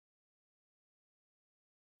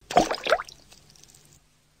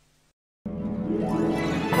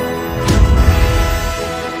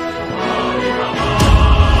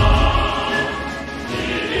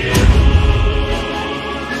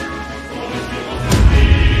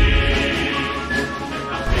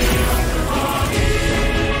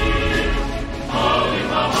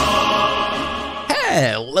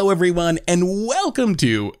Hello everyone, and welcome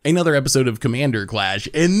to another episode of Commander Clash.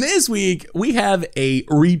 And this week, we have a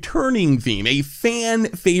returning theme, a fan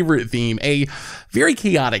favorite theme, a very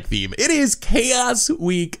chaotic theme. It is Chaos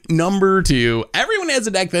Week number 2. Everyone has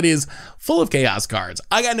a deck that is full of chaos cards.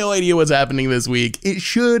 I got no idea what's happening this week. It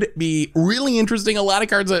should be really interesting. A lot of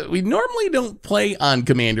cards that we normally don't play on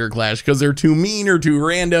Commander Clash because they're too mean or too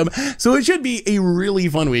random. So it should be a really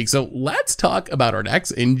fun week. So let's talk about our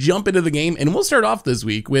decks and jump into the game. And we'll start off this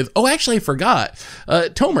week with, oh, actually I forgot.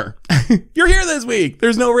 Tomer, you're here this week.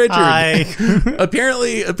 There's no Richard. Hi.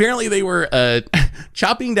 apparently they were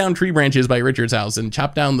chopping down tree branches by Richard's house and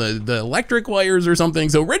chopped down the electric wires or something.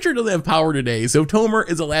 So Richard doesn't have power today. So Tomer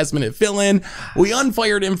is a last minute fill-in. We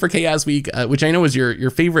unfired him for Chaos Week, which I know is your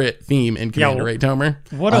favorite theme in Commander, right, Tomer?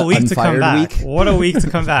 What a week to come back. What a week to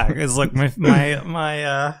come back. It's like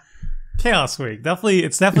my Chaos Week.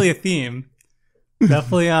 It's definitely a theme.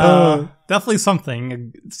 Definitely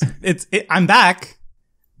something. I'm back.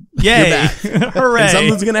 Yay. You're back. Hooray. And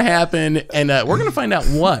something's gonna happen, and we're gonna find out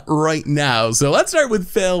what right now. So let's start with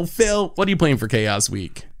Phil. Phil, what are you playing for Chaos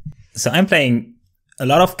Week? So I'm playing a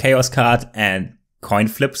lot of Chaos card and coin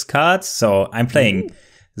flips cards. So I'm playing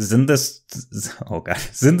Zndrsplt,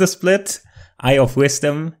 Eye of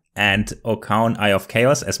Wisdom, and Okaun, Eye of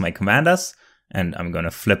Chaos as my commanders. And I'm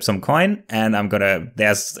gonna flip some coin, and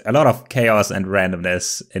there's a lot of chaos and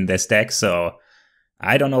randomness in this deck, so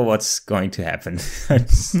I don't know what's going to happen.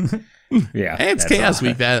 Yeah, hey, it's Chaos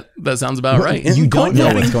Week. That sounds about right. You don't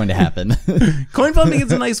know what's going to happen. Coin flipping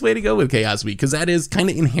is a nice way to go with Chaos Week because that is kind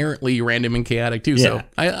of inherently random and chaotic too. So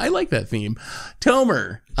I like that theme.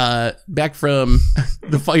 Tomer, back from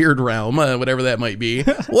the Fired Realm, whatever that might be.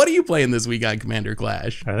 What are you playing this week on Commander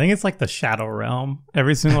Clash? I think it's like the Shadow Realm.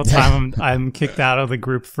 Every single time I'm kicked out of the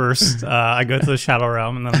group first, I go to the Shadow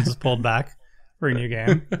Realm and then I'm just pulled back for a new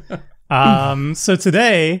game. So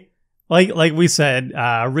today, like we said,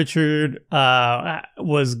 Richard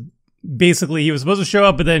was basically, he was supposed to show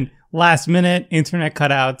up, but then last minute internet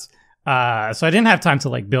cutouts. So I didn't have time to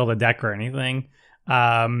like build a deck or anything.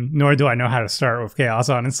 Nor do I know how to start with Chaos,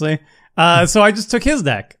 honestly. So I just took his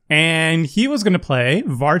deck, and he was going to play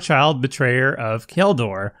Varchild, Betrayer of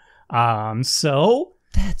Kjeldor. So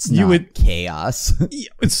that's not chaos.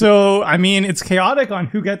 So I mean, it's chaotic on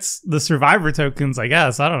who gets the survivor tokens, I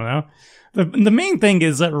guess. I don't know. The main thing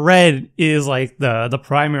is that red is like the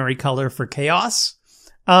primary color for chaos.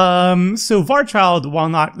 So Varchild, while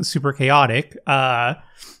not super chaotic,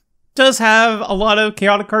 does have a lot of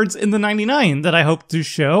chaotic cards in the 99 that I hope to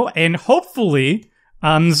show, and hopefully,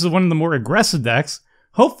 this is one of the more aggressive decks.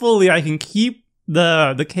 Hopefully, I can keep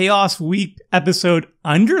the Chaos Week episode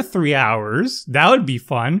under 3 hours. That would be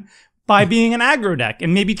fun, by being an aggro deck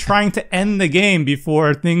and maybe trying to end the game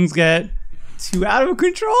before things get too out of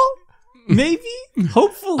control. Maybe,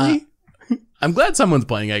 hopefully. I'm glad someone's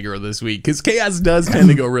playing aggro this week because Chaos does tend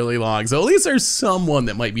to go really long. So at least there's someone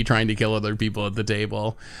that might be trying to kill other people at the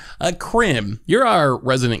table. Krim, you're our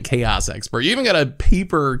resident Chaos expert. You even got a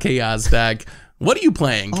paper Chaos deck. What are you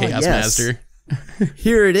playing, Chaos Master?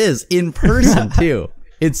 Here it is, in person too.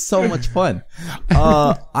 It's so much fun.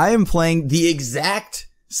 I am playing the exact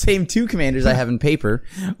same two commanders I have in paper,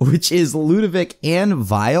 which is Ludevic and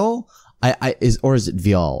Vial. Or is it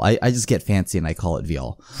Vial? I just get fancy and I call it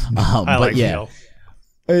Vial. I like Vial.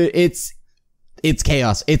 It's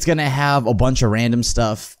chaos. It's gonna have a bunch of random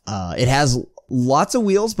stuff. It has lots of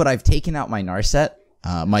wheels, but I've taken out my Narset,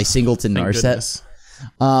 my singleton Narset.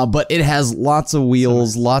 But it has lots of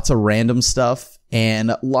wheels, lots of random stuff,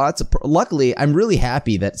 and luckily, I'm really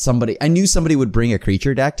happy that I knew somebody would bring a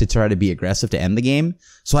creature deck to try to be aggressive to end the game.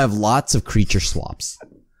 So I have lots of creature swaps.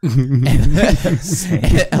 and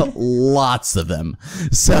lots of them.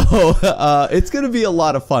 So it's gonna be a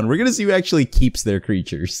lot of fun. We're gonna see who actually keeps their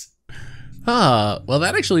creatures. Well,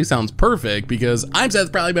 that actually sounds perfect because I'm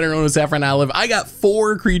Seth, probably better known as Saffron Olive. I got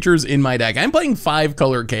 4 creatures in my deck. I'm playing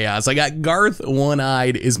 5-color chaos. I got Garth-One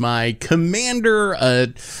is my commander.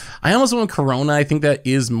 I almost want Corona. I think that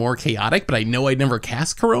is more chaotic, but I know I'd never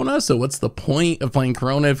cast Corona, so what's the point of playing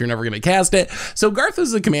Corona if you're never going to cast it? So Garth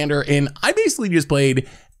is the commander, and I basically just played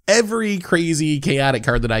every crazy chaotic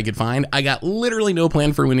card that I could find. I got literally no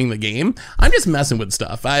plan for winning the game. I'm just messing with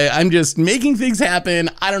stuff. I'm just making things happen.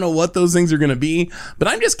 I don't know what those things are going to be, but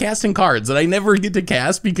I'm just casting cards that I never get to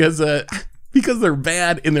cast because because they're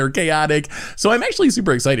bad and they're chaotic. So I'm actually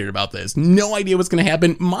super excited about this. No idea what's going to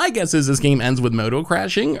happen. My guess is this game ends with Moto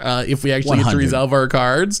crashing if we actually get to resolve our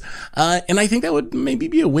cards. And I think that would maybe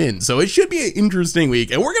be a win. So it should be an interesting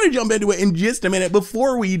week. And we're going to jump into it in just a minute.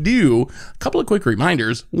 Before we do, a couple of quick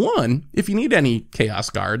reminders. One, if you need any chaos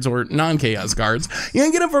cards or non-chaos cards, you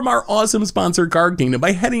can get them from our awesome sponsor, Card Kingdom,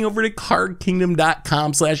 by heading over to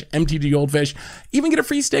cardkingdom.com/mtggoldfish. Even get a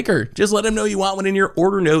free sticker. Just let them know you want one in your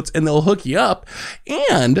order notes and they'll hook you up.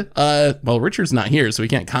 And, well, Richard's not here, so he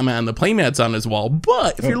can't comment on the playmats on his wall.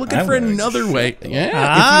 But if you're looking for another way, if you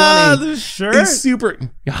want the shirt. a super,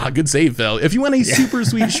 good save, Phil. If you want a super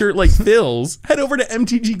sweet shirt like Phil's, head over to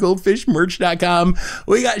mtggoldfishmerch.com.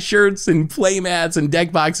 We got shirts and playmats and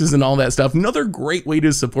deck boxes and all that stuff. Another great way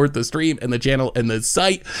to support the stream and the channel and the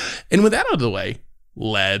site. And with that out of the way,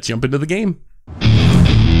 let's jump into the game.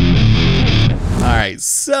 All right,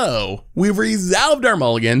 so we've resolved our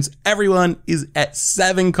mulligans. Everyone is at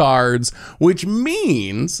 7 cards, which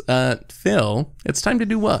means, Phil, it's time to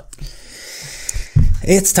do what?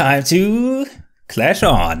 It's time to clash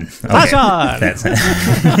on. Clash on!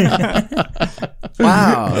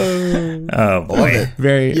 Wow. Oh, boy.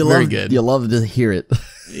 Very good. You love to hear it.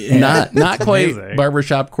 Yeah. Not quite amazing.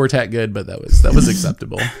 barbershop quartet good, but that was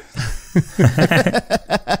acceptable.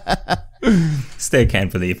 Still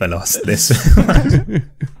can't believe I lost this. All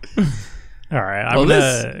right, I'm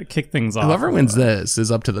gonna kick things off. Whoever wins this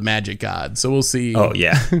is up to the magic god, so we'll see. Oh,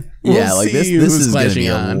 yeah. Yeah, like this see is who's going to be clashing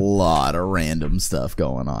a on. lot of random stuff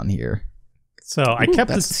going on here. So I kept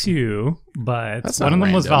the that's- 2, but that's one of not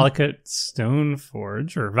them was random. Valakut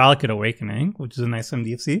Stoneforge or Valakut Awakening, which is a nice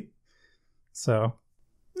MDFC. So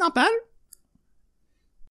not bad.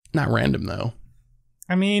 Not random though.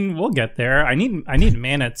 I mean, we'll get there. I need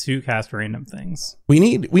mana to cast random things. We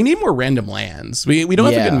need more random lands. We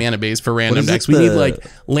don't have a good mana base for random is it, decks. We need the- like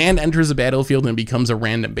land enters a battlefield and becomes a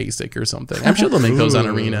random basic or something. I'm sure they'll make those on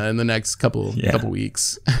Ooh. Arena in the next couple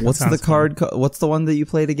weeks. What's the sounds card? What's the one that you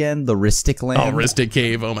played again? The Ristic Land? Oh, Ristic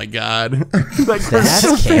Cave. Oh my god. That's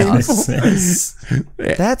chaos.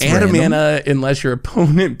 That's add a random. mana unless your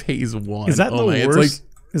opponent pays 1. Is that oh the my, worst? It's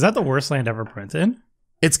Is that the worst land ever printed?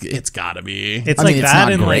 it's gotta be. It's I like mean, it's that,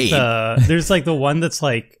 not and great. like there's like the one that's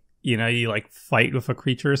like, you know, you like fight with a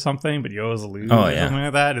creature or something, but you always lose. Oh, or yeah. something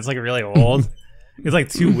like that. It's like really old. It's like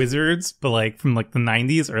 2 wizards, but like from like the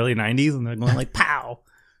 90s, early 90s, and they're going like pow.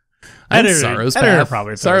 And Editor- Sorrow's editor Path.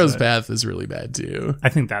 probably throws Sorrow's it. Path is really bad too. I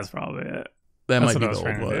think that's probably it. That That's might be what I was the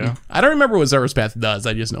old trying to one. do. I don't remember what Sorrow's Path does.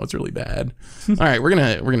 I just know it's really bad. All right, we're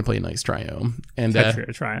gonna play a nice Triome and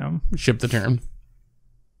Try 'em. ship the turn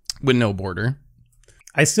with no border.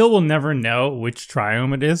 I still will never know which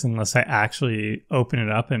Triome it is unless I actually open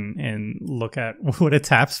it up and look at what it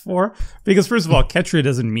taps for. Because first of all, Ketria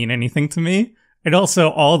doesn't mean anything to me. And also,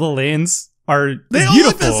 all the lands are They all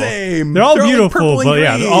beautiful. look the same. They're all like beautiful, purple and but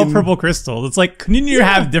yeah, they're all green. purple crystals. It's like, couldn't you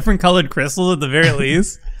have different colored crystals at the very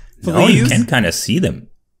least? No, you Please? can kind of see them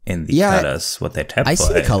in the Yeah, colors, what they tap I for.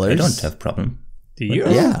 see the colors. I don't have problem. Do you?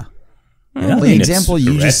 Yeah. Yeah, I Like mean, it's example,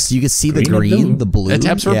 you red, just you can see the green, and green, the blue. It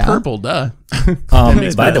taps for yeah. purple, duh.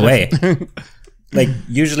 By the way, like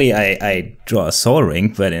usually I draw a soul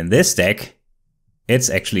ring, but in this deck, it's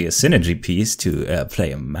actually a synergy piece to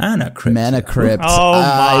play a mana crypt. Mana Crypt. Oh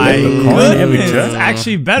my flip a coin every goodness. turn. It's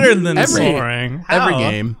actually better than Every- Soaring. Every How?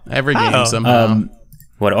 game How? somehow.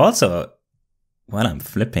 What also, while I'm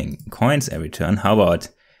flipping coins every turn, how about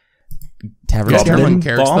Tavern Just turn Goblin one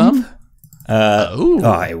carrot Bomb? thumb? Ooh.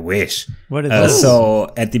 Oh, I wish. What is this?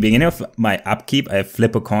 So at the beginning of my upkeep, I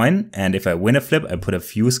flip a coin, and if I win a flip, I put a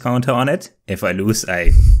fuse counter on it. If I lose,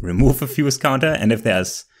 I remove a fuse counter, and if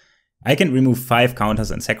I can remove 5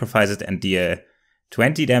 counters and sacrifice it and deal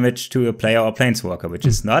 20 damage to a player or planeswalker, which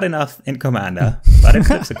is not enough in Commander, but it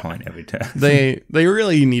flips a coin every turn. They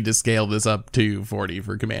really need to scale this up to 40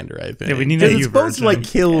 for Commander, I think. Yeah, we need 'Cause a it's U supposed to like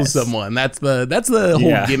version. kill Yes. someone. That's the whole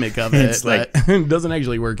Yeah. gimmick of it. It's like- but it doesn't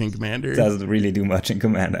actually work in Commander. It doesn't really do much in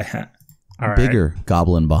Commander. All right. Bigger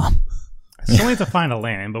Goblin Bomb. I still need to find a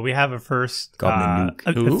land, but we have a first Goblin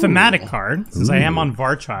Nuke. a Ooh. thematic card, since I am on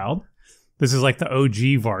Varchild. This is like the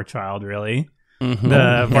OG Varchild, really. Mhm.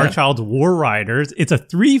 The Varchild War Riders. It's a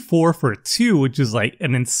 3/4 for 2, which is like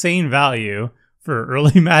an insane value for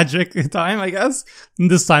early Magic time, I guess. And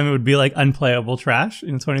this time it would be like unplayable trash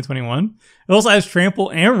in 2021. It also has Trample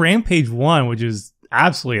and Rampage 1, which is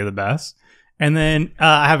absolutely the best. And then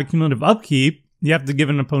I have a cumulative upkeep. You have to give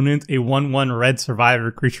an opponent a 1/1 red survivor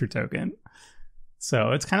creature token.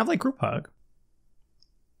 So it's kind of like Group Hug.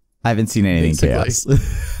 I haven't seen anything Basically.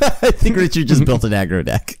 chaos. I think Richard just built an aggro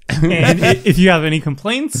deck. And if you have any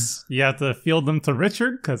complaints, you have to field them to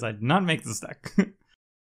Richard, because I did not make this deck.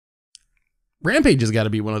 Rampage has got to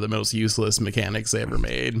be one of the most useless mechanics they ever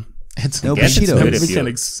made. It's No, it's Bushido the is.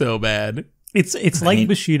 mechanic's so bad. It's like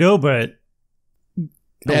Bushido, but a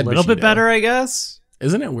Bad little Bushido. bit better, I guess.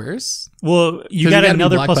 Isn't it worse? Well, you 'Cause got gotta be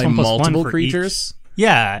another blocked by +1/+1 multiple for creatures. each.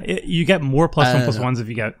 Yeah, you get more +1/+1s if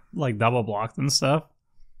you get like double blocked and stuff.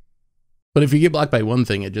 But if you get blocked by one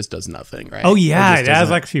thing, it just does nothing, right? Oh yeah, It it just is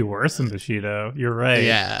doesn't- actually worse than Bushido. You're right.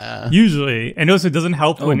 Yeah. Usually, and also it doesn't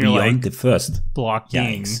help when you're beyond like the first.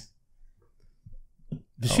 blocking. Yikes.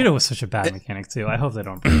 Bushido was such a bad mechanic too. I hope they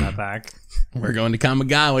don't bring that back. We're going to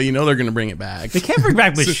Kamigawa. You know they're going to bring it back. They can't bring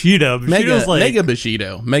back Bushido. Bushido's Mega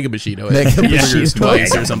Bushido. Mega Bushido. Mega It triggers Bushido.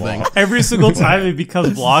 twice or Mega something. every single time it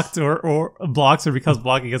becomes blocked or blocks or because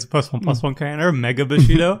blocking gets a +1/+1 counter. Mega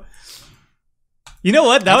Bushido. You know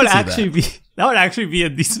what? That would can see actually be a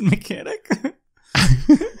decent mechanic.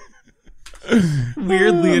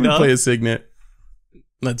 Weirdly We enough. play a Signet.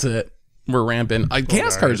 That's it. We're ramping.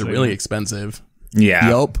 Chaos cards are really expensive. Yeah.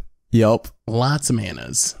 Yup. Lots of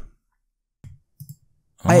manas.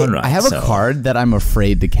 Alright, I have a card that I'm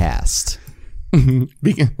afraid to cast Where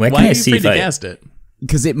Why can are I you see afraid if to I... cast it?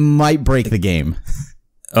 because it might break the game.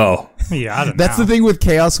 Oh, Yeah, I don't That's know. the thing with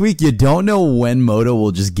Chaos Week. You don't know when Moto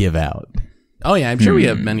will just give out. Oh yeah, I'm sure we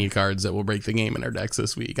have many cards that will break the game in our decks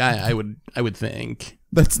this week. I would think.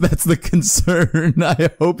 That's the concern. I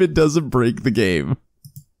hope it doesn't break the game.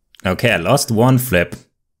 okay. I lost one flip.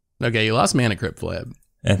 Okay, you lost Mana Crypt Flip.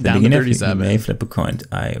 At the Down to beginning, you 37. may flip a coin.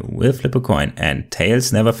 I will flip a coin, and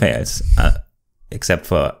tails never fails. Except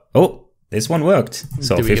for... Oh, this one worked.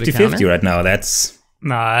 So Do we get a 50-50 counter? right now. That's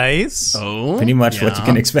Nice. Oh, pretty much what you yeah.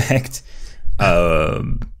 can expect.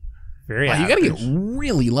 Very Wow, you gotta get average.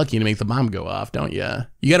 really lucky to make the bomb go off, don't you?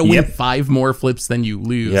 You gotta win Yep. 5 more flips than you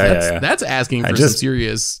lose. Yeah, that's yeah, yeah. that's asking I for just-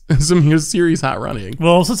 some serious hot running.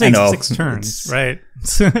 Well, it also takes know. 6 turns, right?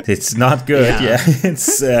 It's not good. Yeah. Yeah,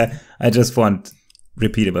 it's. I just want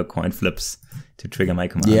repeatable coin flips to trigger my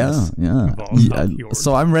commands. Yeah. Well, yours.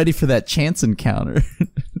 So I'm ready for that chance encounter.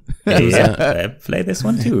 Yeah, I play this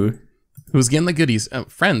one too. Who's getting the goodies?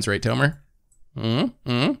 Friends, right, Tomer?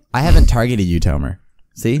 I haven't targeted you, Tomer.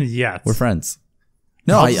 See? Yeah, We're friends.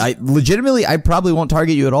 No, I legitimately, I probably won't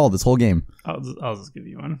target you at all this whole game. I'll just give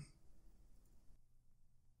you one.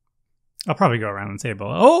 I'll probably go around the table.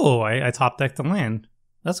 Oh, I top decked the land.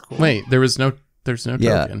 That's cool. Wait, there's no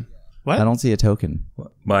Yeah. token. What? I don't see a token.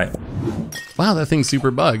 Why? Wow, that thing's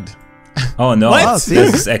super bugged. Oh no, What? Oh, see?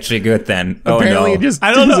 this is actually good then. Oh Apparently, no, it just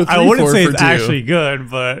I don't does know. a I wouldn't 3/4 say for it's 2. actually good,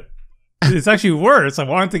 but it's actually worse. I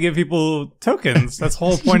wanted to give people tokens. That's the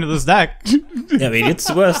whole point of this deck. I mean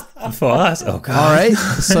it's worse for us. Oh god. All right.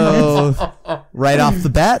 So right off the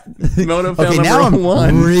bat. Moto fail Okay, now number I'm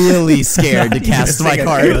 1. really scared to cast my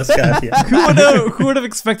card. Who would have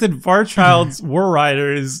expected Varchild's War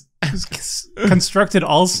Riders constructed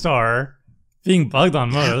All-Star being bugged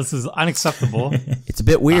on Moto? This is unacceptable. It's a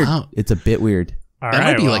bit weird. Wow. It's a bit weird. All That right,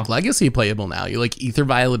 might be well. like legacy playable now. You like Ether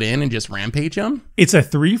Violet in and just rampage them. It's a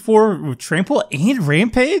 3/4 with Trample and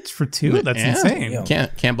Rampage for 2? That's Yeah. insane.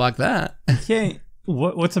 Can't block that. Okay,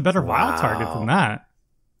 what's a better wild target than that?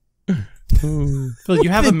 Phil, you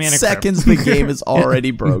have a Within mana crypt. seconds, the game is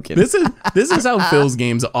already broken. This is how Phil's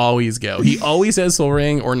games always go. He always has Soul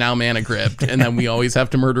Ring or now Mana Crypt, and then we always have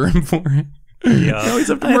to murder him for it. We always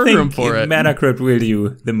have to I murder him think for it. Mana Crypt will do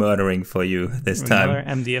the murdering for you this Another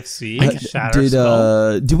time. MDFC, Shatter Did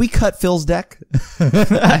Spell. did we cut Phil's deck?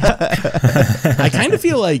 I kind of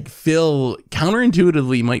feel like Phil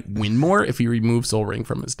counterintuitively might win more if he removes Soul Ring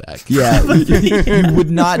from his deck. Yeah, you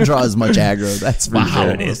would not draw as much aggro. That's for Wow. sure.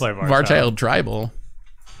 it is. Like Varchild Tribal.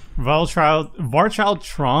 Varchild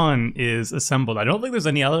Tron is assembled. I don't think there's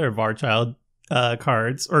any other Varchild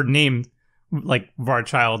cards or named like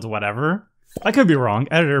Varchild whatever. I could be wrong.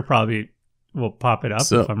 Editor probably will pop it up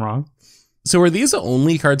So- if I'm wrong. So are these the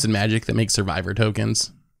only cards in Magic that make Survivor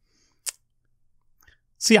tokens?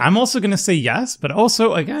 See, I'm also going to say yes, but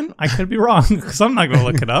also, again, I could be wrong because I'm not going to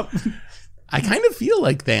look it up. I kind of feel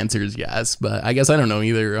like the answer is yes, but I guess I don't know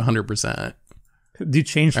either 100%. Do you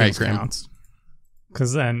change All right, those Graham. counts?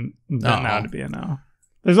 Because then No. now would be a no.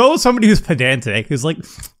 There's always somebody who's pedantic who's like,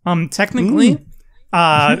 technically,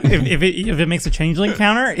 if it makes a changeling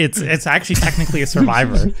counter, it's actually technically a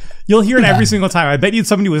survivor. You'll hear it every single time. I bet you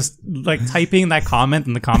somebody was like typing that comment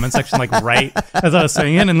in the comment section like right as I was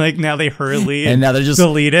saying it, and like now they hurriedly And now they're just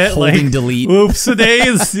delete it. holding Like, delete. oops,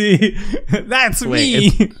 daisy. That's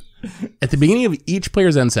Wait, me. At the beginning of each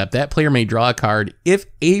player's end step, that player may draw a card if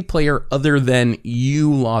a player other than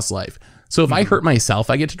you lost life. So if I hurt myself,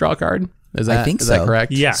 I get to draw a card? Is that think is that so.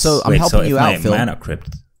 correct? Yes. So I'm Wait, helping so you if out, my Phil. Mana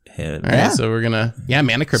Crypt Hell All right, so we're gonna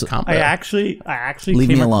mana crypt combo. I actually Leave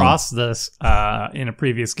me came alone. across this in a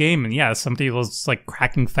previous game, and yeah, some people just like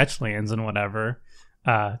cracking fetch lands and whatever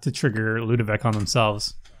to trigger Ludevic on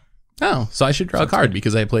themselves. Oh, so I should draw a card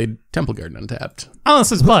because I played Temple Garden untapped.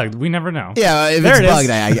 Unless it's bugged, we never know. Yeah, if There it's it is. bugged,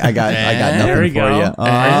 I got nothing There we for go. you. Are you drawing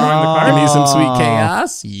the card? Give me some sweet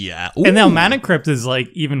chaos. Yeah. And now Ooh. Mana Crypt is like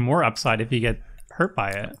even more upside if you get hurt by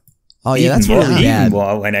it. Oh yeah, that's even more, really bad. even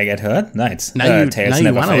more when I get hurt. Nice. Now Tails you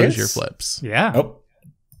never want to fails. lose your flips. Yeah. Oh,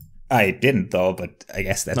 I didn't though, but I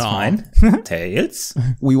guess that's Aw. fine. Tails.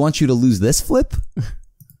 We want you to lose this flip.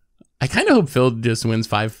 I kind of hope Phil just wins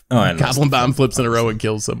 5 I lost Goblin the Bomb flips in a row and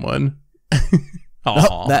kills someone.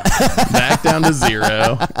 Oh, Back down to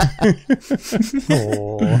 0.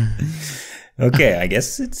 Okay, I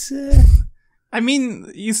guess it's. I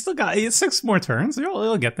mean, you still got 6 more turns.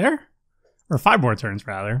 You'll get there. Or 5 more turns,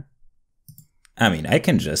 rather. I mean, I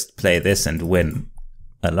can just play this and win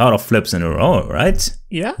a lot of flips in a row, right?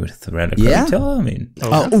 Yeah. With Radical Yeah. Retail, I mean,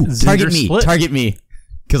 Zndrsplt. Target me,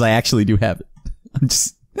 because I actually do have it. I'm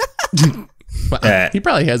just Well, he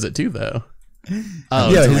probably has it too, though. Oh,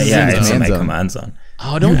 Yeah, it's his- yeah, in it's in my command zone. command zone.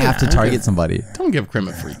 Oh, you don't have to target somebody. Don't give Krim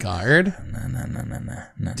a free card.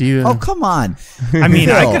 No. Do you? Oh come on! I mean,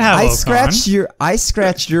 I Phil, could have Okaun. I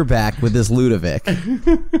scratched your back with this Ludevic.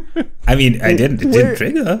 I mean, I didn't. It Where- didn't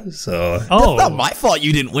trigger, so. Oh, Not my fault.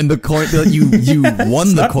 You didn't win the coin. You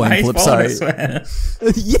won the Not coin my flip. fault, Sorry. I swear.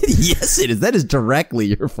 Yes, it is. That is directly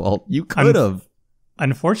your fault. You could have.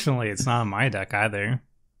 unfortunately, it's not on my deck either.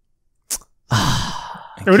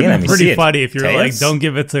 It Okay, would have let been me pretty see it. funny if you were like, Tails? don't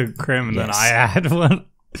give it to Krim, and then Yes. I had one.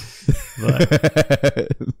 But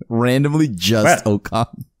Randomly just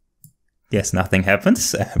Okaun. Yes, nothing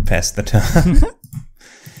happens. Pass the turn.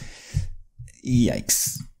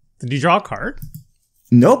 Yikes. did you draw a card?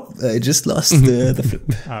 Nope, I just lost the flip.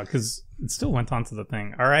 Because it still went onto the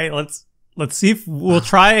thing. All right, let's see if we'll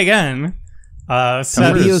try again.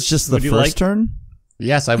 Seth, Video's just the would you first like- turn.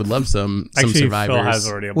 Yes, I would love some Actually, survivors. Phil has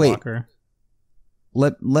already a Wait. blocker.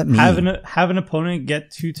 Let me Have an opponent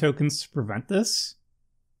get 2 tokens to prevent this?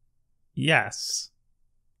 Yes.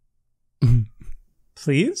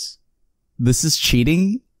 Please? This is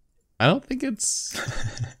cheating. I don't think it's.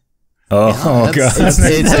 Oh, that's- God. It's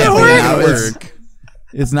That definitely wouldn't not work.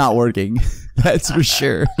 It's not working. That's for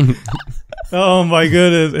sure. Oh my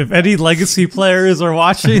goodness! If any legacy players are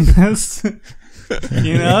watching this,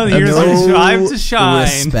 you know, here's our strive to shine.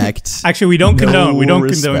 Respect. Actually, we don't No condone condone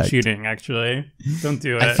respect. cheating. Actually, don't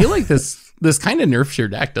do it. I feel like this kind of nerfs your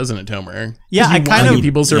deck, doesn't it, Tomer? Yeah, 'Cause I you kind wanna of- give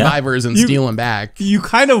people survivors and You- steal them back. you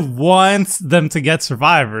kind of want them to get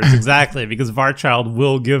survivors, exactly, because Varchild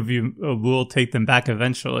will take them back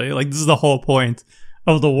eventually. Like, this is the whole point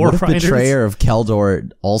of the What if Warfighters. Betrayer of Kjeldor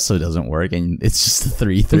also doesn't work and it's just a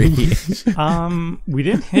 3/3? We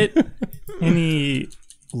didn't hit any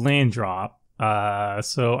land drop.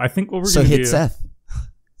 So I think what we're So gonna hit do. Seth.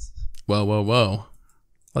 Whoa.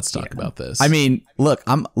 Let's talk about this. I mean, look,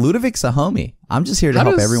 Ludevic's a homie. I'm just here to How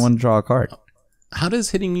help does- everyone draw a card. how does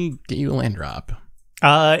hitting me get you a land drop?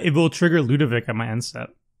 It will trigger Ludevic at my end step.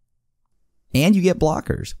 And you get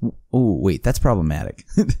blockers. Oh, wait, that's problematic.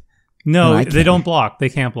 No, No, I they can't. don't block. They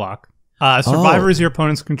can't block. Survivors your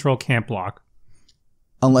opponent's control can't block.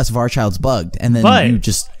 Unless Varchild's bugged, and then But- you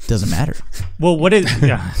just doesn't matter. Well, what is?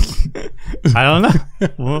 Yeah, I don't know.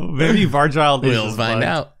 Well, maybe Varchild is We'll just find bugged.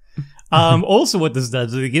 out. Also, what this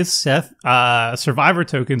does is it gives Seth survivor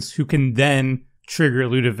tokens who can then trigger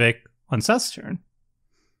Ludevic on Seth's turn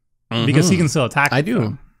because he can still attack. I with do.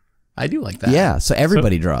 them. I do like that. Yeah, so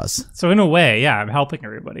everybody draws. So in a way, yeah, I'm helping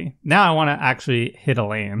everybody. Now I want to actually hit a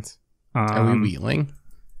land. Are we wheeling?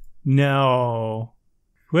 No.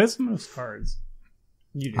 Who has the most cards?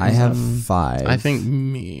 You do. I have Seth. 5. I think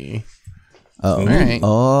me. Oh, All right. Oh,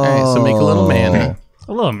 All right, so make a little mana.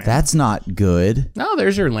 A little man. That's not good. No,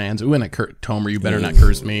 there's your lands. Ooh, and a Tomer, you better not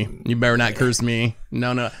curse me. You better not curse me.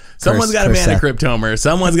 No. Someone's got a curse mana Seth. crypt, Tomer.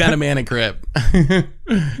 Someone's got a mana crypt.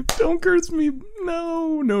 Don't curse me.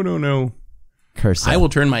 No. Curse. I will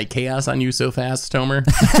turn my chaos on you so fast, Tomer.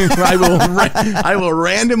 I will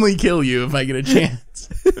randomly kill you if I get a chance.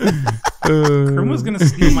 Krim was gonna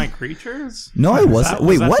steal my creatures. No, I wasn't. Was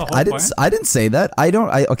Wait, that the what? whole I didn't. point? I didn't say that.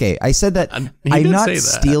 Okay, I said that. He I'm did not say that.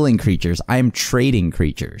 stealing creatures. I'm trading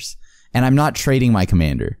creatures, and I'm not trading my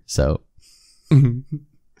commander. So,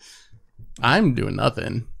 I'm doing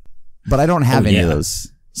nothing. but I don't have any of yeah.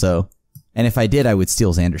 those. So, and if I did, I would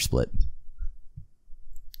steal Zndrsplt.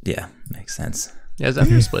 Yeah, makes sense. Yeah,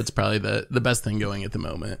 Zndrsplt's probably the best thing going at the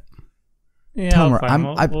moment. Yeah, Tomer,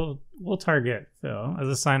 fine. We'll target Phil as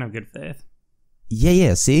a sign of good faith.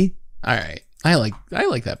 Yeah. See, All right, I like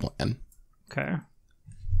that plan. Okay.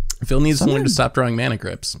 Phil needs to learn to stop drawing mana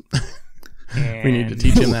crypts. We need to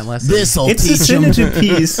teach him that lesson. This'll It's a teach him. synergy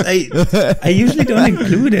piece. I usually don't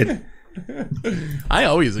include it. I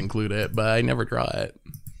always include it, but I never draw it.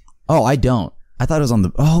 Oh, I don't. I thought it was on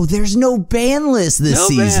the. Oh, there's no ban list this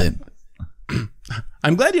No ban. season.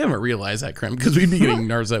 I'm glad you haven't realized that, Krim, because we'd be getting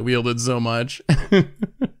Narset wielded so much. Do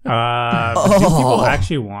people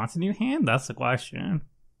actually want a new hand? That's the question.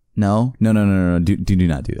 No. Do not do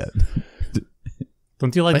that.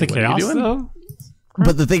 Don't you like Wait, the what are you chaos doing? though?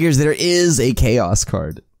 But the thing is, there is a chaos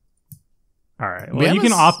card. All right. We Well, you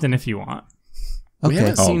haven't can opt in if you want. We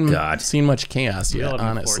Okay. haven't seen much chaos yet, Wheel of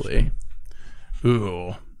honestly.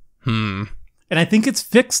 Ooh. And I think it's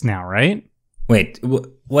fixed now, right? Wait,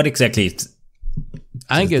 what exactly?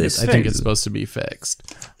 I think it's supposed to be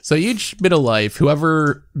fixed. So each bit of life,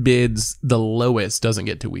 whoever bids the lowest doesn't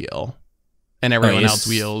get to wheel. And everyone else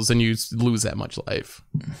wheels, and you lose that much life.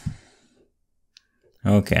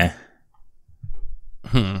 Okay.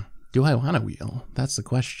 Do I want to wheel? That's the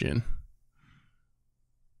question.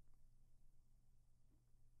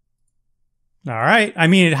 All right. I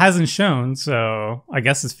mean, it hasn't shown, so I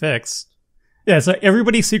guess it's fixed. Yeah, so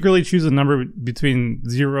everybody secretly chooses a number between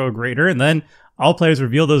 0 or greater, and then all players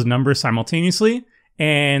reveal those numbers simultaneously,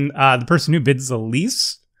 and the person who bids the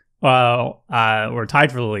least, or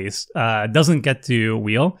tied for the least, doesn't get to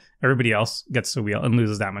wheel. Everybody else gets to wheel and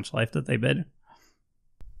loses that much life that they bid.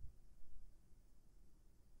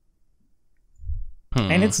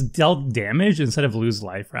 And it's dealt damage instead of lose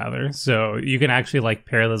life, rather. So you can actually like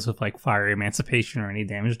pair this with like Fire Emancipation or any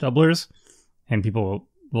damage doublers, and people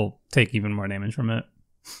will take even more damage from it.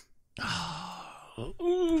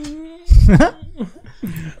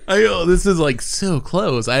 This is like so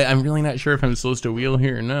close. I'm really not sure if I'm supposed to wheel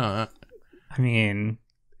here or not. I mean,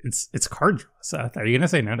 it's card draw, Seth. Are you gonna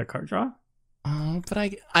say no to card draw? But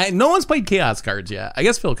I no one's played chaos cards yet. I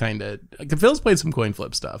guess Phil's played some coin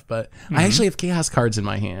flip stuff, but I actually have chaos cards in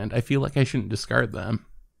my hand. I feel like I shouldn't discard them.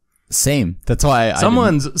 Same. That's why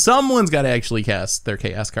someone's got to actually cast their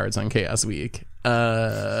chaos cards on Chaos Week.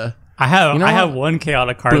 I have one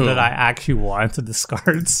chaotic card that I actually want to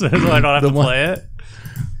discard, so I don't have to play it.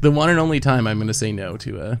 The one and only time I'm going to say no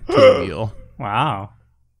to a wheel. Wow.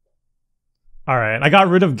 All right, I got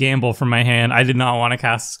rid of Gamble from my hand. I did not want to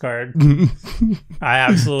cast this card. I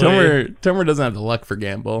absolutely... Tomer doesn't have the luck for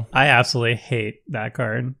Gamble. I absolutely hate that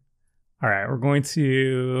card. All right, we're going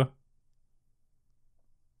to...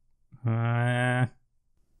 I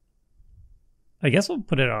guess we'll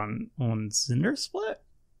put it on Zndrsplt?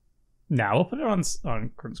 No, we'll put it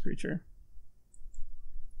on Crim's Creature.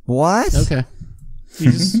 What? Okay.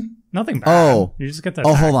 You just... nothing bad. Oh. You just get that.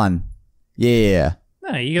 Oh, hold on. Yeah.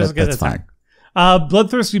 No, you guys get that's that. fine.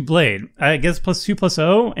 Bloodthirsty Blade. I guess +2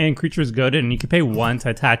 +0, and creature is goaded, and you can pay 1 to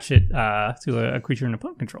attach it to a creature an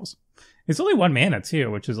opponent controls. It's only 1 mana too,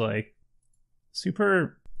 which is like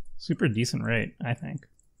super decent rate, I think.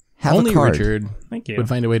 Only Richard Thank you. would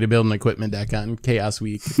find a way to build an equipment deck on Chaos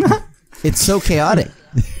Week. It's so chaotic.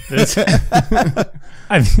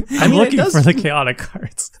 I'm looking for the chaotic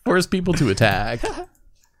cards. Force people to attack.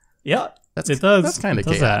 Yeah, it does. That's kind of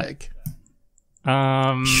chaotic.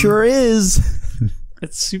 Sure is.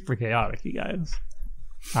 It's super chaotic, you guys.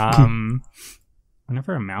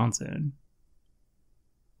 Whenever a mountain.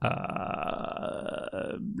 Blah,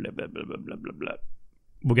 blah, blah, blah, blah, blah, blah.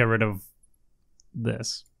 We'll get rid of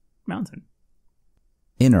this mountain.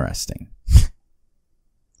 Interesting.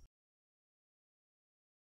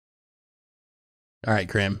 All right,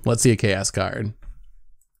 Krim. Let's see a chaos card.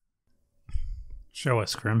 Show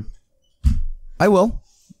us, Krim. I will.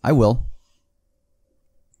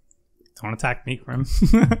 Don't attack me, Krim.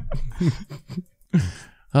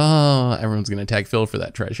 Oh, everyone's going to attack Phil for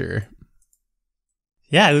that treasure.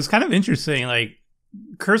 Yeah, it was kind of interesting. Like,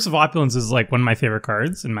 Curse of Opulence is like one of my favorite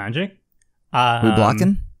cards in Magic. We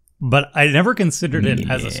blocking? But I never considered it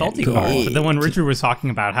as a salty go. card. But then when Richard was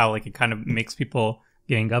talking about how like it kind of makes people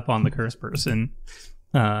gang up on the curse person,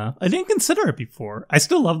 I didn't consider it before. I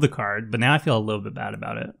still love the card, but now I feel a little bit bad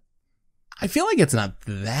about it. I feel like it's not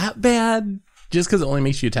that bad, just because it only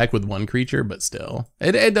makes you attack with 1 creature, but still.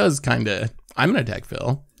 It does kind of... I'm going to attack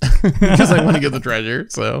Phil, because I want to get the treasure,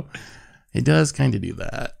 so it does kind of do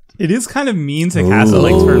that. It is kind of mean to cast it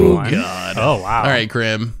like turn 1. God. Oh, wow. All right,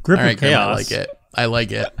 Krim. Grip All of right, Krim, Chaos. I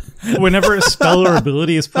like it. Whenever a spell or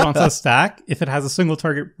ability is put onto a stack, if it has a single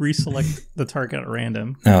target, reselect the target at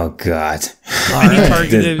random. Oh, God. Any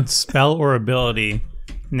targeted spell or ability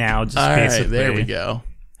now just All basically right, there we go.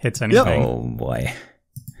 hits anything. Oh, boy.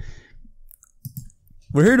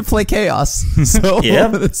 We're here to play chaos, so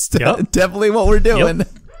Yep. that's definitely what we're doing. Yep.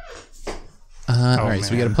 All right,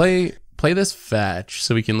 so we got to play play this fetch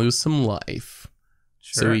so we can lose some life.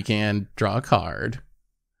 Sure. So we can draw a card.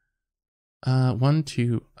 1,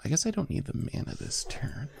 2. I guess I don't need the mana this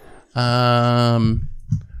turn.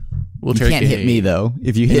 We'll You can't hit me though.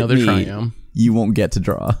 If you hit me, Triumph. you won't get to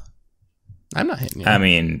draw. I'm not hitting you. I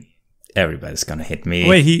mean, everybody's gonna hit me.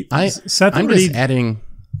 Wait, Seth I'm just adding.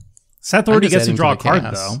 Seth already just gets to adding draw a to the card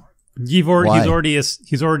chaos. though.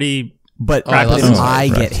 He's already. But I lost if my I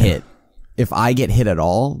breath. get hit, if I get hit at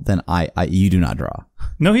all, then you do not draw.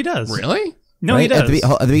 No, he does. Really? No, Right? he does.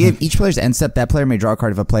 At the beginning of each player's end step, that player may draw a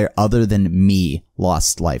card if a player other than me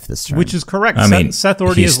lost life this turn. Which is correct. I mean, Seth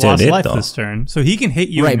already he has still lost did, life though. this turn, so he can hit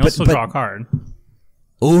you Right, and you'll but- still but- draw a card.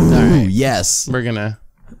 Ooh, yes. We're gonna.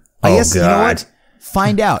 I guess you know God. what?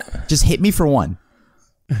 Find out. Just hit me for 1.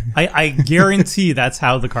 I guarantee that's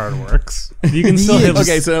how the card works. You can still hit.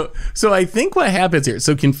 Okay, so I think what happens here.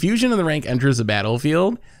 So confusion of the rank enters the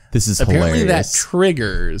battlefield. This is Apparently hilarious. that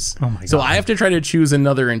triggers. Oh my So God. I have to try to choose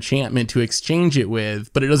another enchantment to exchange it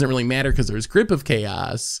with, but it doesn't really matter because there's Grip of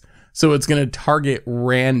Chaos. So it's going to target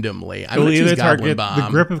randomly. I'm You'll going to either choose Goblin target Bomb. the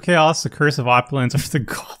Grip of Chaos, the Curse of Opulence, or the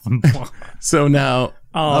Goblin Bomb. So now,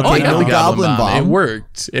 Oh, I got no. the Goblin Goblin Bomb. It Bomb.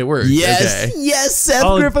 worked. It worked. Yes, Okay. yes, Seth,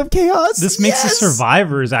 Oh, Grip of Chaos. This makes the yes!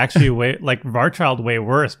 survivors actually like Varchild way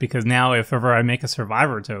worse because now if ever I make a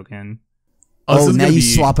survivor token, this Oh, is now gonna you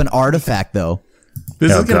be- swap an artifact though.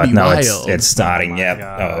 This Oh is going god, to be no, wild. it's starting. Oh my Yep.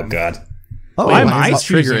 God. Oh god. Oh, why am why I is it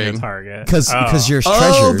choosing triggering? a target? because you're treasure.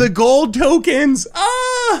 Oh, the gold tokens!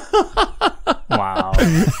 Ah! Wow.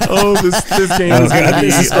 Oh, this game is going to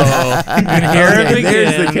be. Oh, here okay, it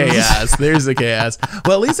there's the begins. chaos. There's the chaos.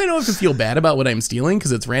 Well, at least I don't have to feel bad about what I'm stealing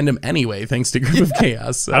because it's random anyway, thanks to Grip of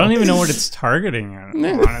Chaos. So. I don't even know what it's targeting.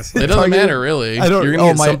 Honestly, It doesn't Target- matter, really. I don't. You're gonna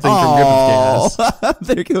oh get my! something from Grip of Chaos.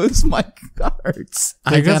 There goes my cards.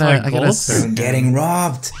 There goes my gold I'm getting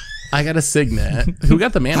robbed. I got a Signet. Who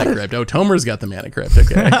got the mana crypt? Oh, Tomer's got the mana crypt.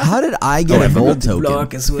 Okay. How did I get a gold token?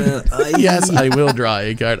 Block as well. Yes, I will draw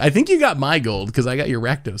a card. I think you got my gold because I got your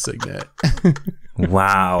Recto Signet.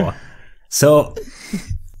 Wow. So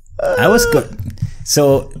I was good.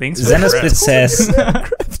 So Thanks for the Zndrsplt crypt. says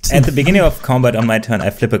at the beginning of combat on my turn, I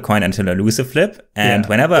flip a coin until I lose a flip, and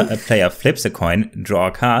whenever a player flips a coin, draw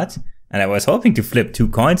a card. And I was hoping to flip 2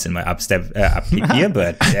 coins in my upkeep here,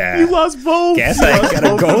 but You lost both. guess I got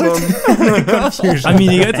a gold. I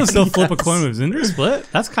mean, you get to still flip a coin with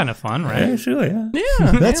Zndrsplt. That's kind of fun, right? Yeah, sure, yeah.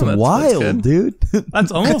 Yeah, That's wild, dude.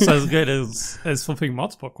 That's almost as good as flipping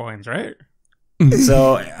multiple coins, right?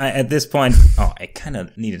 So at this point, I kind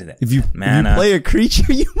of needed that. If you mana. play a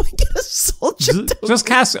creature, you might get a soldier token. Just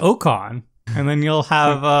cast Okaun, and then you'll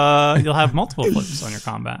have multiple flips on your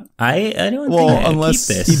combat. I don't Well, think I unless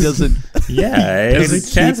keep this. he doesn't. Yeah, the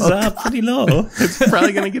chances are pretty low. It's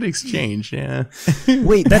probably gonna get exchanged. Yeah.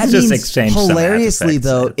 Wait, That's that just means exchange some hilariously artifacts,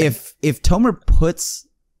 though, I think. if Tomer puts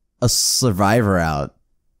a survivor out,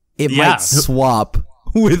 it Yeah. might swap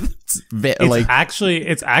with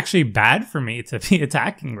It's actually bad for me to be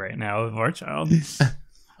attacking right now with Varchild.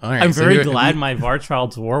 All right. I'm so very here- glad my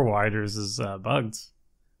Varchild's War Widers is bugged.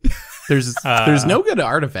 There's no good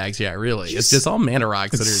artifacts yet, really. It's just all mana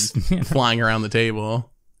rocks that are flying around the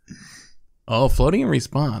table. Oh, floating in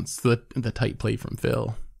response. The tight play from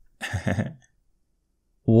Phil.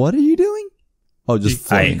 What are you doing? Oh,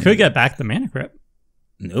 just I floating. could get back the mana crypt.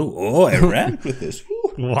 No, I ran with this.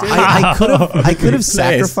 Wow. I could have Nice.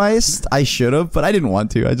 sacrificed. I should have, but I didn't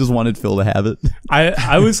want to. I just wanted Phil to have it.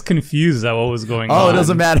 I was confused at what was going on. Oh, it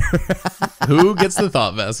doesn't matter. Who gets the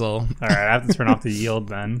thought vessel? All right, I have to turn off the yield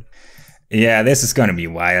then. Yeah, this is gonna be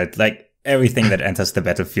wild. Like everything that enters the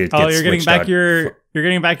battlefield gets Oh, you're getting switched back out. you're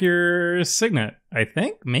getting back your signet. I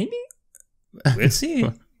think maybe We'll see.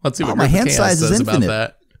 Let's see what my Grip of hand Chaos size is says about infinite.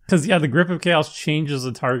 that. because the Grip of Chaos changes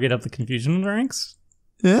the target of the confusion ranks.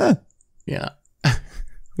 Yeah. Yeah.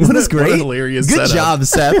 What is What a great? hilarious Good setup. job,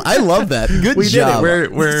 Seth. I love that. Good We job. did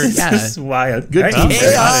it. We're This yeah. is wild. Good Right? team.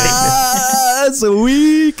 Chaos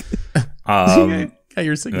week. Um, Got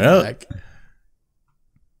your signal well, back.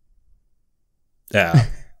 yeah.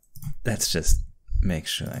 Let's just make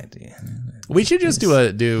sure I do. We should just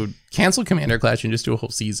do cancel Commander Clash and just do a whole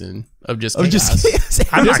season of just Oh, chaos.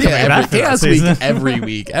 just I'm not Just coming back for that chaos season.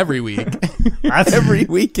 week every week. That's every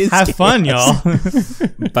week is have fun, chaos. y'all.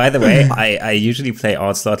 By the way, I usually play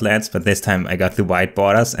all slot lands, but this time I got the white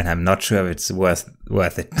borders, and I'm not sure if it's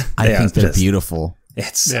worth it. I They are think they're just- beautiful.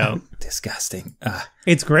 It's so Yeah. disgusting.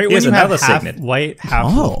 It's great Here's when you have another half signet. white, half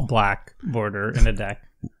Oh. black border in a deck.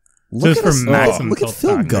 Look Just at for us- maximum Look at tilt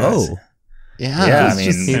Phil time, go. guys. Yeah.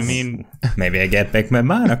 Yeah, I mean, maybe I get back my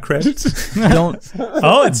mana crypt. Don't.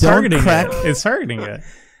 oh, it's Don't targeting crack- it. It's targeting it.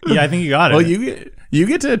 Yeah, I think you got it. well, you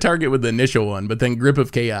get to target with the initial one, but then Grip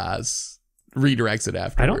of Chaos redirects it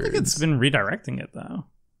afterwards. I don't think it's been redirecting it though.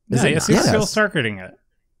 Is Yeah, it yes, not? it's still targeting it.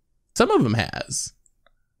 Some of them has.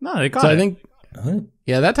 No, they got So it. I think, Huh?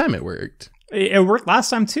 yeah, that time it worked. It worked last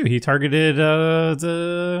time too. He targeted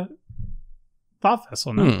the thought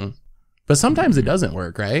vessel. No, But sometimes it doesn't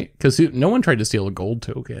work, right? Because no one tried to steal a gold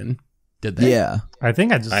token, did they? Yeah. I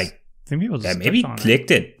think I think people just maybe clicked on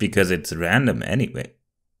clicked it because it's random anyway.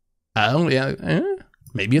 Oh, yeah.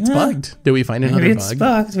 Maybe it's bugged. Did we find another Maybe it's bug?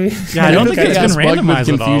 bugged. Yeah, I don't think it's Chaos been bugged with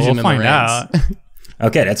randomized at all. confusion in We'll the find ranks. out.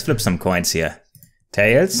 Okay, let's flip some coins here.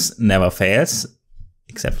 Tails never fails,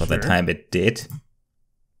 except for the Sure. time it did.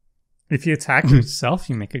 If you attack yourself,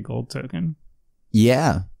 you make a gold token.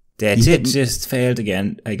 Yeah. That You it didn't- just failed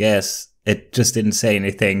again, I guess. It just didn't say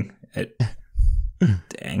anything.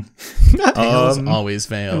 Dang. Tails always It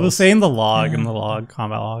fails. will say in the log,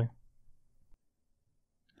 combat log.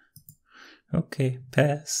 Okay,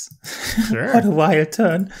 pass. Sure. What a wild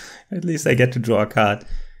turn. At least I get to draw a card.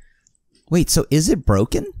 Wait, so is it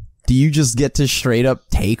broken? Do you just get to straight up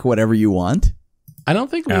take whatever you want? I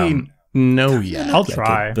don't think we Um, know yet. I'll Like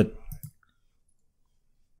try. it, but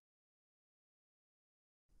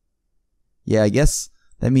Yeah, I guess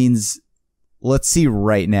that means let's see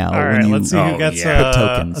right now. All when right, you- let's see Oh, who gets yeah. Put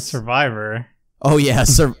tokens. a survivor. Oh yeah,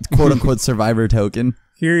 quote unquote survivor token.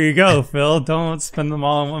 Here you go, Phil. Don't spend them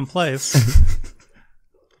all in one place.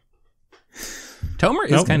 Tomer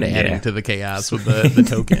is Nope. kind of adding Yeah. to the chaos with the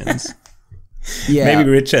tokens. Yeah. maybe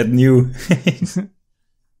Richard knew.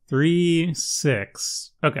 3,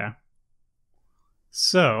 6. Okay.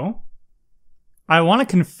 So, I want to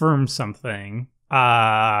confirm something.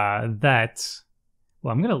 That,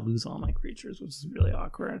 well, I'm gonna lose all my creatures, which is really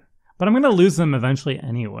awkward. But I'm gonna lose them eventually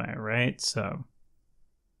anyway, right? So,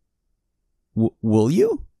 Will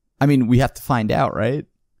you? I mean, we have to find out, right?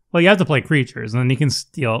 well, you have to play creatures, and then you can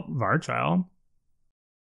steal Varchild.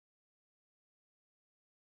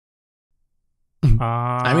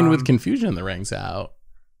 I mean, with confusion, the ring's out.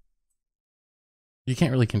 You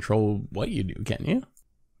can't really control what you do, can you?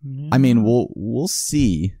 I mean, we'll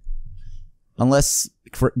see. Unless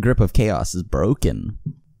Grip of Chaos is broken,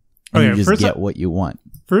 and Okay, you just first get what you want.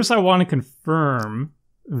 First, I want to confirm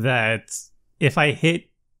that if I hit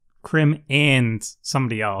Crim and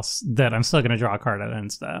somebody else, that I'm still going to draw a card at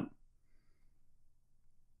end step.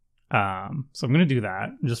 So I'm going to do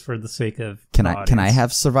that just for the sake of Can the I? Can I audience.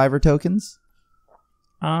 have survivor tokens?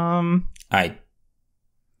 I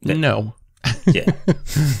No. yeah.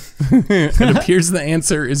 It appears the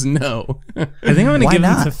answer is no. I think I'm going to Why give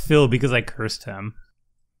them not? to Phil because I cursed him.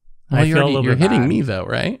 Well, I feel a little you're bit hitting bad. me though,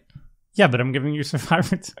 right? Yeah, but I'm giving you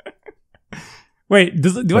survivor. Wait, do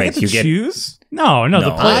I Wait, get to you get- choose? No, the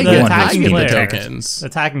No, play, I the get, one I attacking get the player. tokens.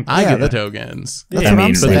 Attacking I player. get the tokens. That's I what mean,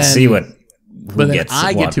 I'm saying. let's see what. Who But then gets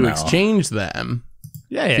I what get to now. exchange them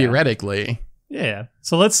Yeah. theoretically. Yeah.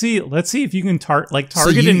 So let's see if you can target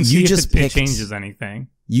you- and see you if just it picked- changes anything.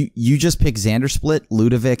 You just pick Zndrsplt,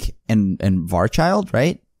 Ludevic, and Varchild,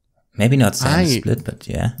 right? Maybe not I- Zndrsplt, but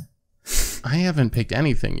yeah. I haven't picked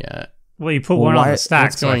anything yet. Well, you put Well, one on why- the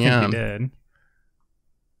stack, what's so I going think on? you did.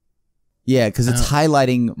 Yeah, because it's Oh.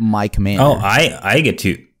 highlighting my commander. Oh, I get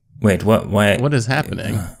to. Wait, what? Why? What is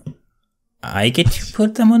happening? I get to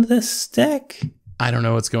put them on the stack? I don't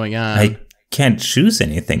know what's going on. I can't choose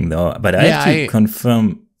anything though, but I Yeah, have to I-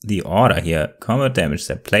 confirm the order here. Combat damage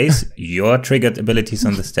that place your triggered abilities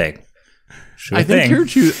on the stack. Sure I think thing. you're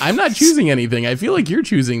choosing. I'm not choosing anything. I feel like you're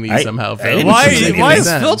choosing these I- somehow. I Phil. didn't Why? choose any Why of is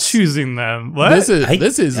them. Phil choosing them? What?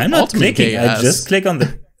 This is I'm not ultimate clicking. chaos. I just click on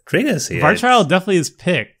the triggers here. Varchild definitely is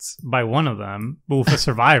picked by one of them, but with a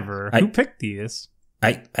survivor. I- Who picked these?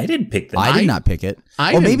 I didn't pick them. I did I- not pick it. I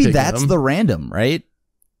Or didn't maybe pick that's them. the random, right?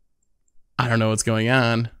 I don't know what's going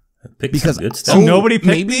on. Picked because- some good So stuff. Oh, nobody picked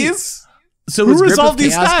maybe- these? So Who is Grip of resolved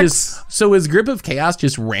these Chaos stacks? just? So is Grip of Chaos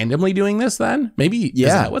just randomly doing this? Then maybe is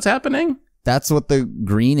Yeah. that what's happening? That's what the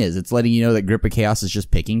green is. It's letting you know that Grip of Chaos is just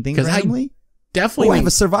picking things 'Cause I randomly. Definitely. Oh, I have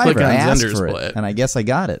a survivor. click on I asked for Zndrsplt. it, and I guess I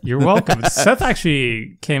got it. You're welcome. Seth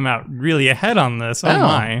actually came out really ahead on this. Oh,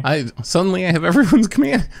 my. I suddenly I have everyone's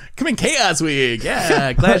command Chaos Week.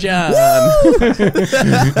 Yeah, Clash on.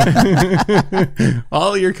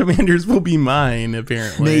 All your commanders will be mine,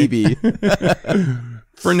 apparently. Maybe.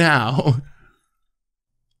 For now.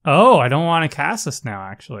 Oh, I don't want to cast this now,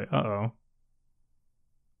 actually. Uh-oh.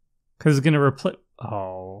 Because it's going to replace...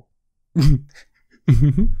 Oh.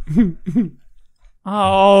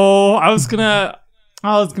 Oh, I was gonna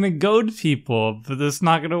goad people, but it's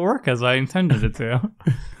not gonna work as I intended it to.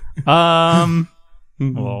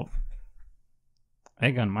 Well,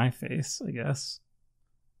 egg on my face, I guess.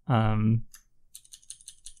 Well,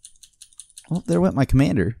 there went my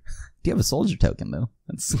commander. you have a soldier token though?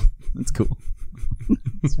 That's cool.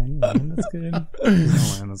 That's good. Oh,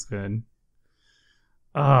 that's good.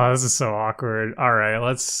 Oh, this is so awkward. All right,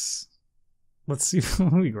 let's see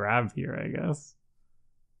what we grab here, I guess.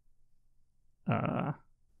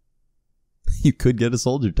 You could get a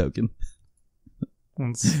soldier token.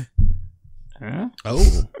 Huh?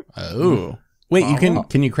 Oh. Wait, you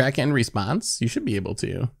can you crack in response? You should be able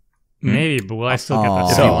to. Maybe, but will I still get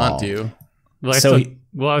that? If you want to.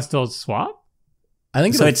 Will I still swap? I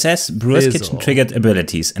think so. It says Brewer's Kitchen triggered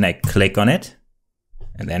abilities, and I click on it,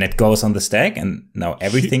 and then it goes on the stack, and now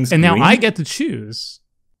everything's and green. now I get to choose.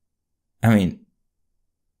 I mean,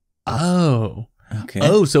 okay.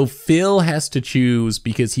 Oh, so Phil has to choose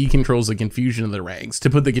because he controls the confusion of the ranks to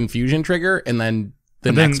put the confusion trigger, and then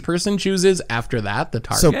the next person chooses after that the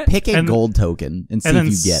target. So pick a gold token and see if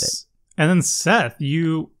you get it. And then Seth,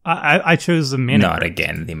 I chose the mana. Not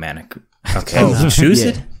again the mana. Okay, you choose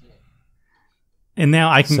it. And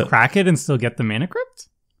now I can crack it and still get the mana crypt?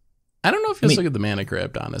 I don't know if you'll still get the mana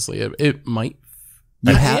crypt, honestly. It might.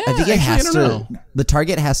 I think it has to. The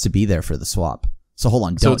target has to be there for the swap. So hold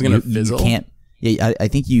on. So it's going to fizzle? You can't. Yeah, I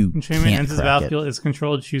think you Entrainment can't enters the crack battlefield. Its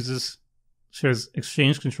control shows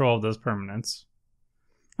exchange control of those permanents.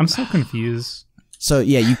 I'm so confused. So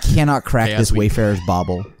yeah, you cannot crack this Wayfarer's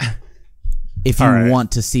Bauble if you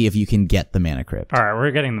want to see if you can get the mana crypt. All right,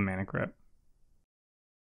 we're getting the mana crypt.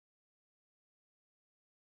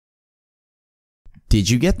 Did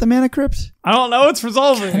you get the mana crypt? I don't know. It's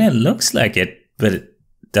resolving. And it looks like it, but it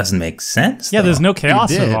doesn't make sense. Yeah, there's no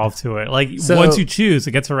chaos involved to it. Like once you choose,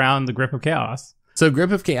 it gets around the grip of chaos. So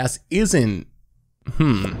grip of chaos isn't.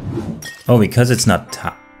 Oh, because it's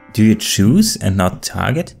not. Do you choose and not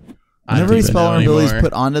target? Whenever a spell or ability is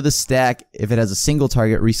put onto the stack, if it has a single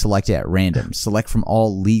target, reselect it at random. Select from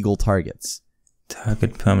all legal targets.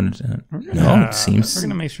 Target permanent. No, it seems. We're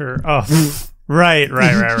gonna make sure. Oh, right.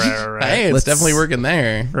 Hey, it's definitely working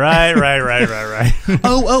there. Right.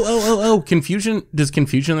 Oh. Confusion. Does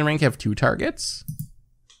confusion in the rank have 2 targets?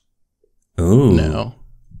 Ooh. No.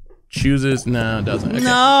 Chooses. No, it doesn't. Okay.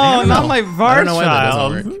 No, not my Varchild. I don't know why that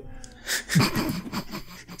doesn't work.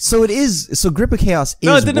 So it is. So Grip of Chaos is.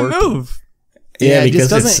 No, it didn't working. move. Yeah, it because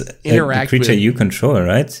just doesn't it's interact a creature with you control,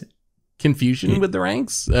 right? Confusion with the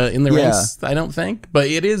ranks in the ranks. I don't think, but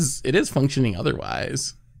it is functioning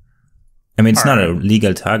otherwise. I mean, it's not a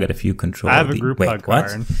legal target if you control. I have a group hug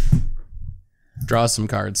card. Draw some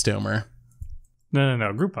cards, Tomer.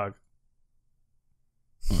 No, group hug.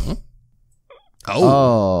 Mm-hmm.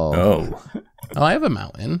 Oh, I have a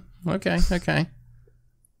mountain. Okay.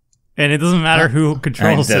 And it doesn't matter who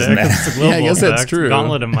controls it. It's a global I guess effect. that's true.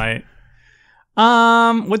 Gauntlet might.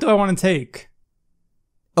 What do I want to take?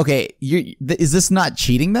 Okay, is this not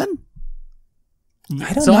cheating then?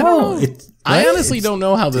 I don't know. I honestly don't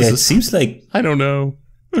know how this is. It seems like I don't know.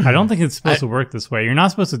 I don't think it's supposed to work this way. You're not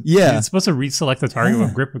supposed to. Yeah, it's supposed to reselect the target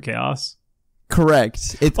with Grip of Chaos.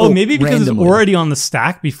 Correct. Maybe because randomly. It's already on the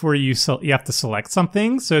stack before you have to select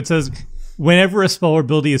something. So it says whenever a spell or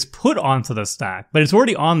ability is put onto the stack, but it's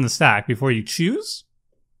already on the stack before you choose.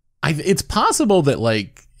 It's possible that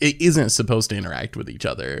it isn't supposed to interact with each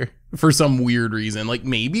other for some weird reason. Like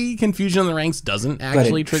maybe Confusion in the Ranks doesn't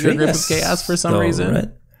actually trigger Grip of Chaos for some reason. Right?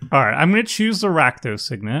 All right, I'm going to choose the Rakdos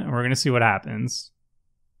Signet, and we're going to see what happens.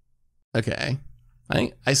 Okay.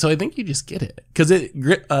 I think you just get it. Because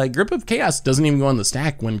Grip of Chaos doesn't even go on the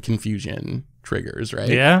stack when Confusion triggers, right?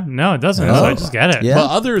 Yeah, no, it doesn't. So I just get it. Yeah. But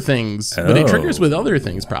other things, but it triggers with other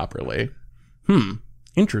things properly.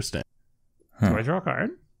 Interesting. Do I draw a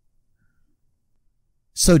card?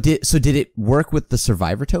 So did it work with the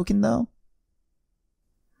Survivor token though?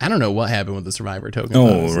 I don't know what happened with the Survivor token.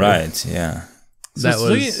 Oh, right, yeah. So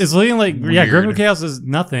it's looking like weird. Grip of Chaos is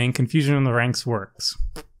nothing. Confusion in the Ranks works.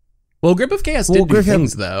 Well, Grip of Chaos did do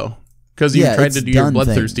things though, because you tried to do your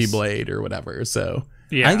Bloodthirsty Blade or whatever. So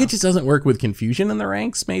I think it just doesn't work with Confusion in the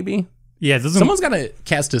Ranks. Maybe. Yeah, it doesn't. Someone's got to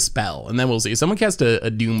cast a spell, and then we'll see. Someone cast a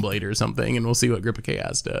Doom Blade or something, and we'll see what Grip of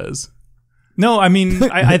Chaos does. No, I mean,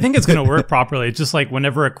 I think it's going to work properly. It's just like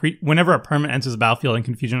whenever a permanent enters the battlefield and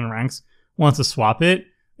Confusion in the Ranks wants to swap it,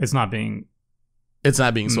 it's not being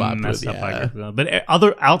swapped messed with, up by Grip. But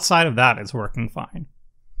outside of that, it's working fine.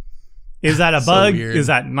 Is that a bug? Weird. Is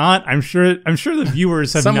that not? I'm sure the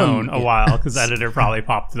viewers have known a while because the editor probably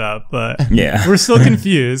popped it up, but we're still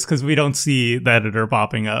confused because we don't see the editor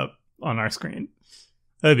popping up on our screen.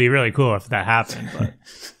 That'd be really cool if that happened, but.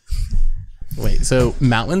 Wait, so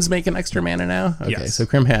mountains make an extra mana now? Okay, yes. So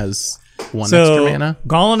Krim has extra mana.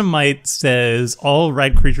 Gauntlet of Might says all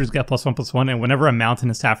red creatures get +1/+1, and whenever a mountain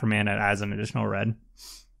is tapped for mana, it adds an additional red.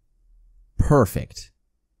 Perfect.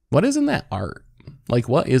 What is in that art? Like,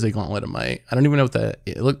 what is a Gauntlet of Might? I don't even know what that.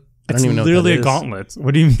 I don't even know. Literally what that a is. gauntlet.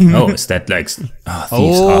 What do you mean? Oh, is that like Thieves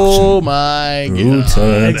Oh Option? my god!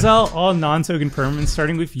 Brutal. Exile all non-token permanents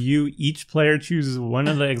starting with you. Each player chooses one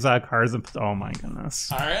of the exile cards. Oh my goodness!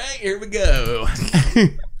 All right, here we go.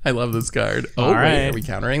 I love this card. Oh, All wait, right. are we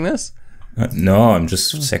countering this? No, I'm just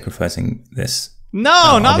sacrificing this.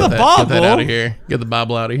 No, not the Get bauble. that out of here. Get the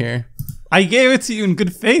bauble out of here. I gave it to you in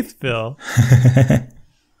good faith, Phil.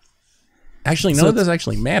 Actually, none of this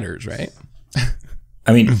actually matters, right?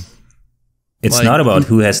 I mean, it's Like- not about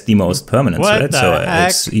who has the most permanents, What right? the So heck?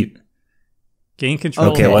 it's Gain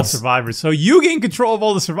control Okay, of all what's- survivors. So you gain control of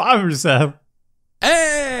all the survivors, Seth.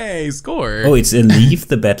 Hey, score! oh, it's a leave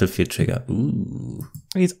the battlefield trigger. Ooh,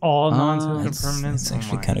 It's all non-token it's permanents. it's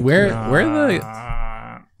actually my kind of where cool. where are the?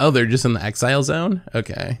 God. Oh, they're just in the exile zone.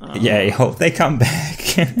 Okay. Yeah, I hope they come back.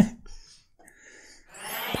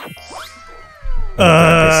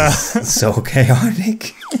 This is so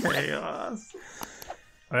chaotic. Chaos.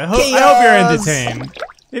 I hope you're entertained.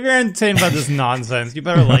 If you're entertained by this nonsense, you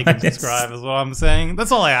better like and subscribe, is what I'm saying.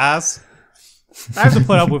 That's all I ask. I have to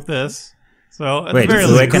put up with this. So at Wait, the very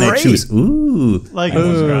so where least, can I choose? Ooh, like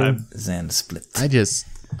and subscribe. Zndrsplt.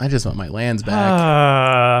 I just want my lands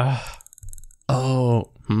back.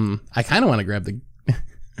 Oh, I kind of want to grab the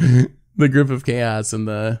the grip of chaos and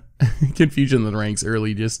the confusion in the ranks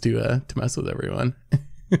early just to mess with everyone.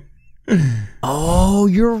 Oh,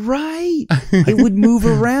 you're right. It would move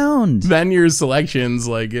around. Then your selections,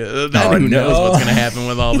 like, then Oh, who knows no. what's gonna happen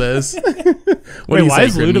with all this? What Wait, do you why say,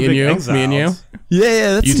 is Grim? Me and Ludevic you, exiled? me and you.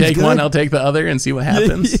 Yeah, that You seems take good. one, I'll take the other, and see what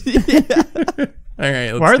happens. All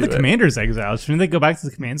right. Let's Why are do the it. commanders exiled? Shouldn't they go back to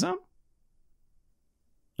the command zone?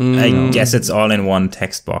 I guess it's all in one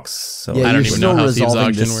text box. So Yeah, I you're don't even know still how Thieves resolving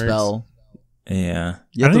Auction this works. spell. yeah.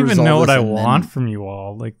 You I have don't to even know resolve what this I and then- want from you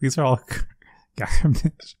all. Like, these are all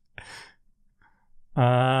garbage.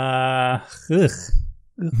 Ugh.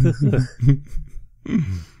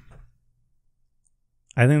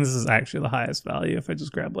 I think this is actually the highest value if I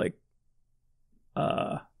just grab like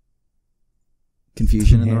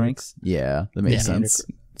Confusion in the Yeah. ranks? Yeah, that makes Yeah, sense.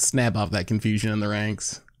 snap off that confusion in the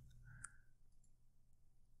ranks.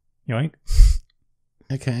 yoink.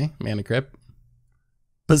 Okay, Mana Crypt.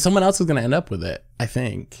 But someone else is going to end up with it, I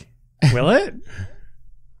think. Will it?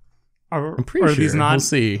 I'm pretty Or sure. are these not We'll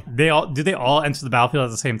see. do they all enter the battlefield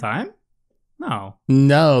at the same time? No.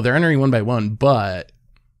 No, they're entering one by one, but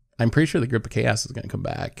I'm pretty sure the Grip of Chaos is going to come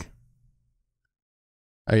back.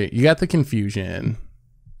 All right, you got the confusion.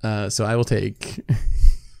 So I will take...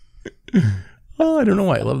 Oh, I don't know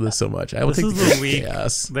why I love this so much. I will This take is the the Grip of week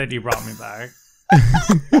Chaos. that you brought me back.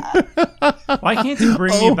 Why can't you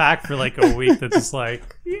bring me back for like a week that's just like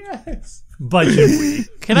Yes. budget week?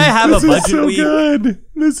 Can I have a budget week? good.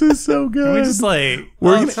 This is so good. Can we just like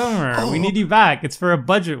We're oh, gonna- Summer, we need you back. It's for a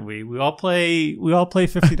budget week. We all play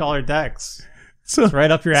 $50 decks. So, It's right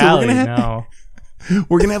up your So we're alley. gonna have- No.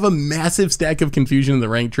 we're going to have a massive stack of confusion in the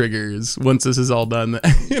rank triggers once this is all done.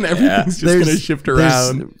 And everything's just going to shift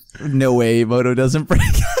around. There's no way Moto doesn't break.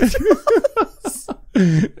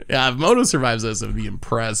 Yeah, if Moto survives this, it would be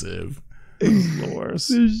impressive. The worst.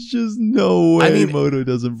 There's just no way I mean- Moto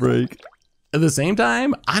doesn't break. At the same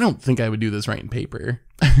time, I don't think I would do this right in paper.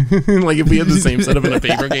 Like, if we had the same setup in a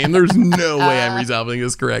paper game, there's no way I'm resolving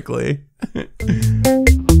this correctly.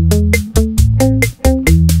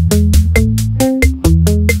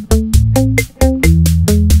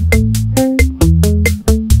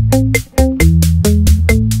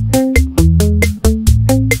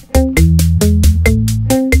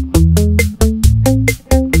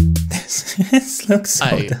 This looks so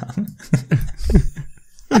I- dumb.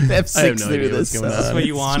 I have I have six no through idea what's this. going so- That's on. what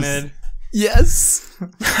you It's wanted. Yes.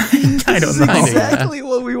 I don't know. Kinda, yeah. Exactly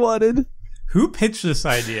what we wanted. Who pitched this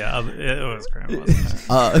idea? It was Graham, wasn't it?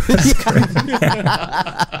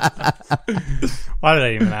 Why did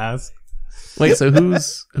I even ask? Wait, so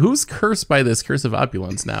who's cursed by this curse of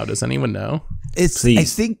opulence now? Does anyone know? It's. Please. I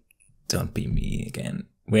think. Don't be me again.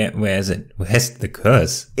 Where is it? Where's the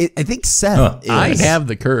curse? I think Seth. Oh, is. I have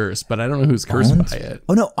the curse, but I don't know who's cursed Don't? by it.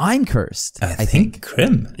 Oh no, I'm cursed. I think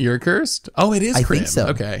Krim. You're cursed? Oh, it is I Crim. think so.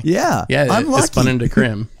 Okay. Yeah. Yeah, I'm it's lucky. spun into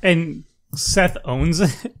Crim. And Seth owns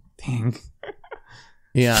it. Dang.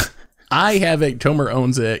 Yeah. I have it. Tomer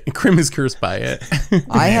owns it. Crim is cursed by it.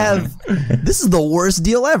 I have. This is the worst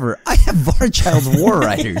deal ever. I have Varchild's War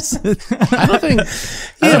Riders. I don't think.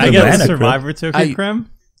 Yeah, I the get mana a survivor token, I- Krim?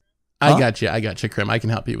 I got you, Crim. I can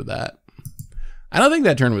help you with that. I don't think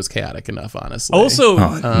that turn was chaotic enough, honestly. Also,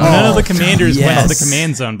 Oh. none of the commanders went to the yes.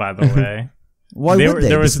 command zone, by the way. Why There- would they?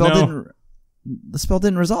 there was the spell no- didn't. The spell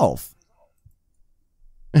didn't resolve.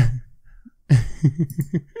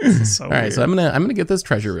 So All right, weird. so I'm gonna get this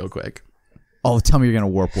treasure real quick. Oh, tell me you're gonna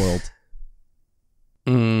warp world.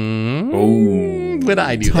 Would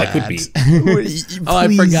I do that? That could be. Oh,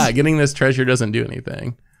 I forgot. Getting this treasure doesn't do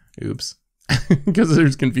anything. Oops. Because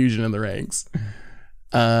there's confusion in the ranks.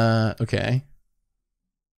 Okay.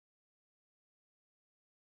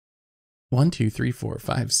 1, 2, 3, 4,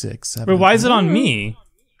 5, 6, 7. Wait, why is it on me?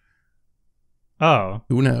 Oh.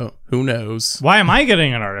 Who knows? Why am I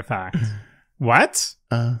getting an artifact? What?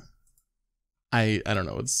 I don't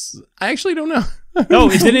know. I actually don't know. No,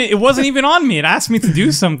 it didn't. It wasn't even on me. It asked me to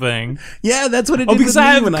do something. Yeah, that's what it Oh, did because with I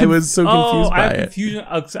me have when I was so confused I by have it. confusion.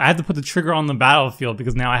 I had to put the trigger on the battlefield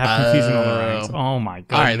because now I have confusion on the ranks. Oh my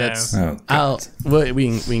god! All right, that's. Oh, God.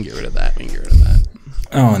 We can get rid of that. We can get rid of that.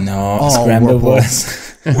 Oh no, Oh, Scramble Warp World.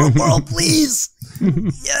 was. Warp world, please.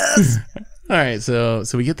 Yes. All right, so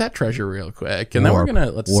we get that treasure real quick, and then Warp we're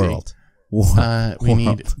gonna let's world. see. Warp We need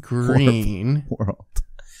world. green. Warp world.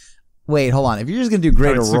 Wait, hold on. If you're just gonna do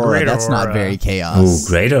Great it's the Aurora, Great that's not Aurora. very Ooh, chaos.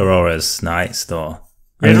 Great Aurora is nice though.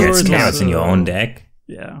 Great And Aurora it's is chaos also- in your own deck.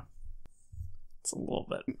 Yeah, it's a little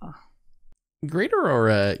bit. Great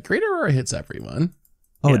Aurora hits everyone.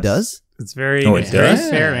 Oh, Yes. it does? It's very, Oh, it it's very does?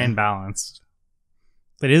 fair and balanced.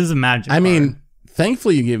 But it is a magic. I card. mean,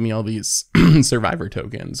 thankfully you gave me all these survivor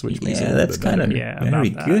tokens, which makes it a Yeah, little that's bit kind of better. Yeah, very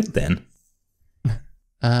about that. good then.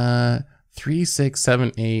 3, 6,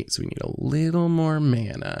 7, 8. So we need a little more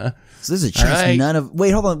mana. So there's a chance right. none of.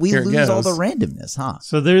 Wait, hold on. We Here it lose all the goes. randomness, huh?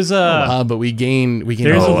 So there's a. But we gain. There's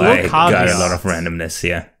a Oh, little I got a caveat. lot of randomness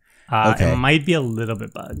here. Okay. It might be a little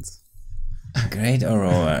bit bugged. Great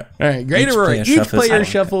Aurora. All right, Great Each Aurora. player Each shuffles- player Oh,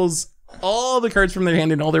 shuffles all the cards from their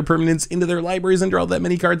hand and all their permanents into their libraries and draw that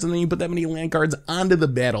many cards, and then you put that many land cards onto the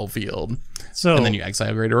battlefield, So and then you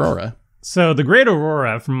exile Great Aurora. So the Great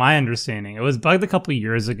Aurora, from my understanding, it was bugged a couple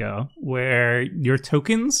years ago where your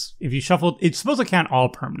tokens, if you shuffled, it's supposed to count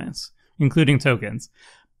all permanents, including tokens.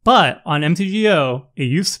 But on MTGO, it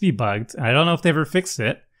used to be bugged. I don't know if they ever fixed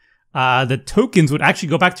it. The tokens would actually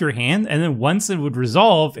go back to your hand, and then once it would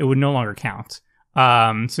resolve, it would no longer count.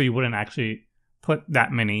 So you wouldn't actually put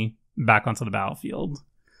that many back onto the battlefield.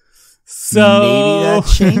 So Maybe that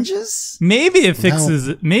changes. maybe it fixes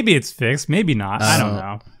it. Maybe it's fixed. Maybe not. I don't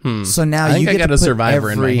know. So now I think you I get got to a put survivor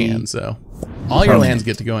in my every- hand, so all your lands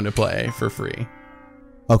get to go into play for free.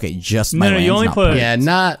 Okay, just my No, lands, you only not put- Yeah,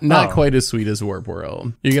 not Oh. quite as sweet as Warp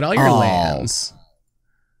World. You get all your Oh. lands.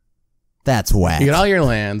 That's whack. You get all your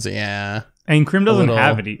lands. Yeah. And Krim doesn't little-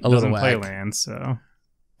 have it. a Doesn't little play whack. lands, so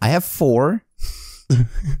I have 4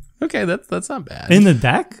 Okay, that's not bad. in the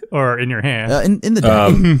deck or in your hand. in the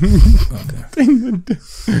deck.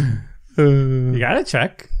 You gotta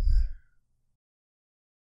check.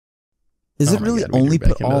 Is Oh it my really God, we only drew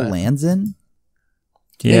back put into all that. lands in?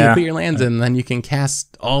 Yeah, you Yeah. put your lands in, then you can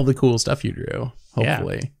cast all the cool stuff you drew.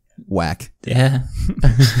 Hopefully. Whack. Yeah.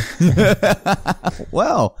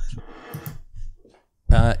 Well,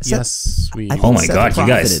 Yes, we. I think Oh my Seth god, you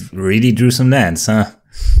guys profited. really drew some lands, huh?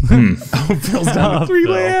 Phil's down to 3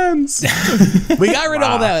 Phil. lands. We got rid of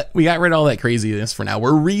all that. We got rid of all that craziness for now.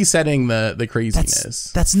 We're resetting the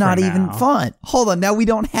craziness. that's not For even now. fun. Hold on, now we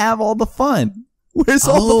don't have all the fun. Where's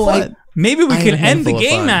all the fun? Maybe we I have can a end the handful of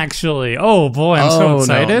game. fun. Actually, oh boy, I'm so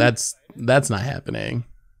excited. No, that's not happening.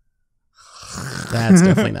 That's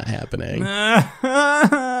definitely not happening.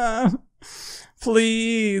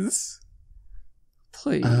 Please.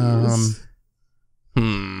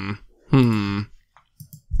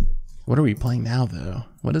 What are we playing now, though?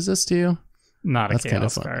 What does this do? Not a That's kinda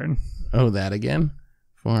chaos fun. card. Oh, that again?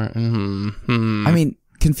 I mean,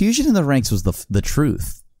 confusion in the ranks was the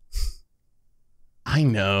truth. I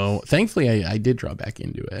know. Thankfully, I did draw back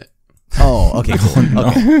into it. Oh, okay, cool.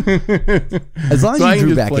 Okay. As long as So I you can drew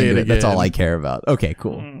just back play into it it, that's all again. I care about. Okay,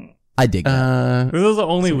 cool. I dig that. This is the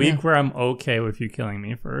only So, week yeah. where I'm okay with you killing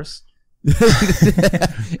me first.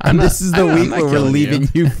 And this is the I'm week not where we're killing leaving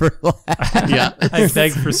you for last. Yeah. I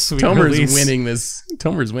beg for sweet Tomer's release. winning this.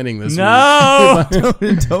 Tomer's winning this. No,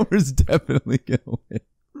 Tomer's definitely gonna win.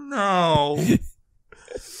 no.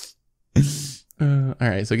 All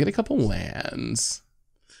right, so get a couple lands.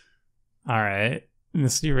 All right,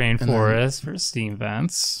 Misty Rainforest for Steam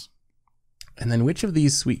Vents. And then which of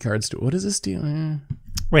these sweet cards do? What does this do?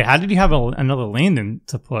 Wait, how did you have another land in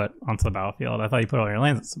to put onto the battlefield? I thought you put all your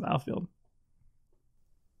lands onto the battlefield.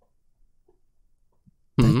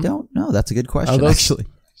 Mhm. I don't know. That's a good question, those- actually.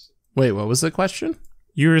 Wait, what was the question?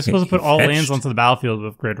 You were supposed to put He all fetched. lands onto the battlefield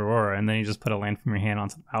with Great Aurora, and then you just put a land from your hand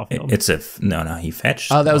onto the battlefield. It's a no, he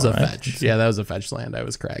fetched. Oh, that was a Alright. fetch. Yeah, that was a fetch land I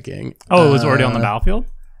was cracking. Oh, it was already on the battlefield?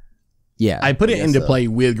 Yeah. I put it guess into so. play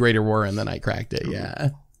with Greater War and then I cracked it. Yeah.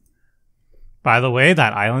 By the way,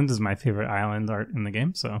 that island is my favorite island art in the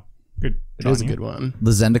game, so good. It is a good one.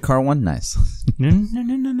 The Zendikar one, nice. No.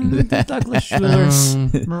 The Douglas Schuler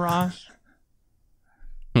Mirage.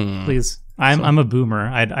 Please, I'm a boomer.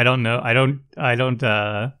 I don't know. I don't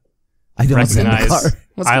recognize Zendikar.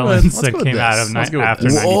 islands that came out of after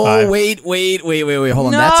 95. Oh, wait. Hold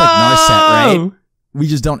on. That's like Narset, right? We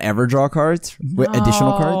just don't ever draw cards?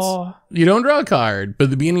 Additional cards? You don't draw a card, but at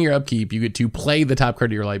the beginning of your upkeep, you get to play the top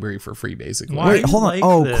card of your library for free, basically. Why? Wait, hold on. Like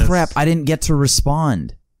Oh, this? crap. I didn't get to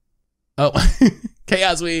respond. Oh,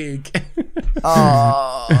 Chaos Week.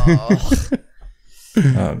 Oh.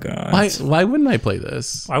 Oh god. Why wouldn't I play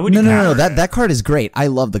this? Why would No. you counter it? That card is great. I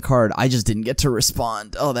love the card. I just didn't get to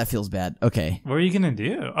respond. Oh, that feels bad. Okay. What are you gonna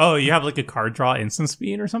do? Oh, you have like a card draw instant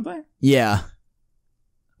speed or something? Yeah.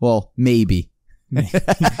 Well, maybe.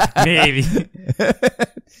 Maybe.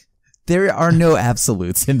 There are no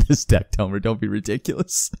absolutes in this deck, Tomer. Don't be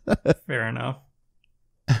ridiculous. Fair enough.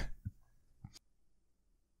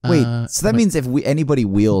 Wait, so that means if anybody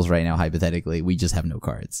wheels right now, hypothetically, we just have no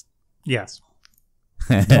cards. Yes.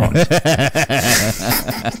 Oh god.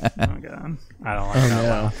 I don't like that.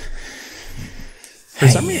 No. For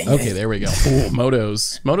some reason, okay, there we go. Ooh,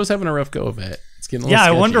 Moto's having a rough go of it. It's getting a little Yeah, I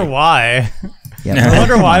sketchy. wonder why. Yeah, I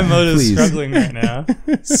wonder why Moto's Please. struggling right now.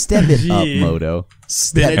 Step it up, Gee. Moto.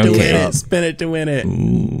 Spin it to Okay. win it. Spin it to win it.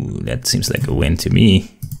 Ooh, that seems like a win to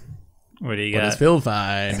me. What do you What does got? Phil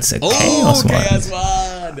find? It's a Chaos Wand. Chaos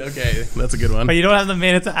Wand. Okay, that's a good one. But you don't have the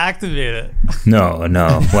mana to activate it. No.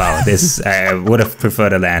 Wow, this I would have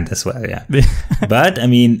preferred a land as well, yeah. But I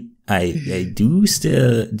mean, I do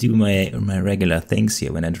still do my regular things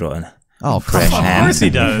here when I draw an Oh, fresh crap. Of hand. course he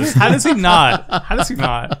does. How does he not?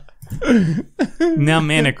 Now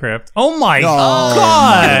Mana Crypt. Oh my god!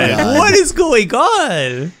 my God. What is going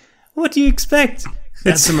on? What do you expect?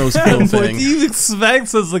 That's the most Phil What thing. do you expect?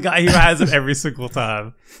 Says the guy who has it every single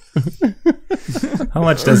time. How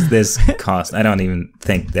much does this cost? I don't even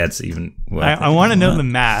think that's even worth I it. want to know the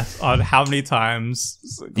math on how many times.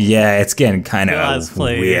 Yeah, it's getting kind Guys of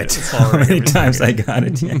play weird. it's How already many every times I got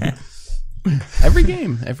it? Yeah. Every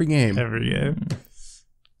game. every game.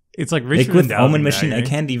 It's like Like Richard with Endowment Omen Machine, I Dagger.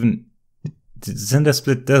 can't even.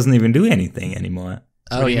 Zndrsplt doesn't even do anything anymore.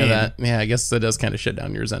 Oh do you yeah, mean? I guess that does kind of shut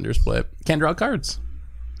down your Zndrsplt. Can't draw cards.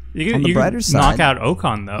 You On can, the you brighter can side- knock out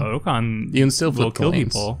Okaun though. Okaun You can still will flip kill coins.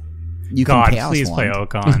 people. You can God, Chaos please Wand. play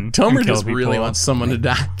Okaun. Tomer and kill just really people. wants someone to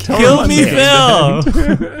die. Kill me, Phil.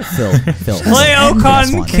 Phil. Play Chaos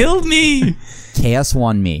Okaun. Wand. Kill me. Chaos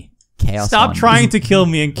Wand me. Chaos Stop Wand trying me. to kill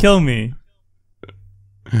me and kill me.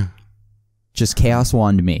 Just Chaos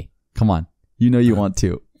Wand me. Come on. You know you want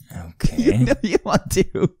to. Okay. You know you want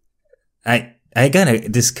to. I gotta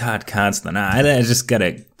discard cards now. I just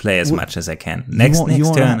gotta play as much as I can. Next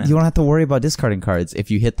you turn. won't have to worry about discarding cards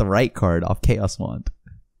if you hit the right card off Chaos Wand.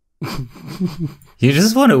 You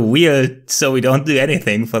just want to wheel so we don't do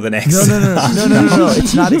anything for the next. No.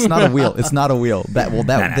 It's not a wheel. It's not a wheel. No.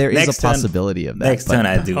 There is Next a turn- possibility of that. Next but turn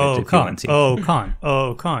I do it if you want to.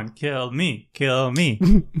 Okaun, kill me.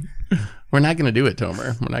 We're not gonna do it,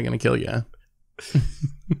 Tomer. We're not gonna kill you.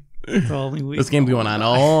 This game's going on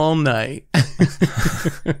all night.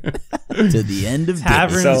 to the end of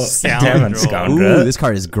Tavern So, Tavern Scoundrel. Scoundrel. Ooh, this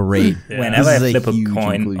card is great. Whenever This I is a flip a huge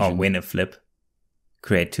coin or inclusion. win a flip,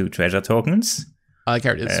 create 2 treasure tokens. That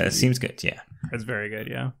card is sweet. Seems good, yeah. That's very good,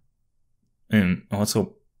 yeah.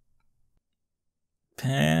 Also,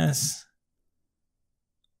 pass.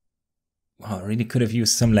 Oh, I really could have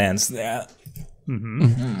used some lands there.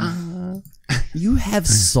 Mm-hmm. You have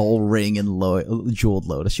Soul Ring and Jeweled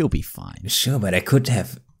Lotus. You'll be fine. Sure, but I could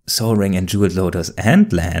have Soul Ring and Jeweled Lotus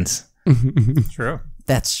and lands. True.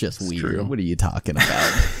 That's just weird. true. What are you talking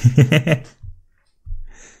about?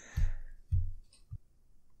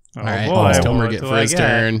 All right, boy, let's what Tomer get do for I his get?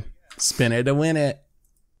 turn. Spin it to win it.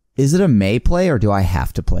 Is it a May play or do I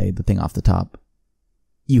have to play the thing off the top?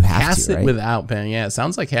 You have Cast to, it right? without pen. Yeah, it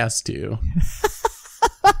sounds like has to.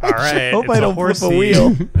 All right. hope it's I a don't flip a horsey.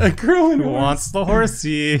 wheel. A girl Who wants the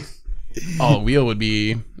horsey? Oh, a wheel would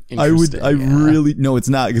be I would. interesting. I yeah. really. No, it's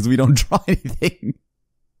not because we don't draw anything.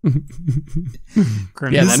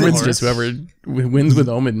 Grim Yeah, gets then a it's horse. just whoever wins with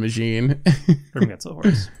Omen Machine. Grim gets a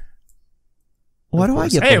horse. Why do I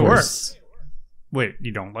get Hey, the it horse? works. Wait,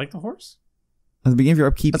 you don't like the horse? At the beginning of your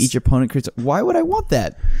upkeep, That's- each opponent creates. Why would I want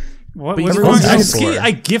that? What? But what's you wrong? don't ask for it.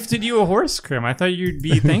 I gifted you a horse, Grim. I thought you'd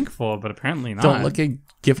be thankful, but apparently not. Don't look a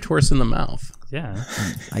gift horse in the mouth. Yeah.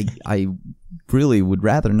 I really would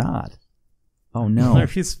rather not. Oh no!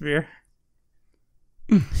 Murphy's Spear.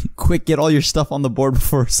 Quick, get all your stuff on the board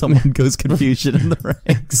before someone goes confusion in the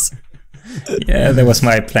ranks. Yeah, that was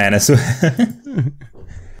my plan as well.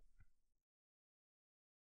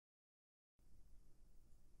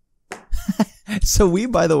 So we,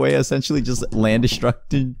 by the way, essentially just land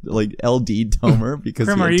destructed like LD Tomer because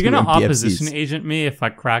Grim, we are had you two gonna MPFCs. opposition agent me if I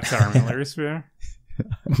crack the armillary sphere?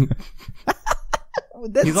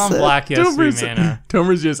 He's on black, yes, 3 mana.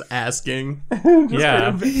 Tomer's just asking.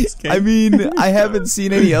 Yeah. I mean, I haven't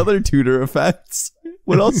seen any other tutor effects.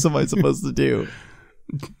 What else am I supposed to do?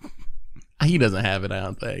 He doesn't have it, I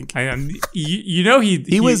don't think. You know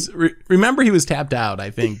he was. Remember, he was tapped out. I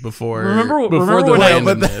think before. Remember the when land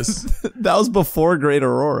I- in this. That was before Great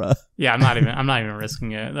Aurora. Yeah, I'm not even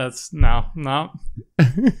risking it. That's no.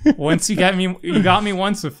 Once you got me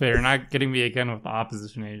once with it. You're not getting me again with the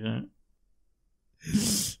opposition agent.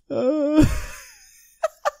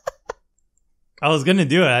 I was gonna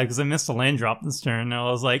do it because I missed a land drop this turn. And I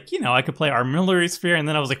was like, I could play Armillary Sphere, and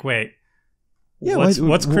then I was like, wait, Yeah,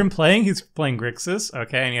 what's Krim playing? He's playing Grixis,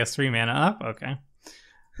 okay, and he has 3 mana up, okay.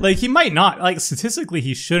 Like he might not, like statistically,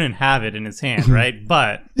 he shouldn't have it in his hand, right?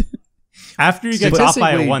 But after you get off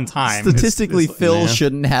by it one time, statistically, it's Phil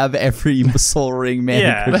shouldn't have every Soul Ring mana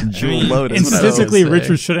Yeah. Jewel Lotus. and what I statistically, always say.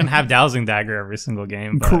 Richard shouldn't have Dowsing Dagger every single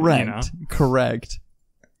game. But, Correct.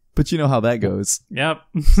 But you know how that goes. Yep.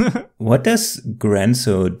 What does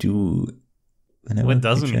Grenzo do? What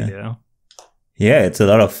doesn't he do? Yeah, it's a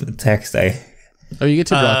lot of text. Oh, you get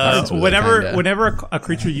to draw cards. with it, kinda. Whenever a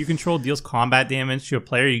creature you control deals combat damage to a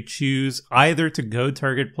player, you choose either to go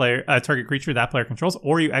target creature that player controls,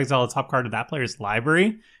 or you exile a top card of that player's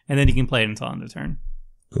library, and then you can play it until end of turn.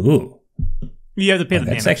 Ooh, You have to pay the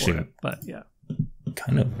that's damage actually- for it, but yeah.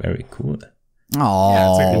 kind of very cool.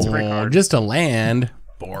 Oh, Yeah, it's a great card. Just a land.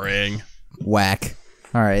 Boring. whack.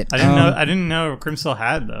 All right. I didn't know Krim still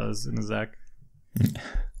had those in his deck.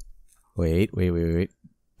 Wait.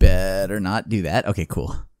 Better not do that. Okay,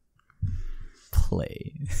 cool.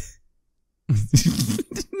 Play. What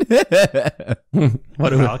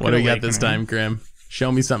do Valkyrie we got this Awakening. time, Grim?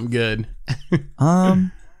 Show me something good.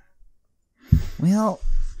 Well,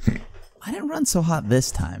 I didn't run so hot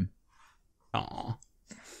this time. Aw.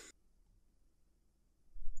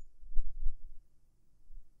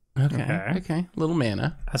 Okay. Little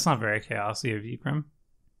mana. That's not very chaosy of you, Krim.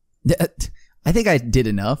 I think I did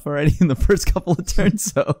enough already in the first couple of turns,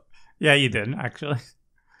 so. Yeah, you did, actually.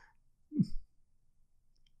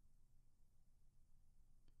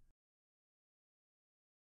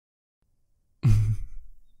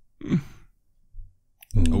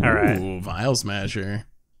 Ooh, All right. Vial Smasher.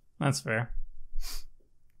 That's fair.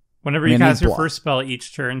 Whenever you Mana cast your block. first spell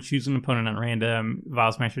each turn, choose an opponent at random.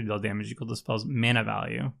 Vial Smasher deal damage equal to the spell's mana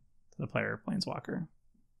value to the player or planeswalker.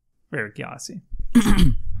 Very chaosy.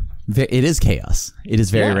 It is chaos. It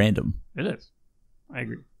is very Yeah. random. It is. I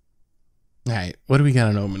agree. All right. What do we got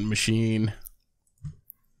on Omen Machine?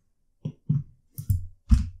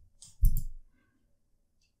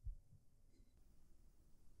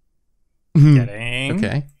 Getting.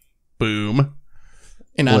 Okay. Boom.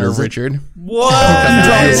 In honor is of it? Richard. What? You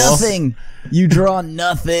draw Nice. nothing. You draw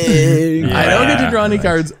nothing. I don't get to draw any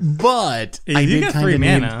cards, but I You did get kind 3 of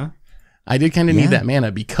need. mana. I did kind of Yeah. need that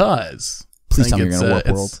mana because. Please I tell me think you're gonna it's, warp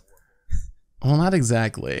it's- world. Well, not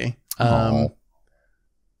exactly. Oh.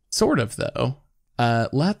 Sort of though.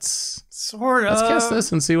 Let's Sort of. cast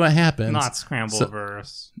this and see what happens. Not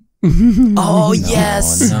Scrambleverse. Oh,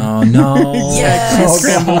 yes. No. Yes. Oh,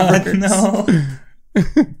 Scramble God, breakers.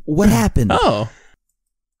 no. What happened? Oh.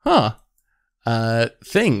 Huh.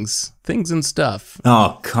 Things and stuff.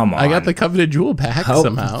 Oh, come on. I got the coveted jewel pack How-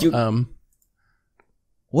 somehow. you-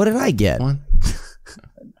 What did I get? One.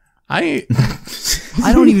 I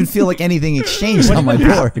I don't even feel like anything exchanged on my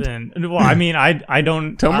board. Then, well, I mean, I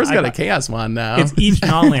don't. Tomer's I got a chaos wand now. It's each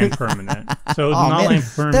non-land permanent. So the Oh, man. non-land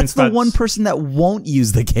permanent. That's the one person that won't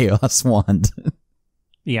use the Chaos Wand.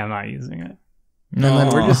 Yeah, I'm not using it. And then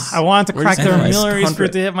we're just I wanted to We're crack just their analyzing Milleries for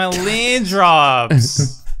it to hit my land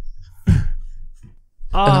drops.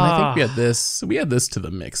 and then I think we had this. We had this to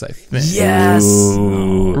the mix, I think. Yes.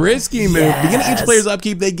 Ooh. Risky move. Yes. Beginning each player's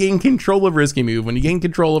upkeep, they gain control of risky move. When you gain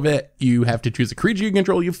control of it, you have to choose a creature you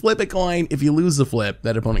control. You flip a coin. If you lose the flip,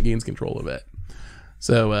 that opponent gains control of it.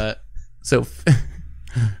 So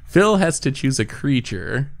Phil has to choose a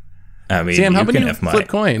creature. I mean, Sam, how you about can you have my. flip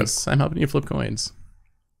coins? I'm helping you flip coins.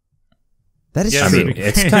 That is Yeah, I true. mean,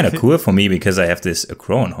 it's kind of cool for me because I have this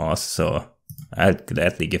Crone horse, so I'd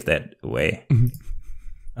gladly give that away.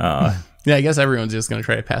 Yeah, I guess everyone's just gonna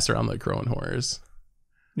try to pass around the Crowan Horrors.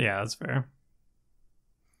 Yeah, that's fair.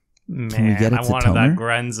 we Man, get it I to wanted that Tomer?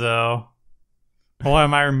 Grenzo. I wanted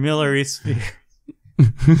my Millery Sphere.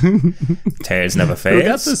 Tails never Who got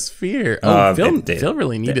fails. the sphere? Oh, Phil, they- Phil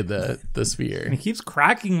really needed the sphere. And he keeps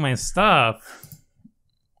cracking my stuff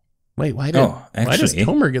Wait, why Oh, does actually,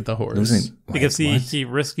 Tomer get the horse? Losing- because wait, what? he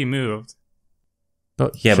risky moved.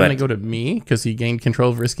 But Yeah, shouldn't but- I go to me because he gained control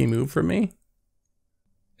of risky move from me?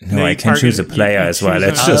 No, No, I you can choose a target- player you as well. choose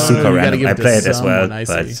It's an- just Oh, super you gotta random. give I it to play it as well, someone, I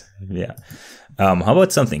but see. yeah. How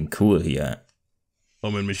about something cool here?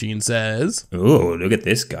 Omen Machine says. Oh, look at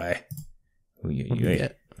this guy. What do we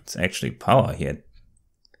get? It's actually power here.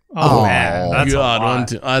 Oh, Oh, man, that's God, a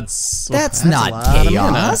lot. That's a not lot of mana.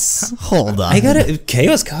 chaos. Hold on. I gotta.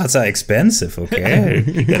 Chaos cards are expensive, okay?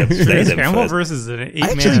 You gotta play them Scramble first. versus an 8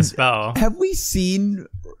 Actually- mana spell. Have we seen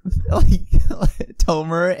like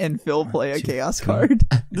Tomer and Phil play a chaos card?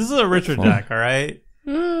 This is a richer deck, all right?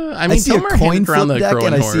 I I mean, see a Tomer coin handed around flip the deck Crowan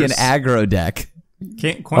and I see an horse. aggro deck.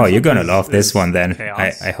 Oh, you're gonna love this one then.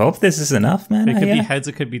 Chaos. I hope this is enough, man. It could be Yeah. heads,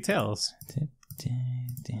 it could be tails.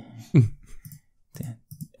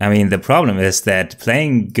 I mean, the problem is that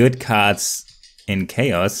playing good cards in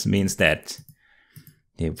chaos means that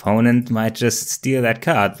the opponent might just steal that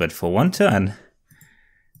card, but for one turn,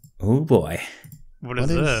 oh boy. What is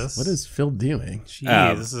this? What is Phil doing?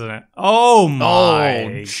 Jeez, this is an... Oh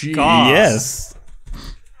my gee. god. Yes.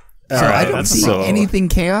 So All I right, don't see so- anything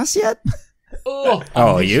chaos yet.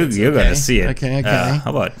 Oh, you're gonna see it. Okay. How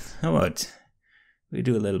about we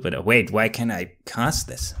do a little bit of why can I cast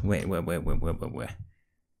this? Wait.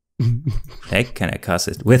 Hey, can I cast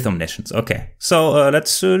it with omniscience? Okay. So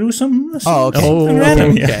let's do some Oh, okay. Oh,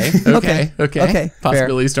 random here. okay. Okay, fair.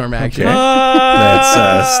 Possibility storm action. Okay.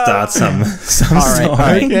 Let's start some All right, all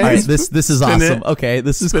right, Okay. all right. This is Spin awesome. it. Okay,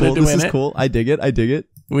 this is Spin cool. it to This win is it. cool. I dig it.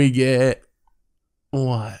 We get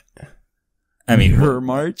what? I mean, Her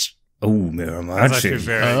March. oh, Mirror That's actually March.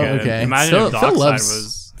 very Oh, good. okay. Imagine if Phil Dockside loves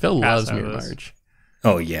was... Phil loves cast out Mirror of this. March.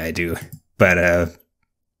 Oh yeah, I do. But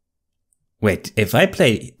wait, if I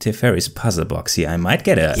play Teferi's puzzle box here, I might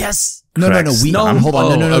get a Yes. No. We Crux hold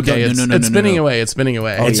on. No. Okay, it's spinning no. away. It's spinning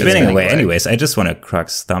away. it's yeah, spinning it's away. away. Anyways, I just want to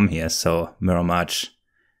Crux thumb here, so Mirror March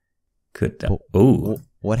could. Oh.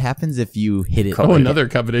 What happens if you hit it? Oh, another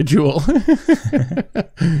coveted jewel.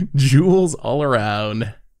 Jewels all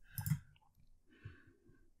around.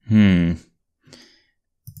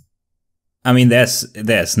 I mean,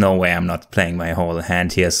 there's no way I'm not playing my whole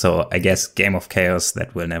hand here, so I guess Game of Chaos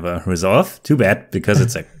that will never resolve. Too bad, because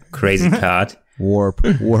it's a crazy card. Warp.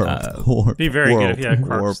 Be very good if you had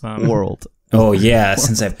Crux thumb. World. Oh yeah,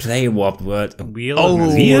 since I play Warped World. Wheel Oh,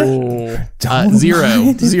 of Wheel?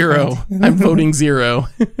 zero. I'm voting 0.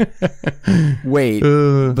 Wait,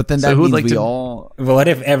 but then so that who would means like we to- all. What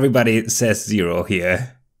if everybody says 0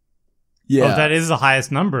 here? Yeah. Oh, if that is the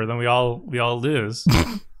highest number, then we all lose.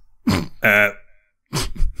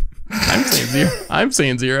 I'm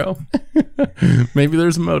saying 0. Maybe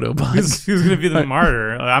there's a moto box. Who's gonna be the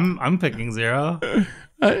martyr? I'm picking 0.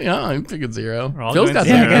 Yeah, I'm picking 0. We're all Phil's doing got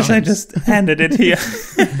zero. Yeah, I guess I some. just handed it here.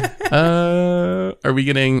 Are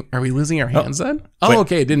we losing our hands then? Oh, wait.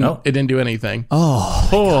 okay. It didn't No. do anything. Oh.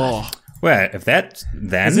 Oh, Well, if that,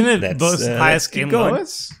 then Isn't it let's, both let's highest keep and going.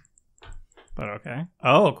 lowest? But okay.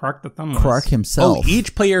 Oh, Clark the Thumbless. Clark himself. oh,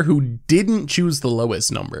 each player who didn't choose the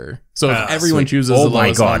lowest number. So if Ah, everyone Sweet. chooses Oh the my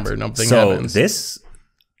lowest god! number, nothing So happens. this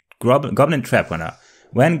Goblin Trap Runner.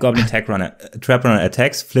 When Goblin Trap Runner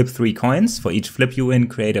attacks, flip 3 coins. For each flip you win,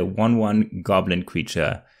 create a 1/1 Goblin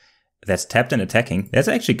creature that's tapped and attacking. That's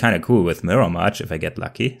actually kind of cool with Mirror March if I get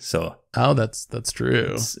lucky. So Oh, that's true.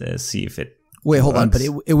 let's see if it. Wait, hold on. works.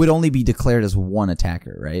 But it would only be declared as one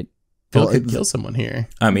attacker, right? Phil Well, could it- kill someone here.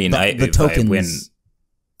 I mean, The if tokens. I win.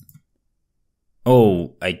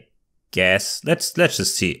 Oh, I guess let's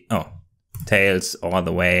just see. Oh, tails all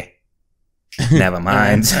the way. Never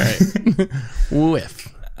mind. All right.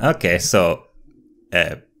 Whiff. Okay, so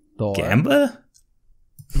Door. gamble,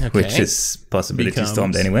 Okay. which is possibility Becomes-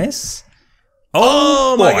 stormed anyways.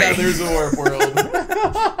 Oh my boy. god, there's a warp world.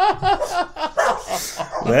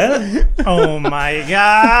 Well, Oh my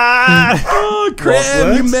god! Oh,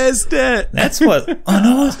 Cram, you works? missed it. that's what. Oh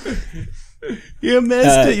no! You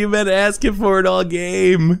missed it. You've been asking for it all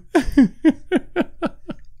game.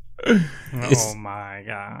 Oh my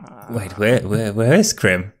god! Wait, where is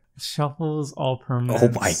Krim? Shuffles all permanent.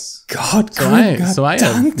 Oh my god! So Krim got I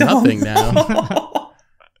have dunked on. nothing now.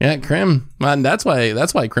 Yeah, Krim. Man, that's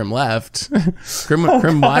why Krim left.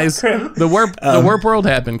 Krim wise. The warp world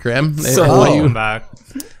happened, Krim. So- Why you- Welcome back.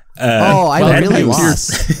 I well, really you're-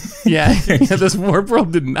 lost. yeah, this warp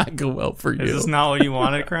world did not go well for you. Is this not what you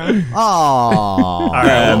wanted, Crown? Oh. All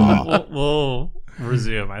right, we'll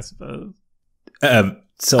resume, I suppose.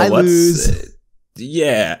 So I what's? lose.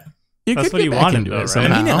 Yeah, You That's could what get you back wanted, into though, it right?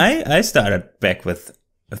 somehow. I mean, I started back with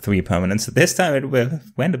 3 permanents. This time it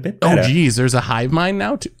went a bit Oh, better. geez, there's a hive mind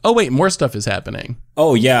now too. Oh, wait, more stuff is happening.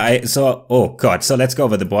 Oh, yeah. Oh, God. So let's go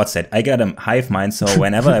over the board set. I got a hive mind. So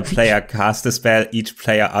whenever a player casts a spell, each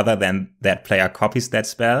player other than that player copies that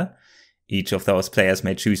spell. Each of those players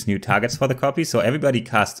may choose new targets for the copy. So everybody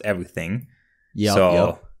casts everything.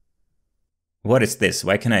 Yep. What is this?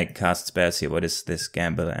 Why can I cast spells here? What is this?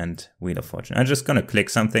 Gamble and Wheel of Fortune. I'm just gonna click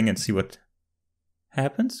something and see what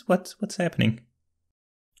happens. What's happening?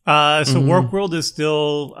 Warp World is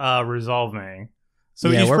still resolving. So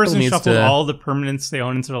Yeah, each Warp World person needs shuffled to- all the permanents they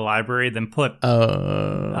own into the library, then put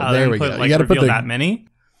There we go. like, You got to put reveal the that many,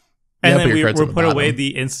 Yeah, and put then your we cards will on the put away bottom. the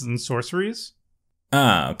instants and sorceries.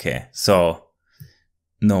 Okay. So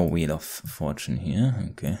no Wheel of Fortune here.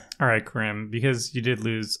 Okay. All right, Krim, because you did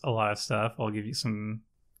lose a lot of stuff, I'll give you some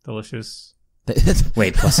delicious.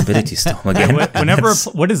 Wait, Possibility Storm again.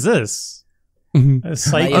 What is this? A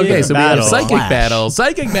psychic Okay, so we battle. have Psychic Flash. Battle.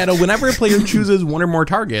 Psychic Battle, whenever a player chooses one or more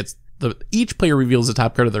targets, each player reveals the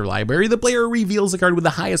top card of their library. The player reveals the card with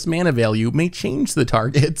the highest mana value may change the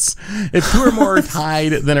targets. If 2 or more are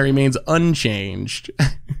tied, then it remains unchanged.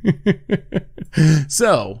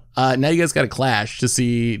 So, now you guys got to clash to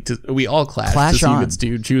see, we all clash Clash to see on. who gets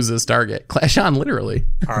to choose this target. Clash on, literally.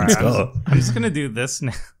 All right, Let's go. I'm just gonna do this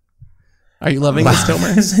now. Are you loving this, What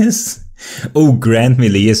Tomer? is this? Oh, Grand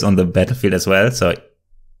Melee is on the battlefield as well. So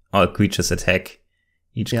all creatures attack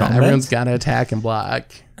each Yeah, combat. everyone's got to attack and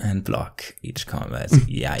block. And block each combat.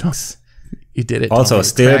 Yikes. You did it. Also, Tomer.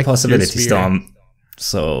 still Cracked your Possibility sphere. Storm.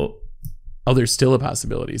 So, Oh, there's still a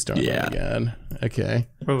possibility storm. Yeah. Again. Okay.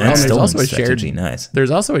 Oh, and there's Storm also a strategy. Nice. There's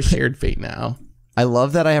also a shared fate now. I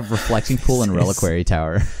love that I have Reflecting Pool and Reliquary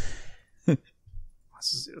Tower.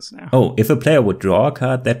 Let's just do this now. Oh, if a player would draw a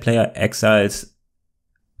card, that player exiles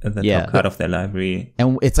the Yeah. top card of their library.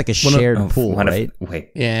 And it's like a shared pool, one of- right? wait.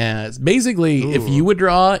 Yeah, it's basically, if you would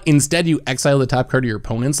draw, instead you exile the top card of your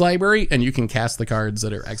opponent's library, and you can cast the cards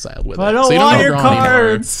that are exiled with But I it. don't So you want have to your draw anymore,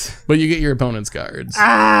 cards. but you get your opponent's cards.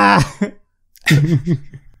 Ah.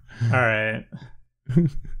 All right.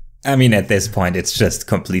 I mean, at this point, it's just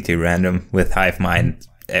completely random with Hive Mind,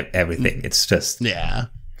 everything. It's just Yeah.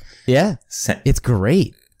 Yeah. It's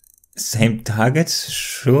great. same targets.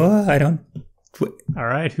 Sure, I don't. All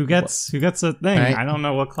right. Who gets a thing? All right. I don't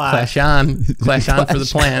know what class. Clash on. Clash on for the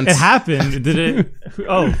plants. It happened. Did it?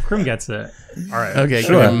 Oh, Krim gets it. All right. Okay,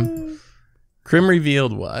 Sure. Krim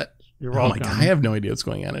revealed what? You're Oh my welcome. god, I have no idea what's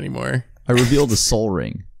going on anymore. I revealed the Soul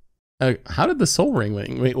Ring. How did the Soul Ring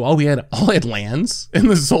win? Wait, well, we all had lands, and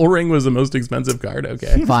the Soul Ring was the most expensive card.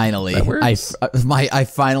 Okay. Finally. That works. I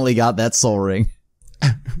finally got that Soul Ring.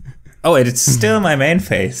 Oh, wait, it's still my main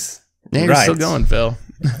phase. Yeah, you're Right. still going, Phil.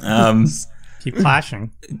 Keep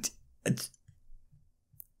clashing.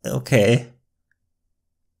 Okay.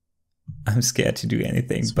 I'm scared to do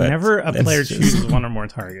anything, but Whenever a let's player just- chooses one or more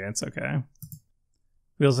targets, okay.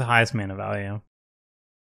 Wheels the highest mana value.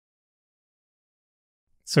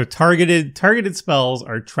 So targeted spells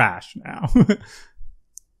are trash now.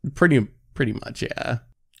 Pretty much, yeah.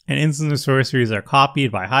 And instants and sorceries are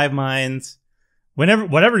copied by hive minds.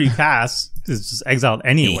 Whatever you cast is just exiled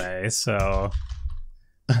anyway, so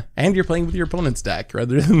And you're playing with your opponent's deck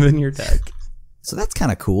rather than your deck. So that's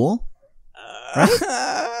kind of cool.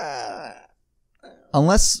 Right?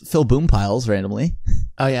 Unless Phil boom piles randomly.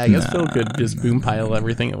 Oh yeah, I guess Phil could just boom pile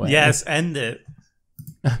everything away. yes, end it.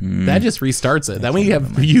 That just restarts it. That way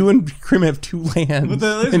you and Krim have 2 lands. But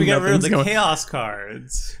then at least and we get rid of nothing's the going- chaos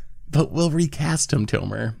cards. But we'll recast him,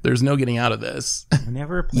 Tomer. There's no getting out of this.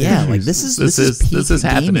 Whenever a player Yeah, like chooses- this is This is peak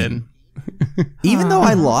happening. gaming. Even though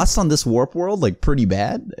I lost on this Warp World like pretty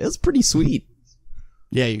bad, it was pretty sweet.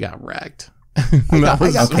 Yeah, you got wrecked. got- That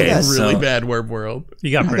was I got- okay, a really so- bad warp world.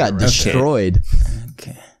 you got I pretty got right. destroyed.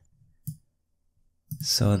 Okay.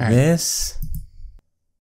 So this.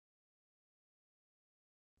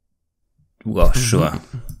 Well, sure.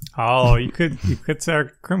 Oh, you could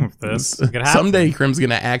start Krim with this. It could happen. Someday Krim's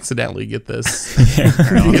gonna accidentally get this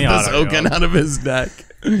Let me get this auto Okaun go. out of his deck.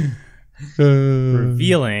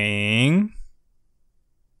 Revealing.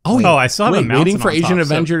 Oh, I still have a mountain waiting for on Asian top,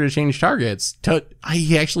 so- Avenger to change targets.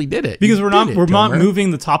 He actually did it Because He we're did not it, we're not Tomer. moving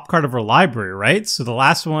the top card of our library, right? So the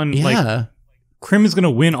last one, Yeah, like Krim is gonna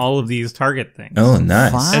win all of these target things. Oh,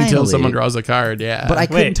 nice. Fine. until Finally. someone draws a card. Yeah, But I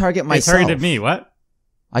couldn't Wait, target They myself. targeted me. What?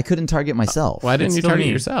 I couldn't target myself. why didn't It's you still target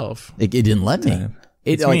me. yourself? It didn't let me.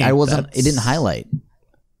 It's me. I wasn't. That's- It didn't highlight.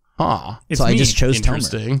 Huh. It's So I me. just chose Tomer.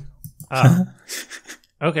 Interesting. Oh.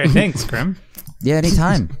 Okay, thanks, Krim. Yeah,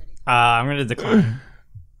 anytime. I'm gonna decline.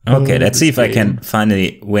 Okay, let's see if I this can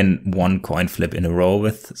finally win 1 coin flip in a row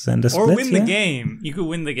with Zndrsplt. Or win the yeah? game. You could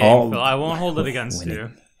win the game, Oh, Phil. I won't hold it against win you.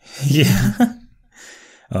 Yeah.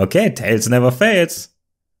 Okay, Tails never fails.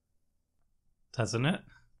 Doesn't it?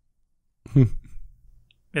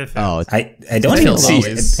 Oh, I don't even Tails see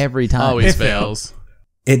always- it. every time. Always It fails.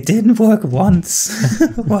 It didn't work once.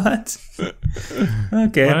 What?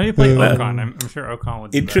 Okay. Why don't you play Well, Okaun? I'm sure Okaun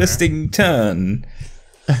would. Do interesting turn.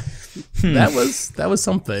 That was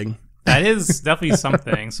something. better. That is definitely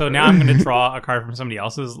something. So now I'm going to draw a card from somebody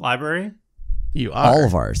else's library. You are. All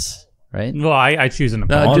of ours, right? Well, I choose an No,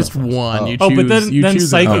 opponent. just one. You choose. Oh, but then you choose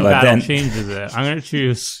Psychic Oh, but Battle then- changes it. I'm going to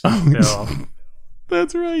choose Bill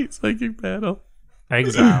That's right. Psychic battle.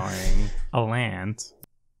 exiling a land.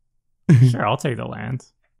 Sure, I'll take the land.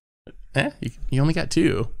 You only got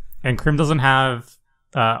 2. And Krim doesn't have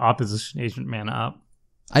opposition agent mana up.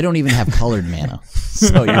 I don't even have colored mana,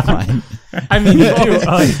 so you're fine. I mean, you do.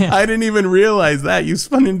 Oh, yeah. I didn't even realize that you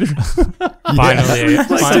spun into Finally, like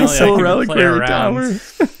finally, a soul I can play reliquary around.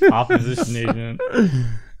 tower. Opposition agent.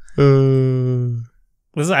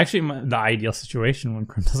 This is actually the ideal situation when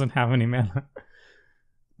Krim doesn't have any mana.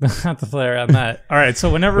 Don't have to play around that. All right, so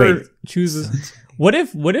whenever Wait. chooses, what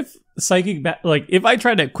if Psychic like if I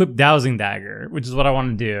try to equip Dowsing Dagger, which is what I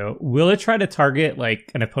want to do, will it try to target like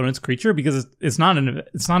an opponent's creature because it's not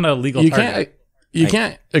a legal target? You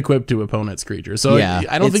can't equip to opponent's creatures. So Yeah,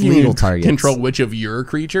 I don't it's think you legal can targets. control which of your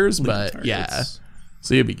creatures, but targets. yeah.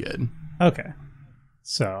 So you'll be good. Okay,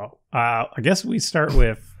 so I guess we start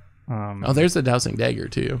with. Oh, there's a Dowsing Dagger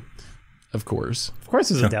too. Of course. Of course,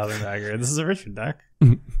 there's a Dowsing Dagger. This is a Richard deck.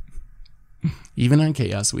 Even on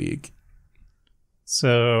Chaos Week.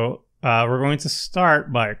 So we're going to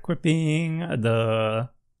start by equipping the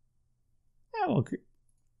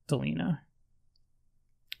Delina.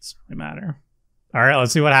 Doesn't really matter. All right,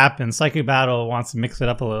 let's see what happens. Psychic Battle wants to mix it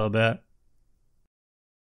up a little bit.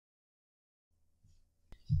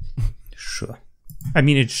 Sure. I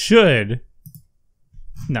mean, it should.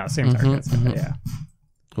 No, same target. Yeah.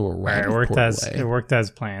 Or All right, it worked as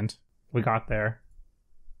planned. We got there.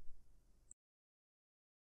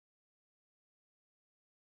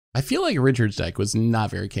 I feel like Richard's deck was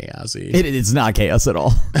not very chaosy. It's not chaos at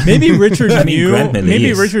all. Maybe Richard I mean, knew. Grant Miller Maybe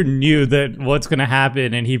is. Richard knew that what's going to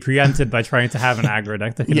happen, and he preempted by trying to have an aggro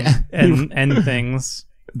deck that can Yeah. end things.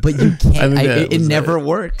 But you can't. I think that It was never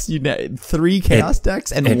works. 3 chaos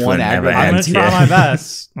decks and it 1 will never aggro. I'm end. going to try Yeah. my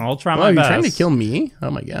best. I'll try Oh, my you're best. trying to kill me?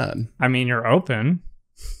 Oh my god. I mean, you're open.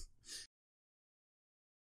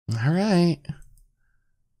 All right.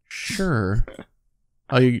 Sure.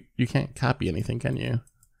 Oh, you can't copy anything, can you?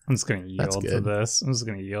 I'm just going to That's yield to good. this. I'm just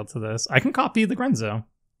going to yield to this. I can copy the Grenzo.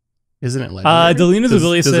 Isn't it legendary? Delina's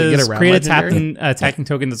ability does it get says around create legendary? a attacking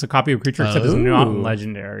token that's a copy of a creature except it's not Oh.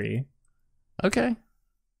 legendary. Okay.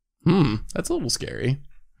 That's a little scary.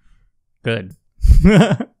 Good.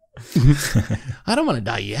 I don't want to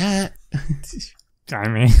die yet. I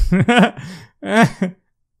mean,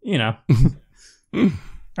 you know,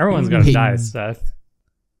 everyone's going to die, Seth.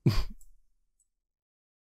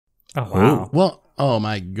 Oh, wow. Well, oh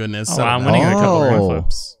my goodness. Oh, So wow, I'm winning a couple of Oh.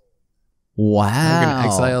 flips. Wow. gonna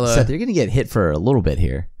exile a- Seth, you're gonna get hit for a little bit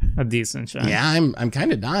here. A decent shot. yeah, I'm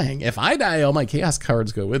kind of dying. If I die, all my chaos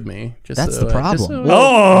cards go with me. Just That's so, the problem. so-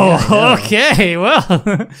 Oh, Yeah, I know. okay. Well,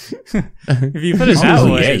 if you put it that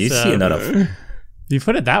Oh, way, yeah, you Seth, see a lot of. if you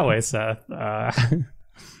put it that way, Seth.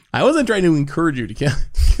 I wasn't trying to encourage you to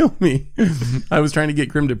kill me. I was trying to get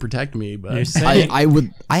Grim to protect me, but You're saying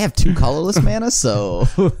I have 2 colorless mana, so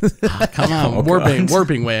come on, Oh,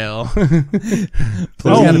 warping whale. oh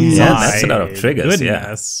gotta be- Yeah, my that's a lot of triggers, yeah.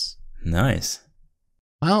 goodness. Nice.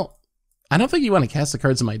 Well, I don't think you want to cast the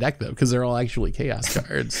cards in my deck though, because they're all actually chaos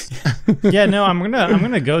cards. Yeah, no, I'm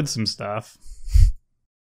gonna goad some stuff.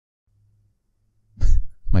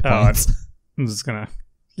 my plants. I'm just gonna.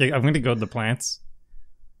 Yeah, I'm gonna goad the plants.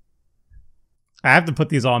 I have to put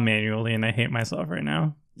these all manually, and I hate myself right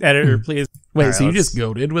now. Editor, please. Wait, All right, so you let's- just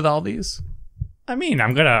goaded with all these? I mean,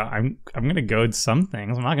 I'm gonna goad some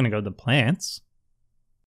things. I'm not gonna goad the plants.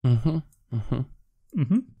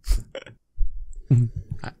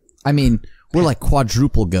 I mean, we're like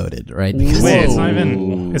quadruple goaded, right? Because Wait, it's Whoa.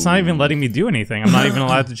 not even letting me do anything. I'm not even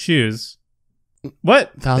allowed to choose.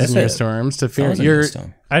 What? Thousand That's Year a- Storms to fear Thousand your. Year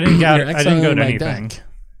Storm. I didn't you're goad exiling my anything. deck.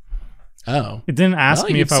 Oh, It didn't ask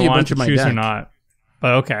Well, me you if can I see a wanted bunch to of my choose or deck. not.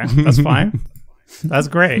 But okay, that's fine. That's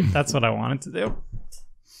great. That's what I wanted to do.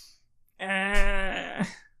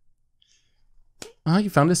 oh, you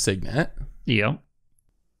found a signet. Yeah.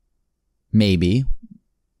 maybe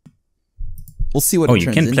we'll see what. Oh, it you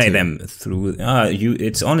turns can play into. them through.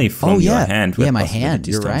 It's only from Oh, your yeah. hand. Yeah, with my possibility hand,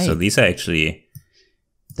 you're storm. So right. these are actually.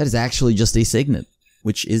 That is actually just a signet,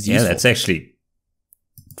 which is Yeah, useful. that's actually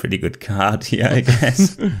pretty good card here, I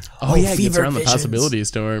guess. Oh, yeah, it gets Fever around the Visions. possibility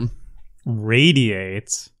storm.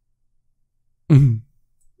 Radiate. Mhm.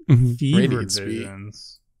 Fever Radiate's sweet.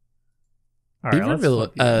 visions. All right, let's Fever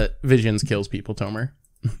flip you. visions kills people, Tomer.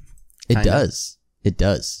 It Kinda. does. It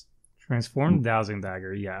does. Transformed dowsing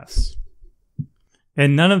dagger, yes.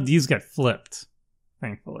 And none of these get flipped,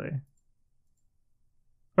 thankfully.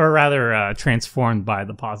 Or rather, transformed by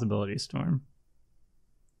the possibility storm.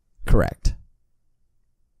 Correct.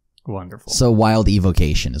 Wonderful. So wild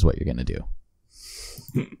evocation is what you're gonna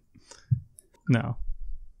do. No.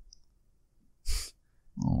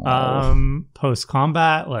 Oh. Post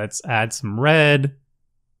combat, let's add some red.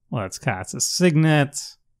 Let's cast a signet.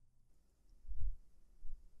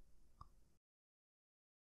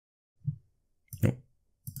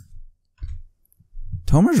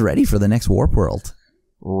 Tomer's ready for the next Warp World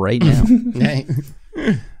right now. Hey.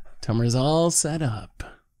 Tomer's all set up.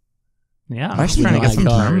 Yeah, I'm Actually, trying to no, get some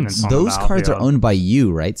cards. permanents on the those cards are battlefield. owned by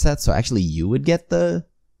you, right, Seth? So actually, you would get the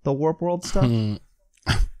Warp World stuff. Hmm.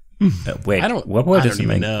 Wait, I don't- what I word don't is in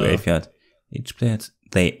even my know. graveyard? Each player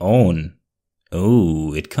they own.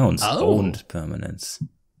 Oh, it counts. Oh. Owned permanents.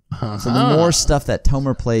 So the more stuff that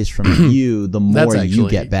Tomer plays from you, the more That's you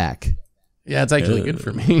actually- get back. Yeah, it's actually good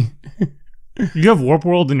for me. You have Warp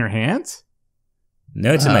World in your hands?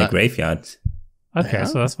 No, it's in my graveyard. Okay, Yeah.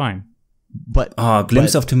 so that's fine. But Oh,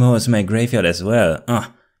 Glimpse of Tomorrow is in my graveyard as well.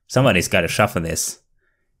 Oh, somebody's got to shuffle this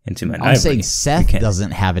into my I'm library. saying Seth You can't-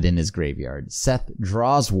 doesn't have it in his graveyard. Seth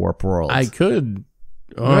draws Warp World. I could.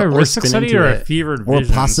 Or a or Ristic spin Study into or a it. Fevered Or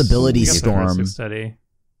Visions? Possibility I guess a Storm. Ristic Study.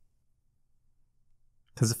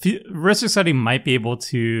 Because Ristic Study might be able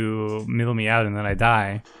to middle me out and then I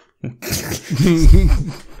die.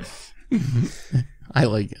 I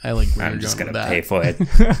like where I'm you're just going gonna with pay that. for it.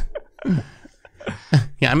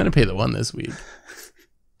 Yeah, I'm gonna pay the one this week.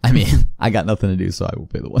 I mean, I got nothing to do, so I will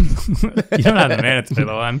pay the one. You don't have the mana to pay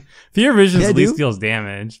the one. Fever Visions Yeah, I at least do. deals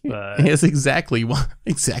damage, but It's exactly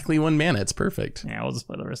one mana. It's perfect. yeah, we'll just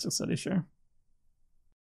play the Ristic Study, sure.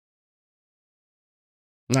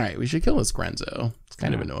 All right, we should kill this Grenzo. It's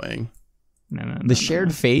kind of annoying. No, The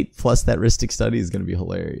shared fate plus that Ristic Study is going to be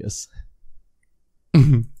hilarious.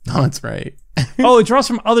 Oh, that's right. Oh, it draws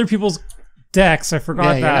from other people's decks. I forgot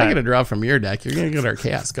Yeah, you're that. not gonna draw from your deck. You're gonna get our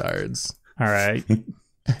chaos cards. All right.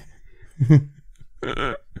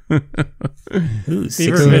 Ooh, Fever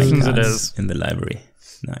 16 Visions it cards is. in the library.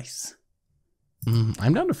 Nice.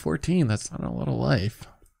 I'm down to 14. That's not a lot of life.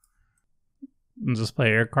 And just play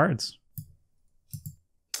your cards.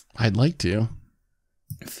 I'd like to.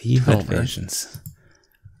 Fever Over. Visions.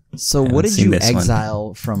 So I what haven't did seen you this one.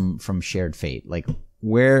 exile from Shared Fate? Like,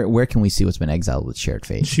 where can we see what's been exiled with Shared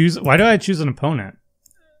Fate? Why do I choose an opponent?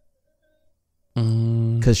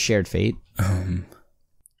 Because Shared Fate.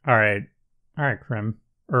 All right, Krim.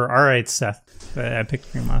 Or all right, Seth. I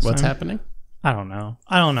picked Krim last What's time. happening? I don't know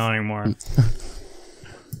anymore.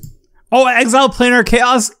 Oh, exile planar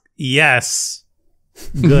chaos. Yes.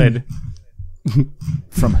 Good.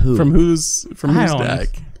 From who? From whose I don't know. deck?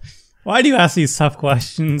 Why do you ask these tough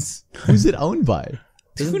questions? Who's it owned by?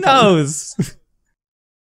 Who knows?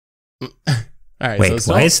 All right. Wait,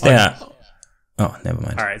 so why is there? Oh, never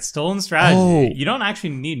mind. All right, stolen strategy. Oh. You don't actually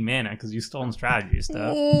need mana because you stolen strategy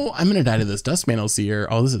stuff. Oh, I'm gonna die to this Dust Mantle Seer.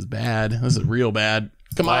 Oh, this is bad. This is real bad.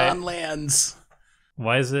 Come Why? on, lands.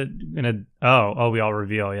 Why is it gonna? Oh, we all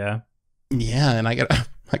reveal, yeah. Yeah, and I got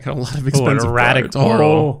a lot of Oh, an expensive erratic cards.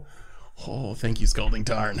 portal. Oh, thank you, Scalding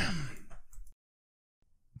Tarn.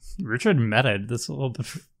 Richard meted this a little bit.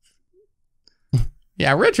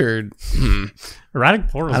 Yeah, Richard. Erratic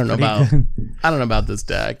portal. I don't know about this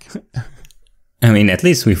deck. I mean, at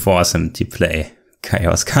least we force him to play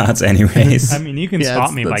Chaos cards anyways. I mean, you can Yeah,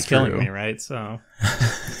 stop me by that's killing true. me, right? So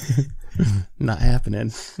Not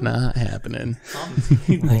happening. Not happening.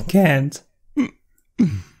 I can't.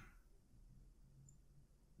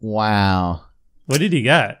 Wow. what did he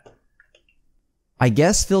get? I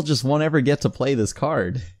guess Phil just won't ever get to play this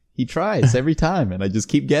card. He tries every time, and I just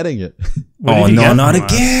keep getting it. What Oh did he no, get not from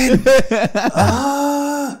us? again!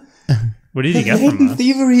 Ah, What did he get from Latent us?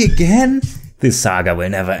 Thievery again? This saga will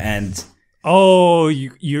never end. Oh,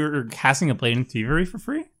 you're casting a Blatant Thievery for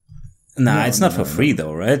free? Nah, it's not for free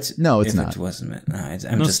though, right? No, it's If not. It wasn't. Nah,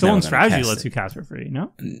 I'm No, just stolen never gonna strategy cast lets it. you cast for free.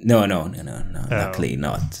 No. No. Luckily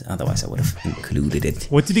not. Otherwise, I would have included it.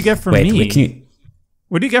 What did he get from Wait, me? can you?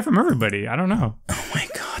 What did he get from everybody? I don't know. Oh my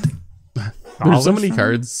god! There's so Knowledge many from-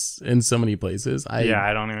 cards in so many places. Yeah,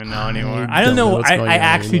 I don't even know anymore. I I don't don't know know. what's going I on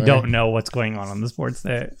actually anymore. don't know what's going on this board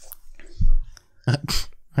state. All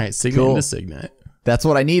right, Signet Cool. into Signet. That's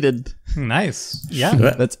what I needed. Nice. Yeah.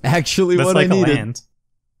 Sure. That's actually That's what like I a needed. land.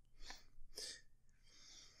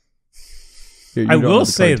 Here, you I don't will have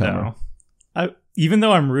the say card timer. though, even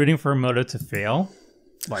though I'm rooting for Moto to fail,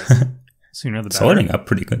 like sooner the better. It's holding up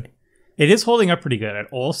pretty good. It is holding up pretty good. And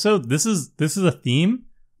also, this is a theme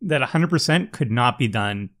that 100% could not be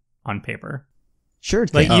done on paper. Sure.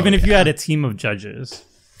 Like even if you had a team of judges,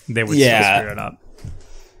 they would still screw it up.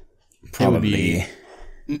 Probably.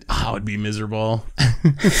 It would be miserable.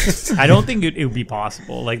 I don't think it would be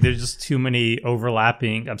possible. Like there's just too many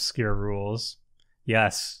overlapping obscure rules.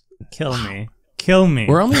 Yes, kill me. Kill me.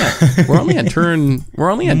 We're only on turn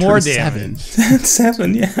More turn 7.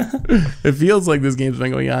 7, yeah. It feels like this game's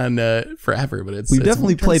been going on forever, but it's We've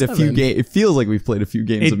definitely only played turn a few 7. games. It feels like we've played a few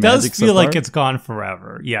games. It of does Magic feel so like far. it's gone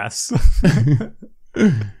forever. Yes.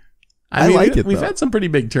 I mean, like it, We've though. had some pretty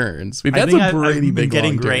big turns. We've I had think some pretty I've been big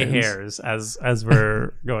getting long gray turns. hairs as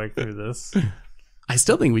we're going through this. I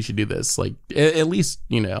still think we should do this like at least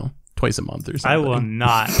twice a month or something.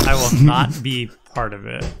 I will not be part of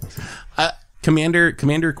it.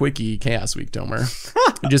 Commander Quickie Chaos Week, Tomer.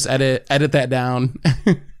 Just edit that down.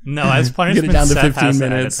 No, as punishment, Get it down to Seth 15 has to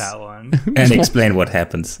edit minutes. that one. And explain what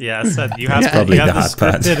happens. Yeah, Seth, you have to probably you have the to hard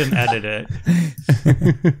part. script it and edit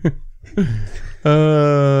it.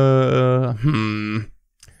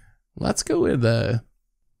 Let's go with An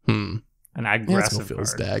let's go aggressive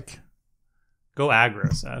Phil's card. deck. Go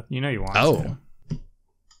aggro, Seth. You know you want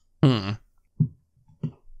to.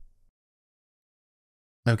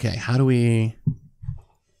 Okay, how do we...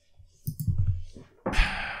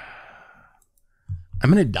 I'm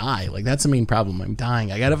gonna die. Like, that's the main problem. I'm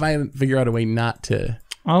dying. I gotta figure out a way not to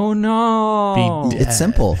Oh no! be dead. It's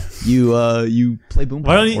simple. You play Boom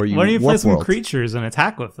Why Pop, don't or you play Warp some World. creatures and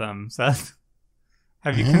attack with them, Seth?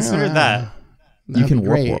 Have you considered that? That'd can be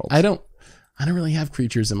Warp great. World. I don't really have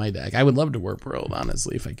creatures in my deck. I would love to Warp World,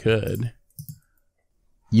 honestly, if I could.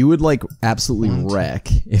 You would like absolutely wreck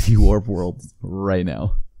if you Warp World right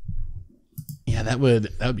now. Yeah, that would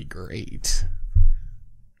be great.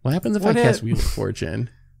 What happens if Would I cast it? Wheel of Fortune?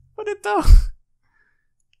 What it though?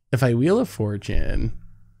 If I Wheel of Fortune,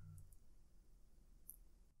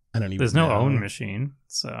 I don't even There's know. no own machine,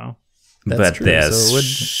 so That's But true, there's so it would-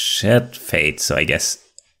 Shed Fate, so I guess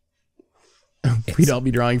We'd all be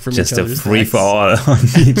drawing from just each a other's free decks. for all on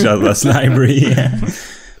each other's library.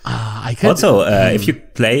 I could Also, if you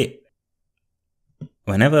play,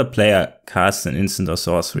 whenever a player casts an instant or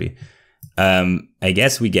sorcery, I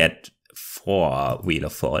guess we get 4 Wheel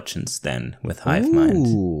of Fortunes then with Hive Mind.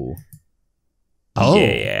 Ooh. Oh.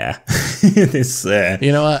 Yeah. This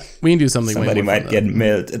You know what? We can do something. way somebody more fun, might get though.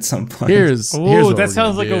 milled at some point. Here's oh, what that we're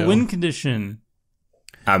sounds gonna like a do. win condition.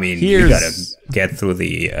 I mean, you Here's- gotta get through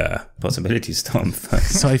the possibility storm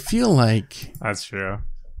first. So I feel like That's true.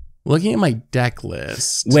 looking at my deck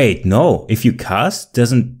list. Wait, no. If you cast,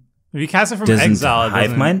 doesn't If you cast it from Doesn't exile,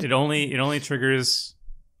 Hive Mind? it only triggers.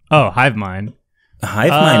 Oh, Hive Mind. Hive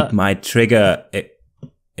Mind might trigger a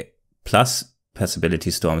plus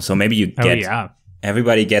possibility storm. So maybe you Oh get yeah.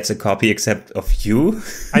 everybody gets a copy except of you.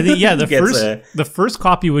 I think the Gets the first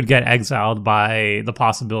copy would get exiled by the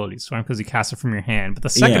possibility storm because you cast it from your hand. But the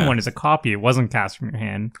second Yeah. one is a copy; it wasn't cast from your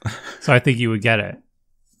hand, so I think you would get it.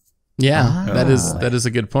 Yeah, that Ah. is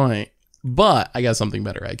a good point. But I got something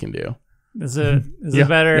better I can do. Is it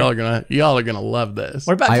better? Y'all are gonna love this.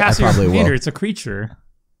 What about I casting your probably will. computer? It's a creature.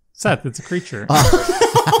 Seth, it's a creature.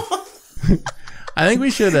 I think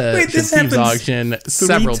we should Wait, should this Thieves happens Auction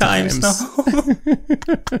several 3 times times.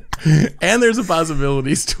 now. And there's a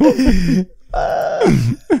possibility storm.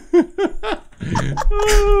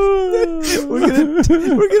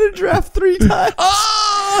 We're gonna draft 3 times.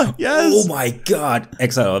 Oh yes, Oh my god.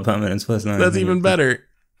 Exile all permanents plus 9. that's even better.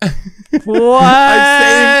 What?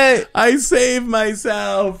 I saved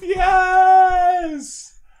myself.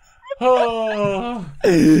 Yes. Oh. All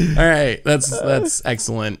right, that's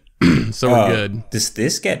excellent. So we're good. Does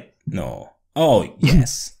this get no? Oh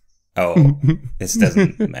yes. Oh, this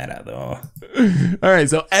doesn't matter though. All right,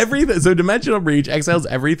 so Dimensional Breach exiles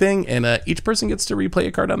everything, and each person gets to replay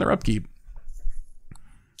a card on their upkeep.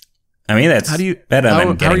 I mean, that's better than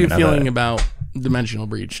how getting are you another. feeling about Dimensional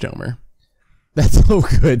Breach, Tomer? That's so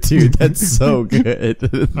good, dude. That's so good.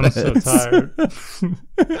 I'm so tired.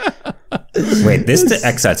 Wait, this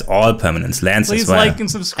exiles all permanents, lands Please as well. like and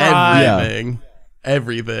subscribe.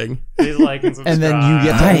 Everything. Please like and subscribe. And then you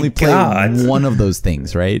get to My only play God. one of those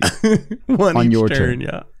things, right? One On each your turn, turn.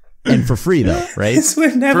 yeah. And for free, though, right? This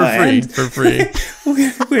will never For free, end. for free.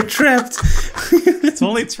 We're trapped. It's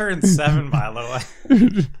only turn 7, by the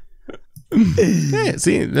way. Yeah,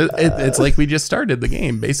 see, it's like we just started the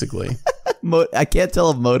game, basically. I can't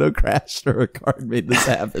tell if Moto crashed or a card made this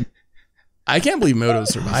happen. I can't believe Moto's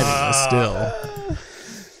surviving this still.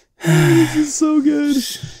 This is so good.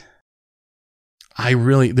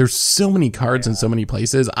 there's so many cards in so many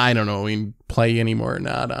places. I don't know if we can play anymore or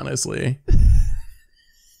not, honestly.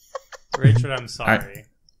 Richard, I'm sorry.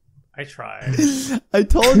 I tried. I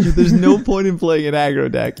told you there's no point in playing an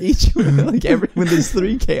aggro deck. When there's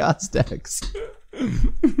 3 chaos decks.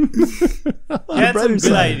 I had some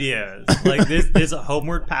good ideas. Like there's a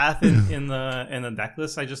homeward path in the deck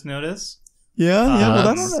list I just noticed. Yeah,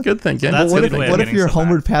 well, that's good thinking. So what if your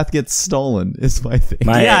homeward path gets stolen? Is my thing.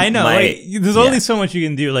 I know. There's only so much you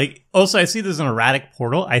can do. Like, also, I see there's an erratic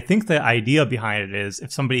portal. I think the idea behind it is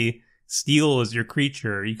if somebody steals your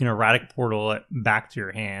creature, you can erratic portal it back to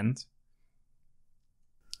your hand.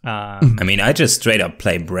 I mean, I just straight up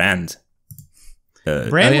play Brand.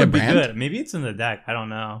 Brand would be good. Maybe it's in the deck. I don't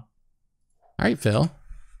know. All right, Phil.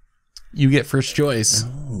 You get first choice.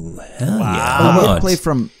 Oh, hell Wow. yeah. You can play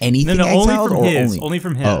from anything exiled only from his. only? Only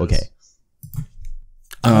from his. Oh, okay.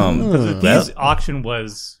 The Thieves auction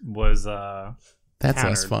was that's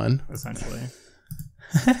less fun. Essentially.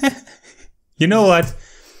 You know what?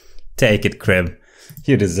 Take it, Crib.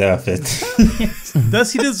 You deserve it.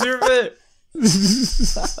 Does he deserve it?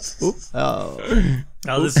 Oh,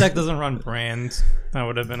 this deck doesn't run Brand. That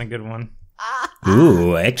would have been a good one.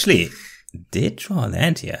 Ooh, actually, did draw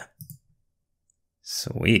land here.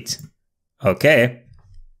 Sweet. Okay.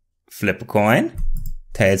 Flip a coin.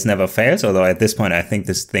 Tails never fails, although at this point I think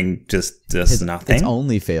this thing just does nothing. It's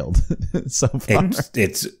only failed so far.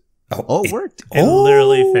 It worked. It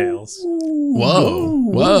literally fails.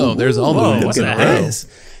 Whoa. There's all the Whoa, wins in a what the row. heck?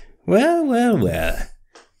 Well.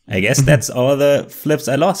 I guess that's all the flips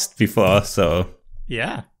I lost before, so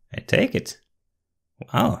Yeah. I take it.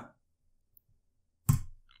 Wow.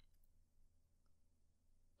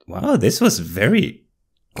 Wow, this was very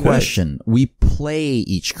good. Question: we play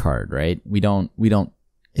each card, right? We don't.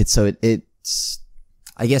 It's I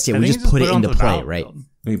guess I we think just you put it onto into the play, battlefield. right?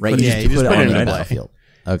 We Right. put You it- just put it on into the play. battlefield.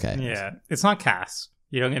 Okay. Yeah. It's not cast.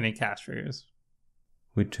 You don't get any cast triggers.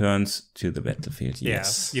 returns to the battlefield.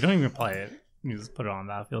 Yes. Yeah. You don't even play it. You just put it on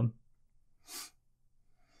the battlefield.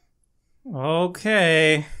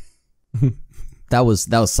 Okay. That was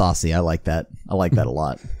saucy. I like that. I like that a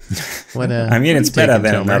lot. I mean, it's better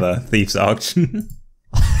than another Thieves Auction.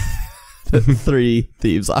 3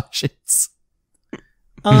 Thieves auctions.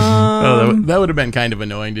 That would have been kind of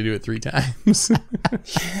annoying to do it 3 times.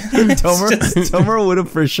 Tomer would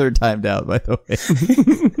have for sure timed out, by the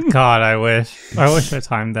way. God, I wish I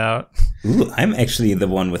timed out. Ooh, I'm actually the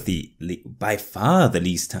one with the by far the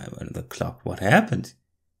least time on the clock. What happened?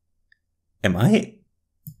 Am I?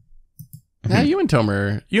 Yeah, you and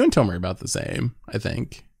Tomer are about the same, I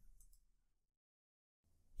think.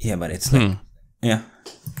 Yeah, but it's like, yeah.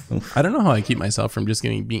 Oof. I don't know how I keep myself from just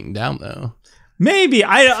getting beaten down though. Maybe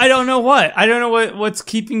I don't know what what's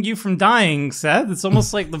keeping you from dying, Seth. It's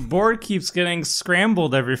almost like the board keeps getting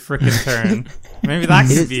scrambled every frickin' turn. Maybe that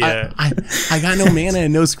could be it. I got no mana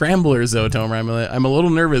and no scramblers though, Tomer. I'm a little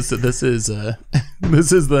nervous that this is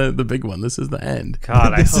the big one. This is the end.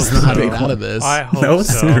 God, I hope This is not so. getting out of this. I hope No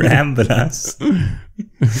so. scramblers.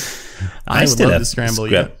 I would love to scramble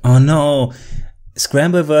you. Oh no.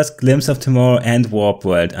 Scrambleverse, Glimpse of Tomorrow, and Warp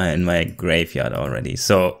World are in my graveyard already.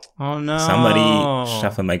 So Oh no! somebody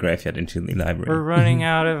shuffle my graveyard into the library. We're running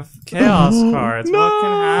out of chaos cards. What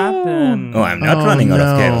can happen? Oh, I'm not running out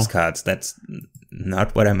of chaos cards. That's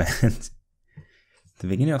not what I meant. The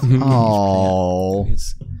beginning of Oh,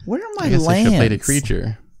 where are my I guess I should have played a lands?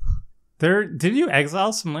 creature. Did you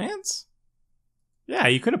exile some lands? Yeah,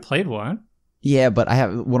 you could have played one. Yeah, but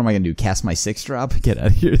what am I going to do? Cast my 6-drop? Get out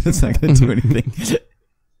of here. That's not going to do anything.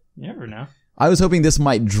 You never know. I was hoping this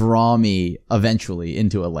might draw me eventually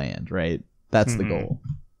into a land, right? That's the goal.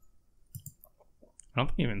 I don't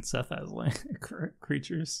think even Seth has land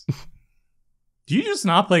creatures. Do you just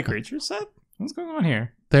not play creatures, Seth? What's going on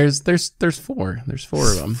here? There's 4. There's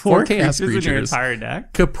 4 of them. 4 chaos in your creatures. entire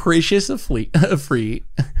deck. Capricious Afreet,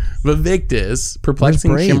 Vivictus,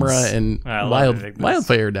 Perplexing Braids? Chimera, and I love Vivictus.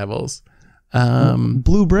 Wildfire Devils.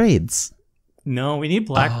 Blue braids. No, we need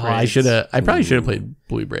black braids. I probably should have played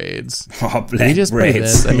Blue Braids. Oh, We black just played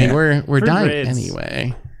braids. this. I mean, Yeah. we're Blue dying braids.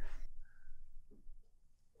 anyway.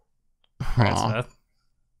 All right, Aw. Seth.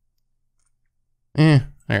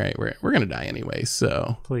 All right, we're gonna die anyway.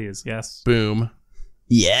 So Please, yes. boom.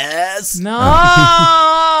 Yes. No!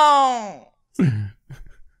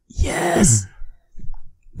 Yes.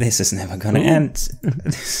 This is never gonna end.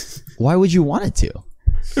 Why would you want it to?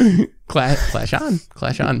 Clash on.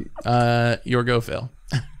 Your go, Phil.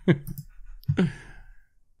 I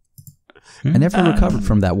never recovered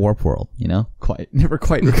from that warp world, never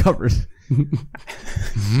quite recovered.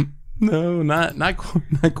 No, not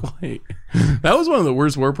quite. That was one of the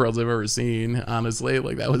worst war pearls I've ever seen. Honestly,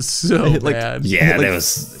 like that was so bad. Yeah, like that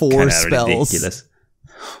was 4 kinda spells. ridiculous.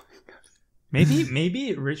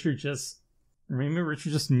 Maybe Richard just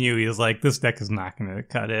knew. He was like, this deck is not going to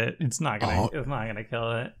cut it. It's not going to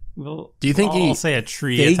kill it. Well, Do you think I'll he say a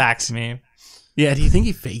tree faked- attacks me? Yeah, do you think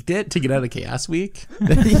he faked it to get out of Chaos Week?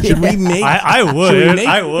 Should we make? I Should we would. make-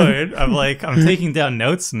 I would. I'm taking down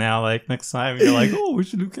notes now. Like next time you're like, oh, we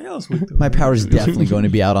should do Chaos Week. My power's definitely going to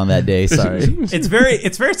be out on that day. Sorry. It's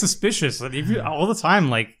very suspicious that if you, all the time,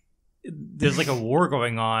 like there's like a war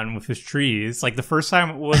going on with his trees. Like the first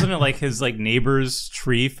time, wasn't it like his like neighbor's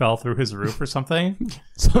tree fell through his roof or something?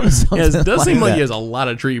 Yeah, it does seem like that. he has a lot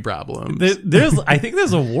of tree problems. I think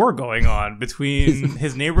there's a war going on between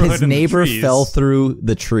his neighborhood His and neighbor the trees. fell through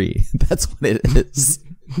the tree. That's what it is.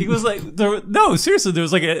 He was like, no, seriously, there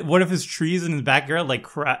was like one of his trees in his backyard like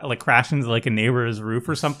crashed into like a neighbor's roof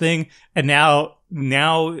or something, and now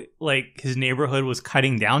like his neighborhood was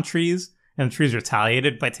cutting down trees, and the trees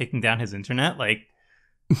retaliated by taking down his internet. Like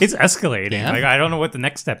it's escalating. Yeah. Like I don't know what the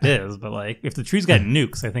next step is, but like if the trees got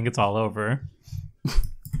nukes, I think it's all over.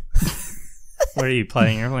 What are you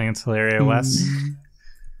playing? You're playing Teleria West.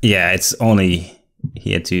 Yeah, it's only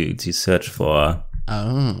here to search for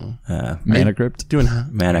Mana Crypt. Doing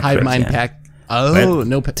Mana Hive Crypt, Mind yeah. pack. Oh, But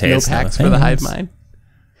no taste packs no for the Hive things. Mind.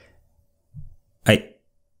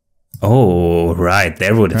 Oh, right.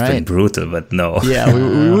 That would have been Right. brutal, but no. Yeah,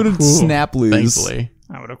 we would have Cool. snap loose. Thankfully,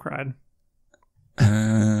 I would have cried. Uh,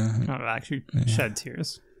 I would have actually shed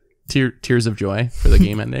tears. tears of joy for the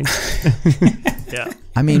game ending. Yeah.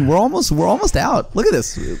 I mean, we're almost out. Look at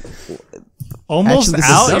this. Almost Actually, this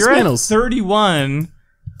is out. Dust You're at Mantl's- 31.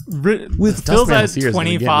 With Phil's Dust at Mantl's here is gonna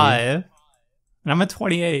get me. 25. And I'm at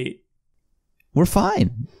 28. We're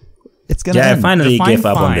fine. It's gonna yeah, I end. finally Define gave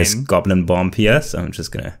up on this fine. goblin bomb here, so I'm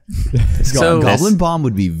just gonna. So- Goblin Bomb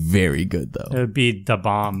would be very good, though. It would be the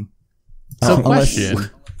bomb. So, unless- question: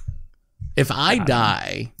 if I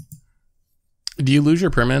die, do you lose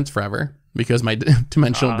your permanence forever because my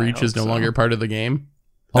dimensional I breach hope is no so. longer part of the game,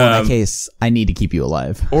 Oh, in that case, I need to keep you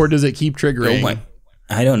alive. or does it keep triggering? Oh my!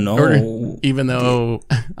 I don't know. Or even though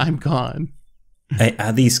I'm gone.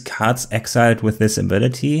 Are these cards exiled with this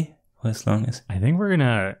ability? For as long as I think we're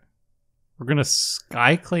gonna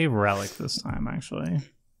Skyclave Relic this time, actually.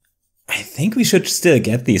 I think we should still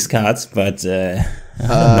get these cards, but I don't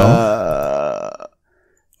know.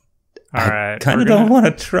 All right. Kind of don't want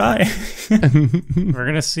to try. We're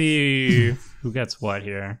gonna see who gets what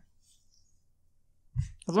here.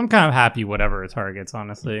 'Cause I'm kind of happy whatever it targets,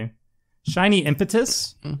 honestly. Shiny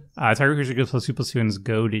Impetus. Target creature goes +2/+2 and is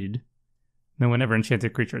goaded. Then whenever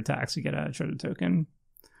enchanted creature attacks, you get a treasure token.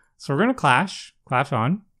 So we're gonna clash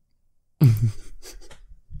on.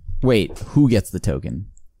 Wait, who gets the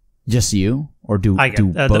token? Just you, or do I get do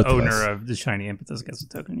both the of owner us? of the Shiny Impetus gets a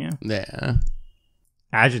token. Yeah, Yeah.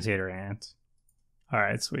 Agitator Ant. All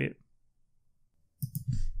right, sweet.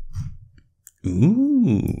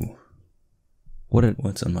 Ooh, What?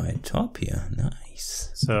 what's on my top here?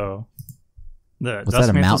 Nice. So the Was Dust that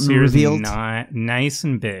a Mantle mountain Sphere is revealed? nice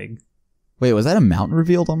and big. Wait, was that a mountain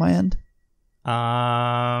revealed on my end?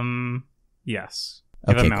 Yes.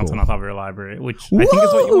 You have Okay, a mountain cool. on top of your library, which I think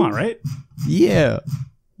is what you Whoa! want, right? Yeah,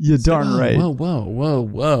 you're darn Whoa, right.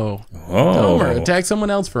 Oh, Homer, attack someone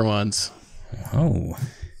else for once. oh,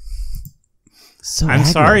 So I'm aggro,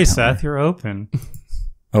 sorry, Tomer. Seth. You're open.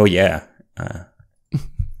 oh yeah.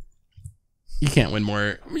 You can't win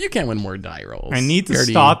more. You can't win more die rolls. I need to You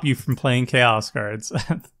already- stop you from playing Chaos cards.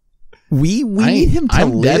 We need him to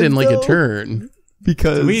I'm live, dead in like though, a turn.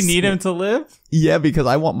 because Do we need him to live? Yeah, because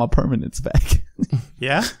I want my permanents back.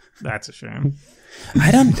 Yeah? That's a shame.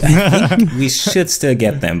 I think we should still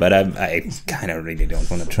get them, but I kind of really don't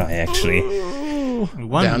want to try. Actually, We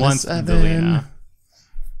won Down to once, 7. Delina.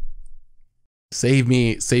 Save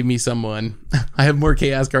me, someone. I have more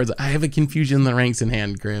chaos cards. I have a confusion in the ranks in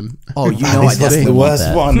hand, Grim. Oh, you know, I definitely want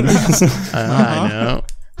that. one. I know.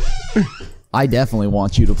 I definitely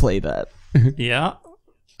want you to play that. Yeah.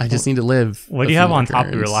 I just need to live. What a do you few have more on top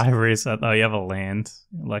of your turns. library, Seth? Oh, you have a land.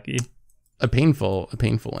 You're lucky. A painful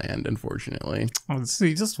land, unfortunately. Oh,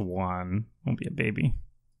 see, just one. Won't be a baby.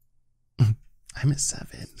 I'm a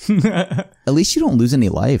 7. At least you don't lose any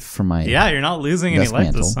life from my. Yeah, you're not losing any Dust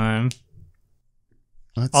life this Mantle. time.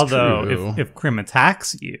 That's Although, true. if Krim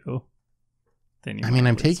attacks you, then you I mean, might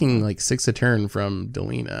I'm lose taking some. like 6 a turn from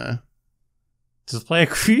Delina. Just play a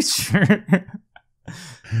creature.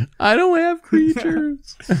 I don't have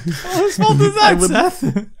creatures. Whose fault is I that, would-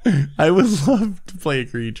 Seth? I would love to play a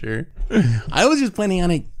creature. I was just planning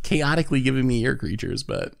on it chaotically giving me your creatures,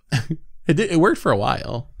 but it worked for a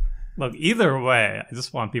while. Look, either way, I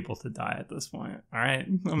just want people to die at this point. All right,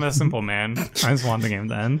 I'm a simple man. I just want the game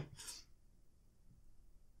to end.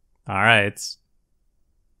 All right,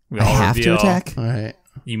 we all have reveal. to attack. All right.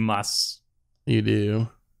 You must. You do.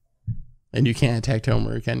 And you can't attack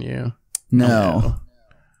Tomer, can you? No.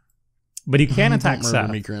 But you can attack Don't murder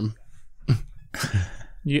Seth. me, Grim.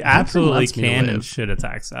 You absolutely wants me to can live. and should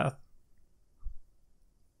attack Seth.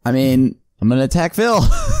 I mean, I'm gonna attack Phil.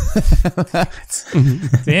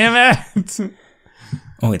 Damn it!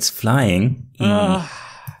 Oh, it's flying. All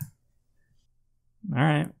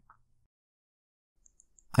right.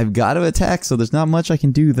 I've got to attack, so there's not much I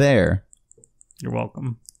can do there. You're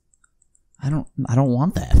welcome. I don't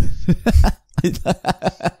want that.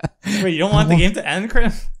 Wait, you don't want the game to end,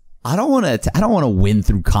 Chris? I don't want to. I don't want to win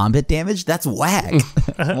through combat damage. That's whack.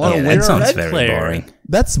 I want to Yeah, win. that sounds red very player. boring.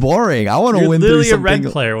 That's boring. I want to You're win through literally a something.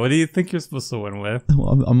 red player. What do you think you're supposed to win with?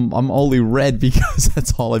 I'm only red because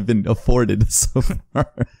that's all I've been afforded so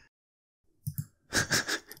far.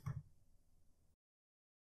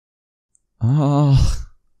 Oh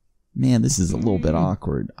man, this is a little bit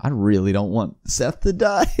awkward. I really don't want Seth to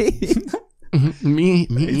die. Me He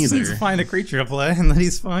just needs to either. find a creature to play, and then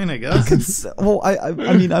he's fine, I guess. Well, I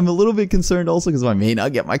mean, I'm a little bit concerned also because I may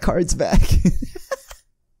not get my cards back.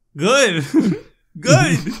 Good.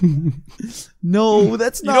 Good. No,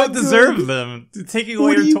 that's You not. don't good. deserve them. Taking away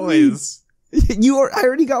What do your you toys. I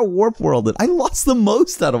already got Warp Worlded. I lost the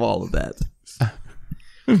most out of all of that.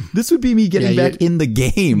 This would be me getting Yeah, back in the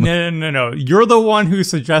game. No. You're the one who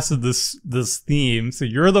suggested this theme, so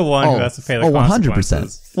you're the one who has to pay the 100%.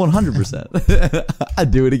 consequences. 100%.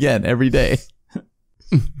 I'd do it again every day.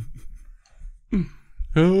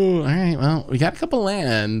 Oh, all right. Well, we got a couple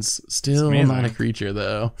lands. Still amazing. not a creature,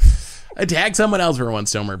 though. Attack someone else for one,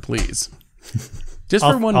 Stomer, please. Just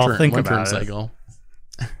for one I'll turn. think One turn about it. cycle.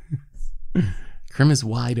 Krim is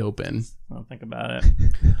wide open. I'll think about it.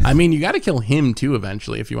 I mean, you got to kill him too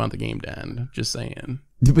eventually if you want the game to end. Just saying.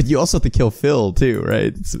 But you also have to kill Phil too,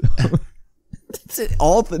 right?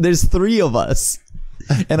 There's three of us.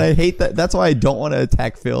 And I hate that. That's why I don't want to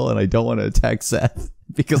attack Phil and I don't want to attack Seth.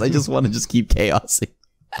 Because I just want to just keep chaosing.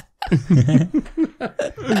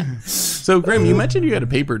 So, Grim, you mentioned you had a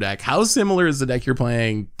paper deck. How similar is the deck you're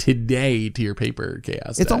playing today to your paper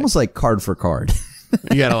chaos deck? It's almost like card for card.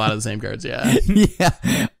 You got a lot of the same cards, yeah.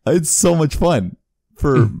 Yeah, it's so much fun.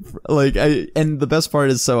 And the best part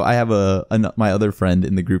is, so I have my other friend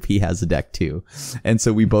in the group. He has a deck too, and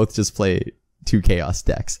so we both just play two chaos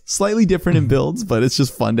decks, slightly different in builds, but it's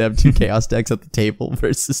just fun to have two chaos decks at the table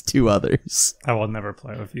versus two others. I will never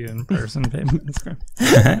play with you in person, babe.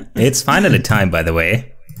 It's finally time, by the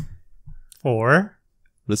way. Or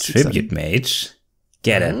Tribute Mage.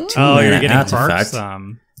 Get a 2 you're mana getting artifact.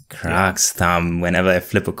 Parks. Croc's Thumb. Whenever I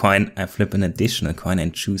flip a coin, I flip an additional coin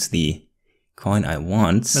and choose the coin I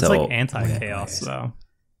want. That's like anti-chaos, though.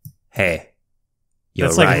 Hey, you're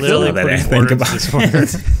That's right. like literally now that I putting think order about into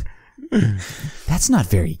disorder. That's not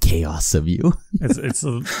very chaos of you. It's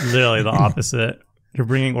literally the opposite. You're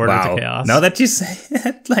bringing order Wow. to chaos. Now that you say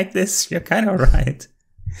it like this, you're kind of right.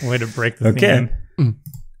 Way to break the Okay. theme.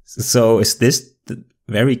 So is this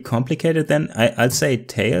very complicated then? I'd say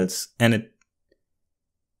tails, and it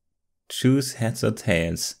choose heads or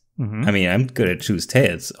tails. Mhm. I mean, I'm good at choose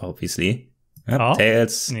tails, obviously. Oh.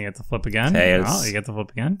 Tails. And you get to flip again. Tails. Oh, you get to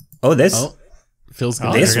flip again. Oh, this. Oh, Phil's Oh,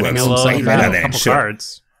 gonna This you're works getting a little, way you better got a than couple sure.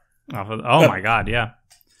 cards. Oh my god, yeah.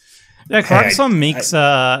 Yeah, Clarkson makes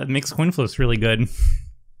coin flips really good.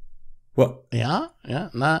 Well, Yeah,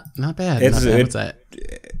 not bad. It's- Not bad. it- What's that?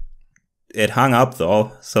 it hung up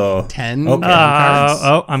though, so 10 Okay.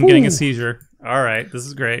 cards? I'm getting a seizure. All right, this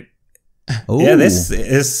is great. yeah, this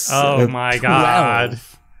is. Oh my god.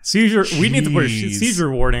 12. Seizure. We need to put a Jeez.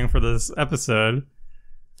 seizure warning for this episode.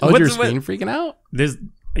 Oh, What's- your what- screen freaking out? There's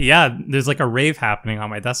like a rave happening on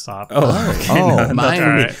my desktop. Oh, okay, Oh. no, Mine,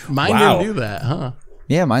 alright. mine Wow. didn't do that, huh?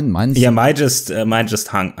 Yeah, mine's. yeah, mine just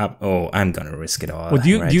hung up. Oh, I'm gonna risk it all. Well, right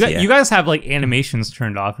you here. guys have like animations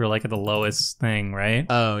turned off. You're like at the lowest thing, right?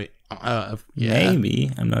 Oh, yeah.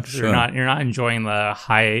 Maybe, I'm not sure. You're not enjoying the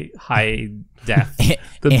high def.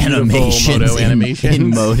 The beautiful animations Moto in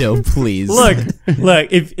animations. Moto, please. Look,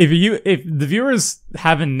 if the viewers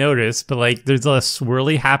haven't noticed, but like there's a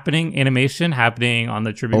swirly animation happening on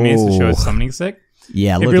the tribute maze to show it's summoning sick.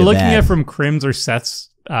 Yeah, If look you're at looking that. at it from Crim's or Seth's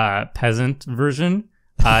peasant version,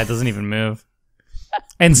 it doesn't even move.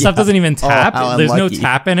 And stuff doesn't even tap. how There's no unlucky.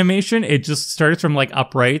 tap animation. It just starts from like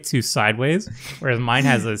upright to sideways. Whereas mine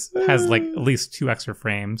has like at least 2 extra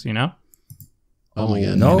frames, you know? Oh my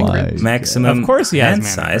god. No my maximum Of course he has hand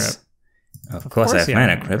mana size. Of course, I have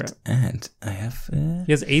Mana Crypt, and I have...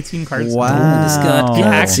 He has 18 cards. Wow. He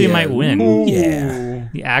actually might win. Ooh. Yeah.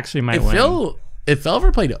 He actually might win. If Phil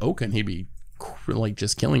ever played Okaun, he'd be like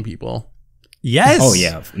just killing people. Yes. Oh,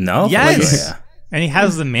 yeah. No? Yes. Yeah. And he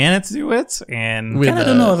has the mana to do it, and With, I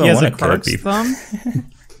don't know if he I has a want to kill card people.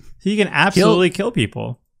 thumb. He can absolutely kill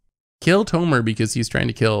people. Kill Tomer because he's trying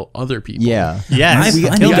to kill other people. Yeah. Yes.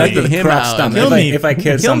 I Kill got me. the him crux out. thumb. Kill me. If I kill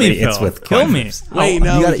Kill me, somebody, it's Phil. with Kill coin me. flips. Wait, Oh,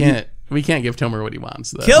 no, you we gotta- can't. We can't give Tomer what he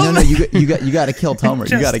wants. Though. Kill No, me. you got to kill Tomer.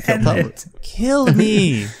 You got to kill Just Tomer. end Kill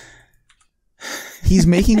me. He's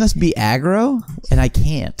making us be aggro, and I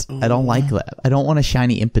can't. I don't like that. I don't want a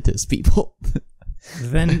shiny impetus, people.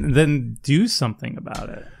 Then do something about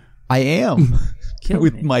it. I am Kill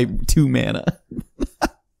with me. my 2 mana.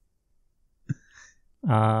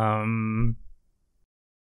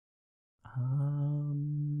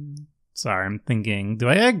 Sorry, I'm thinking. Do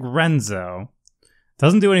I egg Renzo?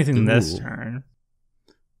 Doesn't do anything this Ooh. turn,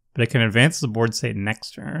 but it can advance the board state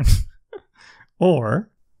next turn. Or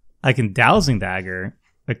I can Dowsing Dagger,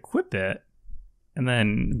 equip it, and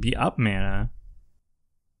then be up mana.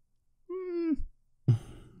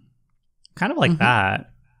 Kind of like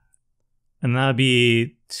that. And that'd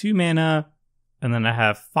be 2 mana, and then I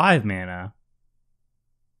have 5 mana.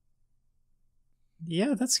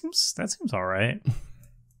 Yeah, that seems all right.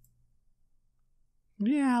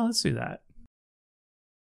 Yeah, let's do that.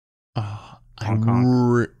 Oh, I Hong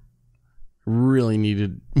Kong. really need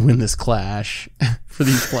to win this clash for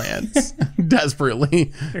these plans.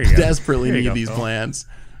 Desperately. There you go. Desperately There you need go, these Phil. plans.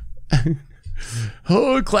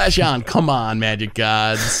 Oh, Clash on. Come on, Magic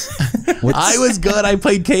Gods. I was good. I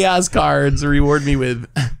played Chaos cards. Reward me with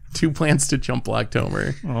 2 plants to jump block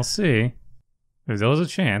Tomer. We'll see. If there was a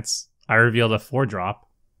chance, I revealed a 4-drop.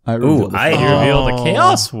 I Ooh, revealed the I- You flaw. revealed Oh. a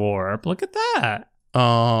Chaos Warp. Look at that.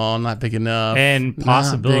 Oh, not big enough. And Not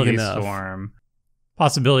Possibility big enough. Storm.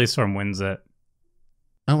 Possibility Storm wins it.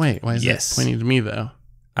 Oh, wait. Why is Yes. that pointing to me, though?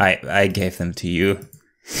 I gave them to you.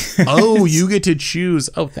 Oh, you get to choose.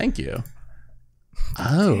 Oh, thank you.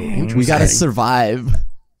 Oh, Dang. interesting. We gotta survive.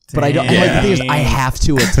 But I don't. I'm like, the thing is, I have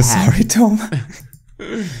to attack. Sorry, Tom.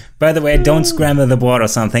 By the way, don't scramble the board or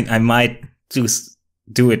something. I might just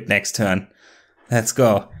do it next turn. Let's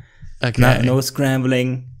go. Okay. No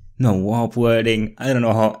scrambling, no warp wording. I don't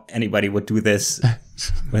know how anybody would do this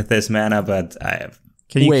with this mana, but I have.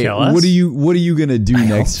 Can you Wait, kill us? what are you gonna do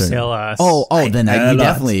next turn? Kill us. Oh, then a we lot.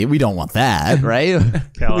 definitely we don't want that, right?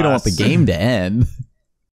 Kill we don't want the us. game to end.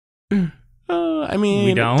 I mean,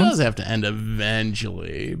 We it don't? does have to end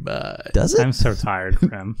eventually, but Does it? I'm so tired,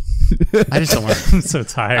 Grim. I just don't want. I'm so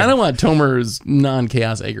tired. I don't want Tomer's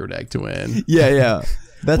non-chaos aggro deck to win. Yeah.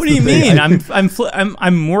 That's What do the you thing. mean?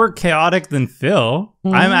 I'm more chaotic than Phil.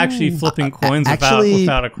 I'm actually flipping coins actually,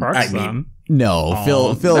 without a crux I mean- thumb. No,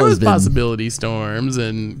 Phil There has was been. possibility storms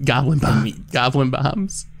and goblin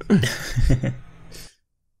bombs.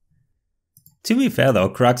 To be fair though,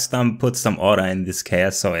 Crux Thumb puts some order in this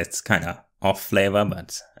chaos, so it's kind of off flavor,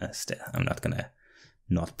 but still, I'm not gonna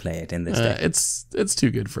not play it in this deck. It's too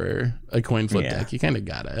good for a coin flip Yeah. deck. You kind of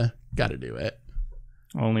gotta do it.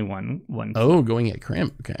 Only one. Oh, going at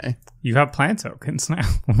crimp. Okay, You have plant tokens now.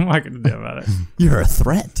 What am I going to do about it? You're a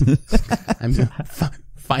threat. I'm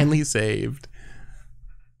finally saved.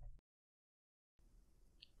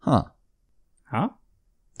 Huh? Huh?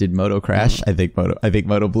 Did Moto crash? I think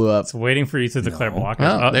Moto blew up. It's waiting for you to declare No. block.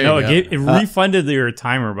 Oh, there no, you it go. refunded your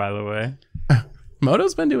timer, by the way.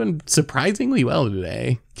 Moto's been doing surprisingly well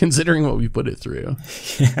today, considering what we put it through.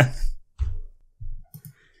 Yeah.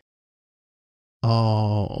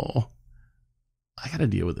 Oh, I gotta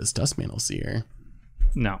deal with this Dustmantle Seer.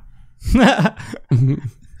 No.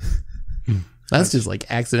 That's just like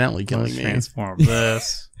accidentally killing Let's me. transform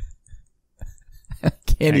this.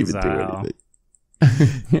 Can't even do Exile.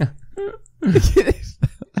 anything. Yeah.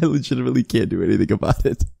 I legitimately can't do anything about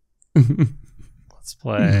it. Let's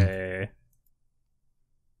play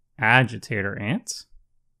Agitator Ant.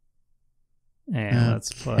 And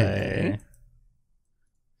let's play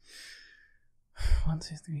 1,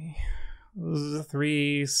 2, 3. This is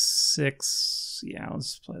 3, 6. Yeah,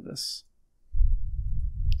 let's play this.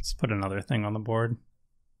 Let's put another thing on the board.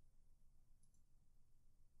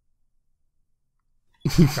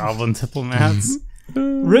 Goblin Diplomats.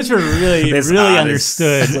 Richard really This really art is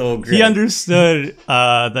understood. so He great. understood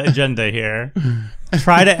the agenda here.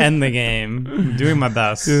 Try to end the game. I'm doing my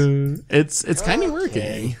best. It's kind of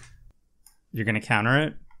working. You're gonna counter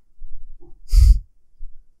it?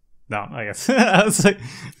 No, I guess. I was like,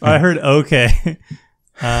 I heard okay.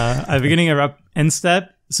 At the beginning of end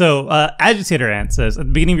step. So Agitator Ant says at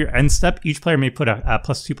the beginning of your end step, each player may put a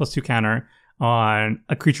 +2/+2 counter on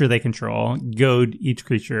a creature they control. Goad each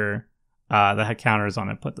creature that had counters on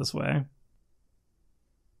it put this way.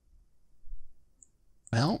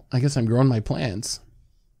 Well, I guess I'm growing my plants.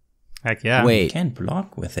 Heck yeah. You Wait. can't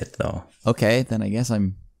block with it though. Okay, then I guess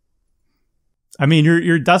I'm. I mean,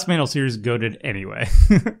 your Dust Mantle Seer is goaded anyway.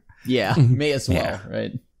 Yeah, may as well, Yeah.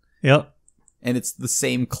 right? Yep. And it's the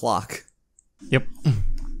same clock. Yep.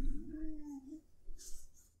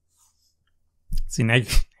 See, now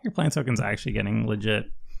your plant token's actually getting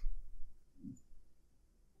legit.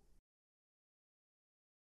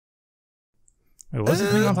 Wait, what's the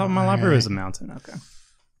thing on top of my library? Is a mountain. Okay.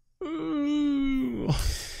 Ooh.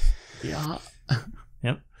 Yeah.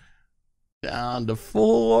 Yep. Down to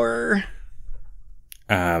 4.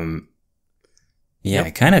 Yeah, I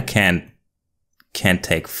kind of can't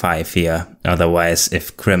take 5 here. Otherwise,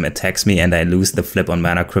 if Grim attacks me and I lose the flip on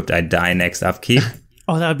Mana Crypt, I die next upkeep.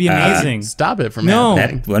 Oh, that would be amazing. Stop it from No.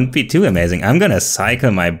 happening. That wouldn't be too amazing. I'm gonna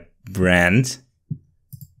cycle my brand,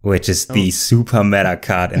 which is the super meta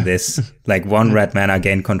card in this. Like 1 red mana,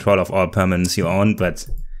 gain control of all permanents you own, but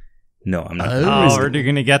no, I'm not. Oh, what are you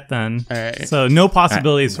gonna get then? All right. So no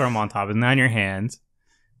possibilities for him on top. It's not in your hand.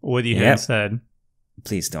 What do you Yep. instead?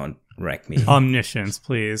 Please don't wreck me. Omniscience,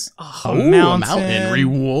 please. Oh, Oh, a mountain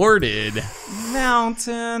rewarded.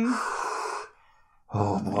 Mountain.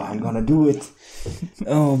 Oh boy, I'm gonna do it.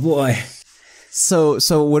 Oh boy. So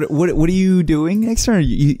what are you doing next turn?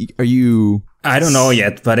 Are you? I don't know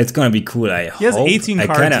yet, but it's gonna be cool. He has 18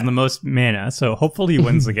 cards and the most mana, so hopefully he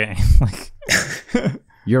wins the game. Like,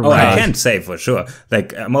 You're Oh, right. I can't say for sure.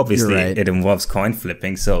 Like, obviously, You're right. it involves coin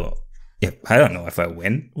flipping, so yeah, I don't know if I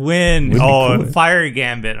win. win. Would be Oh, cool. Fire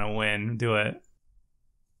Gambit and a win. Do it.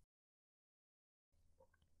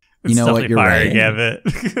 You know what? definitely You're Fire right. Gambit.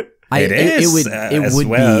 It is. It would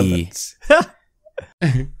be.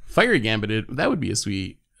 Fiery Gambit, that would be a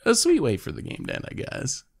sweet way for the game to end, I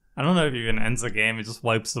guess. I don't know if it even ends the game. It just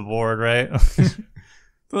wipes the board, right? Doesn't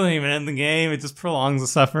even end the game. It just prolongs the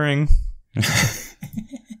suffering.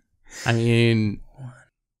 I mean,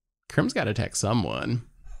 Crim's got to attack someone.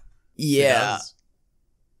 Yeah.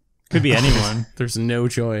 Could be anyone. There's no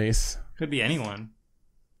choice. Could be anyone.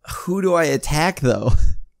 Who do I attack though?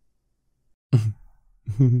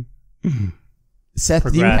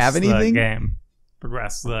 Seth, do you have The anything? game.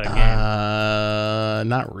 Progress the game.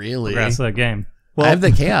 Not really. Progress the game. I have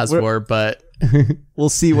the Chaos War, but We'll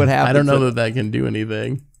see what happens. I don't know that can do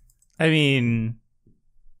anything. I mean,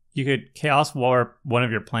 you could Chaos War one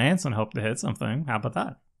of your plants and hope to hit something. How about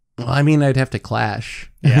that? Well, I mean, I'd have to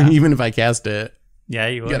clash. Yeah. Even if I cast it. Yeah,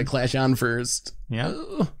 you You would. got to clash on first. Yeah.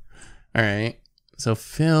 Ugh. All right. So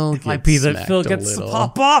Phil It might be that smacked Phil a gets to little.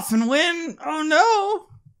 pop off and win. Oh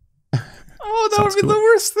no! Oh, that Sounds would be cool. the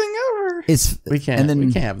worst thing ever. It's We can't. And then-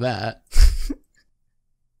 we can't have that.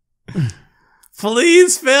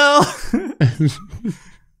 Please, Phil.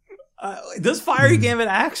 Does Fiery Gambit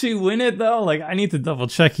actually win it though? Like, I need to double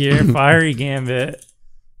check here. Fiery Gambit.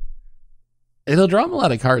 It'll draw him a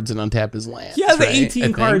lot of cards and untap his lands. He has right? I 18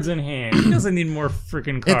 think. cards in hand. He doesn't need more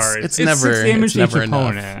freaking cards. It's never- 6 damage it's to each never enough.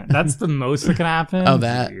 opponent. That's the most that can happen. Oh,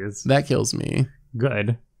 that Jeez. that kills me.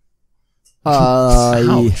 Good.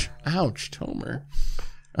 Ouch! Ouch, Tomer.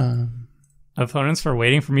 Opponents for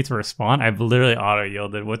waiting for me to respond. I've literally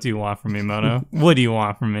auto-yielded. What do you want from me, Mono? What do you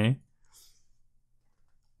want from me?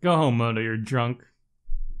 Go home, Mono. You're drunk.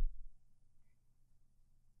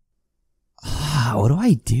 what do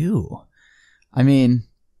I do? I mean,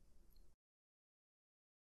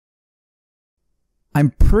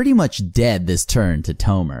 I'm pretty much dead this turn to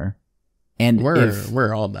Tomer, and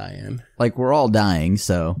We're all dying. we're all dying.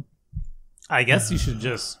 So I guess you should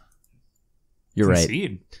just you're right.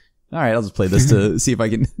 concede. All right, I'll just play this to see if I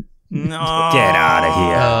can. No. Get out of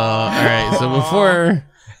here. All right. So before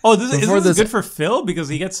Oh, is Before this this- good for Phil? Because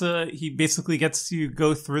he basically gets to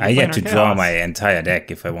go through the I get planar to draw chaos. my entire deck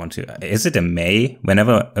if I want to. Is it a May?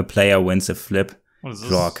 Whenever a player wins a flip, What is this?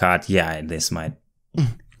 draw a card. Yeah, this might.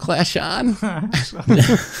 clash on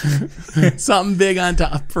something big on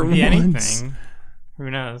top for Could be once. anything. Who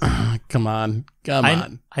knows? Come on.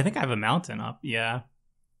 I think I have a mountain up. Yeah.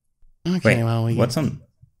 Okay. Wait, well, what's on?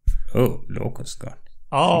 Oh, Locust God.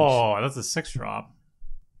 Oh, that's a 6-drop.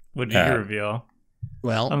 What did you Uh, reveal?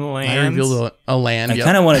 Well, On the I lands? revealed a land. I Yep.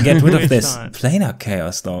 kind of want to get rid of Which this one? planar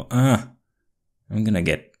chaos though. I'm gonna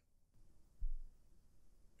get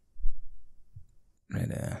right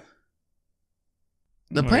there.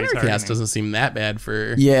 The What are you planar chaos targeting? doesn't seem that bad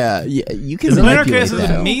for. Yeah, you can The planar manipulate chaos is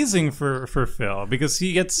that. amazing for Phil because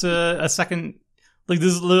he gets a second. Like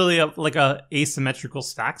this is literally like a asymmetrical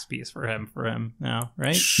stacks piece for him now,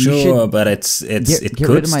 right? Sure, but it get rid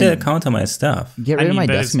could of still counter my stuff. Get rid of my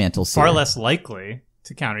but desk it's mantle. far Seer. less likely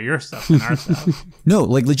to counter your stuff than our stuff. No,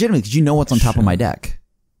 like legitimately, because you know what's on top of my deck.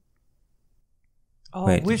 Oh,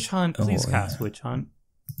 Wait. Witch Hunt! Please cast Witch Hunt.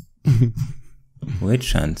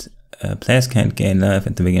 Witch Hunt. Players can't gain life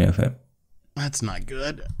at the beginning of it. That's not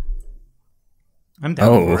good. I'm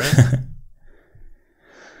down for it.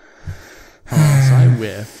 Oh, so I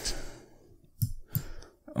whiffed.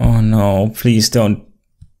 Oh no, please don't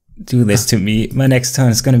do this to me. My next turn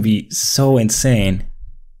is going to be so insane.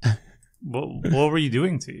 What were you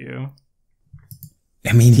doing to you?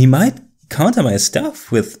 I mean, he might counter my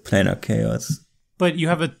stuff with planar chaos. But you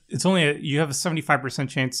have a 75%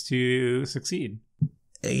 chance to succeed.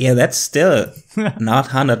 Yeah, that's still not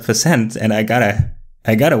 100%, and I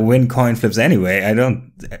gotta win coin flips anyway.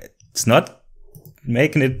 It's not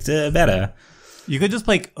making it better. You could just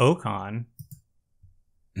play Okaun,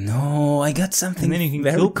 No, I got something and then you can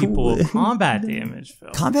very kill people cool. with combat damage, Phil.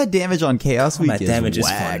 Combat damage on Chaos Week Combat is damage is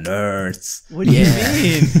whack. for nerds. What do you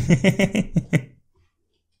mean?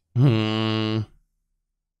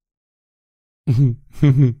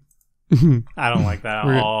 I don't like that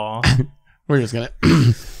at all. We're just gonna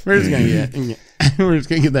get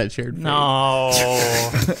that shared. No.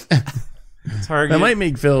 Target. That might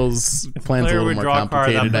make Phil's plans a Player little would more draw a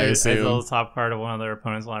card complicated, that I plays exile assume. the top card of one of their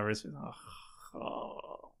opponent's libraries.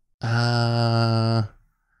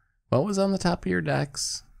 What was on the top of your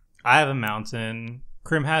decks? I have a mountain.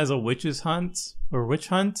 Krim has a witch hunt,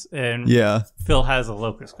 and Yeah. Phil has a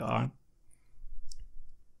locust god.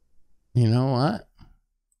 You know what?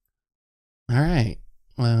 All right,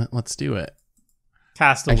 well, let's do it.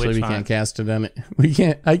 Cast a Actually, witch we hunt. can't cast it on it. We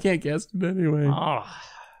can't. I can't cast it anyway. Oh.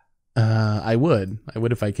 I would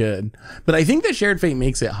if I could, but I think that shared fate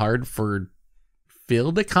makes it hard for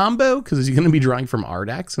Phil to combo because he's going to be drawing from our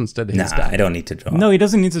decks instead of Nah, his deck. I don't need to draw. No, he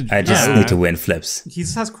doesn't need to. I just need to win flips. He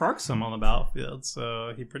just has Croxum on the battlefield,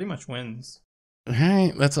 so he pretty much wins. All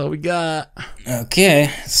right, that's all we got. Okay,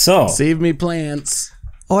 so Save me plants.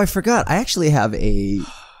 Oh, I forgot. I actually have a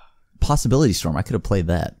possibility storm. I could have played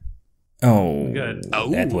that. Good.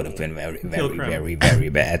 That would have been very, Kill very, Krim. very, very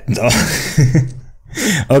bad. No.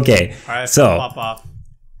 Okay, All right, so pop off.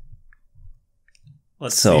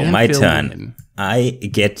 Let's So see. And my Phil turn. win. I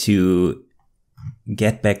get to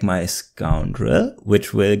get back my scoundrel,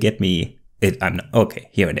 which will get me it. Okay,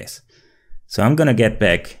 here it is. So I'm gonna get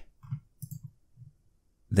back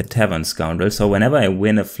the tavern scoundrel. So whenever I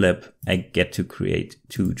win a flip, I get to create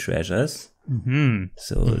 2 treasures. Mm-hmm.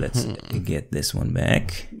 So let's get this one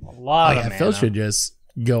back. A lot of Yeah, mana. Phil should just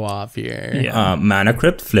go off here. Yeah. Mana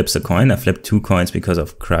Crypt flips a coin. I flipped 2 coins because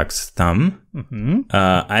of Krug's thumb. Mm-hmm.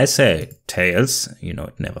 I say tails. You know,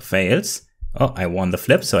 it never fails. Oh, I won the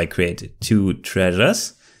flip, so I create 2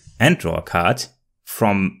 treasures and draw a card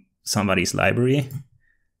from somebody's library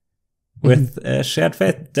with shared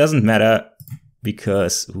fate. Doesn't matter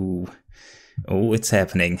because it's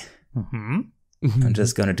happening. Mm-hmm. I'm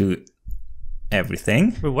just gonna do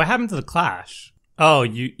everything. Wait, what happened to the clash? Oh,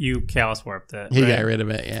 you chaos warped it. He right? got rid of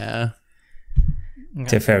it. Yeah.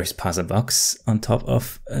 Teferi's puzzle box on top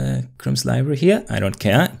of Krim's library here. I don't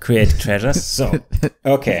care. Create treasures. So,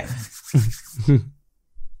 okay.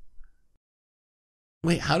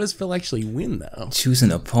 Wait, how does Phil actually win though? Choose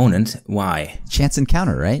an opponent. Why? Chance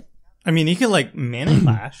encounter, right? I mean, you could like mana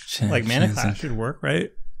clash. Chance- Like mana chance- clash should work,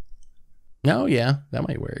 right? Oh yeah, that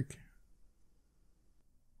might work.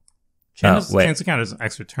 wait. Chance encounter is an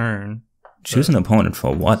extra turn. Choose an opponent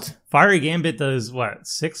for what? Fiery Gambit does what?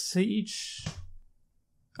 6 each?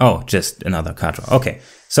 Oh, just another card draw. Okay.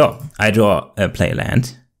 So, I draw a play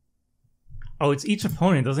land. Oh, it's each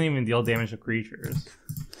opponent. It doesn't even deal damage to creatures.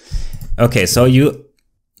 Okay, so you...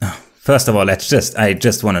 First of all, I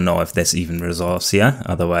just want to know if this even resolves here.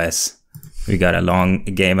 Otherwise, we got a long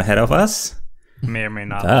game ahead of us. May or may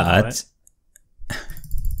not. allow But... it.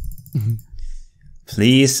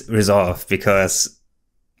 Please resolve, because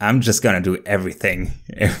I'm just gonna do everything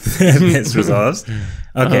if this resolves.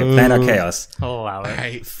 Okay, planar chaos. I'll allow it. All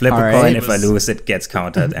right. Flip All a right. coin. If I lose, it gets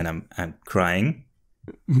countered, and I'm crying.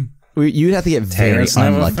 You'd have to get very Tails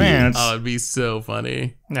never unlucky. fails. Oh, it'd be so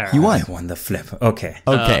funny. Alright. You won. I won the flip. Okay.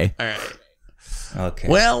 Okay. All right. Okay.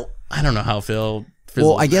 Well, I don't know how Phil.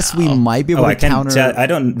 Well, I guess we might be able I to can counter. tell. I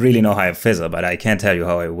don't really know how I fizzle, but I can tell you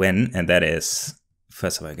how I win, and that is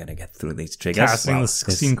first of all, I gotta get through these triggers. Casting Wow, the this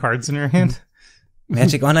 16 cards in your hand.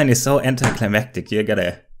 Magic Online is so anticlimactic. You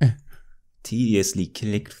gotta tediously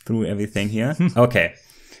click through everything here. Okay,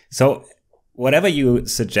 so whatever you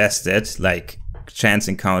suggested, like Chance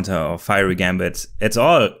Encounter or Fiery Gambit. It's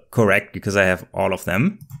all correct because I have all of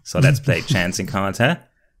them. So let's play Chance Encounter.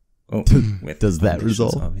 Oh, with Does that conditions,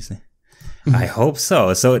 resolve? Obviously. I hope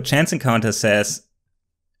so. So Chance Encounter says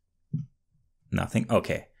nothing.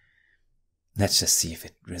 Okay. Let's just see if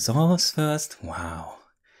it resolves first. Wow.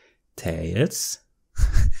 Tails.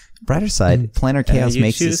 Brighter side, planar chaos You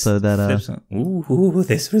makes it choose so that flips. Ooh,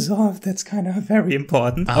 this resolved. That's kind of very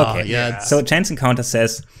important. Oh, Okay. yeah. So Chance Encounter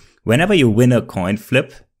says, whenever you win a coin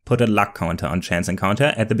flip, put a luck counter on Chance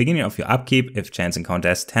Encounter. At the beginning of your upkeep, if Chance Encounter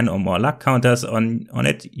has 10 or more luck counters on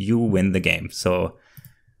it, you win the game. So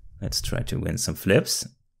let's try to win some flips.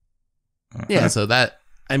 Yeah, so that,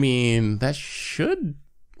 I mean, that should,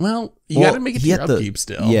 well, you got to make it to your upkeep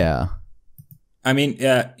still. Yeah. I mean,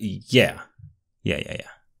 yeah.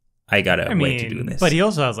 I gotta wait to do this. But he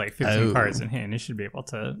also has like 15 Oh. cards in hand. He should be able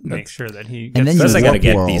to make sure that he gets And then First, I you gotta warp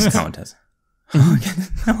get world. these counters.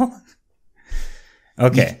 No.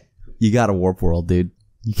 Okay. You got a warp world, dude.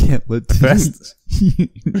 You can't let First,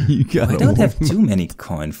 you got I don't have too many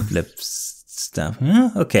coin flips stuff.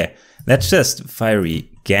 Huh? Okay. Let's just Fiery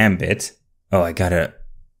Gambit. Oh, I gotta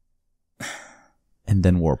and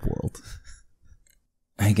then warp world.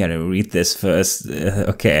 read this first.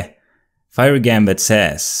 Okay. Fiery Gambit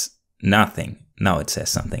says nothing. Now it says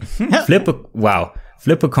something. Flip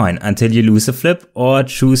a coin until you lose a flip or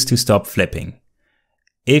choose to stop flipping.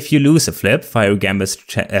 If you lose a flip, Fiery Gambit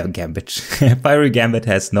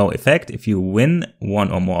has no effect. If you win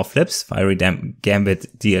one or more flips, Fiery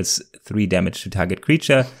Gambit deals 3 damage to target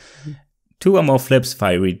creature. 2 or more flips,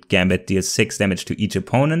 Fiery Gambit deals 6 damage to each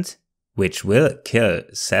opponent, which will kill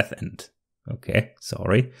Seth and... Okay,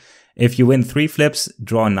 sorry. If you win 3 flips,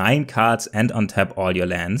 draw 9 cards and untap all your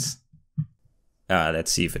lands.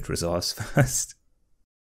 Let's see if it resolves first.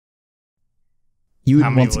 You would How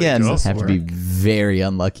many once will it again just have to be work? very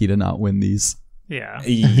unlucky to not win these. Yeah.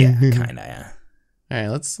 Yeah, kinda, yeah. All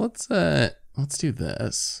right, let's do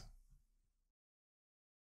this.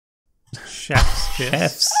 Chef's kiss.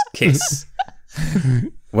 Chef's kiss.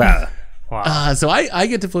 Well, Wow. So I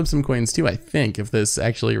get to flip some coins too, I think, if this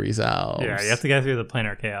actually resolves. Yeah, you have to get through the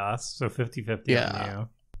planar chaos. So 50-50 Yeah. on you.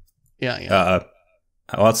 Yeah.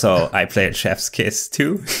 also, I played Chef's Kiss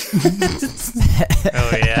too.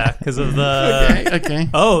 Oh yeah, because of the. Okay.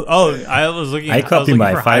 Oh, I was looking. I was copied looking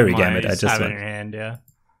my for Fiery Hive Gambit, Mice I just have it in went- your hand. Yeah.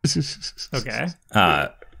 Okay.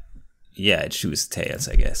 Yeah, it choose tails,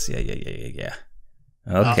 I guess. Yeah.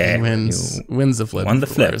 Okay. Wins the flip. won the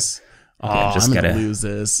of flip. course. Yeah, just I'm gonna gotta- lose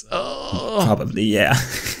this. Oh, Probably, yeah.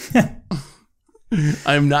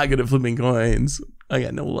 I'm not good at flipping coins. I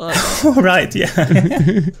got no luck. All right, yeah.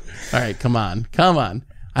 All right, come on.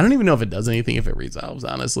 I don't even know if it does anything if it resolves,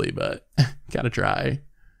 honestly, but gotta try.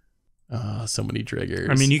 Oh, so many triggers.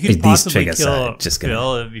 I mean, you These could possibly triggers kill are just gonna-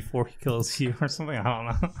 Phil before he kills you or something. I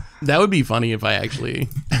don't know. that would be funny if I actually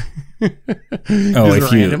if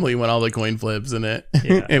you- randomly went all the coin flips and it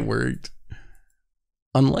Yeah. it worked.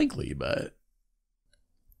 Unlikely, but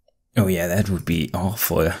Oh, yeah, that would be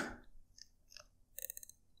awful.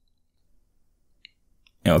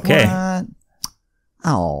 Okay. What?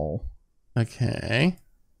 Oh, okay.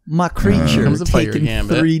 my creature Comes the Fire taking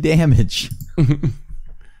Gambit. 3 damage.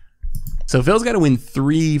 So Phil's got to win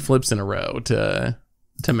 3 flips in a row to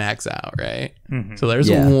max out, right? Mhm. So there's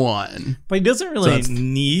Yeah. 1. But he doesn't really that's-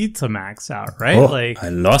 need to max out, right? Oh, Like, I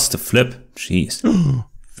lost a flip. Jeez.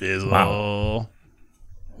 Fizzle.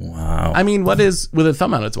 Wow. I mean, what is with a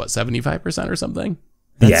thumb out? It's what 75% or something.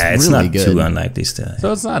 yeah, it's really not good. too unlikely still.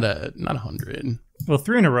 So it's not 100. well,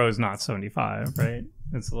 3 in a row is not 75, right?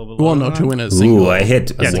 It's a little bit. Well, lower no, than to that. win a single. Ooh, I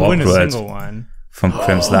hit Yeah, a to Warp win a World single one. from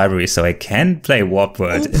Prim's Library, so I can play Warp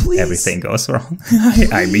World if please. everything goes wrong.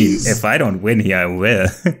 I mean, if I don't win here, I will.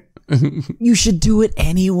 You should do it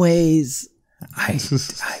anyways. I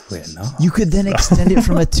will not. You could then extend it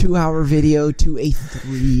from a 2-hour video to a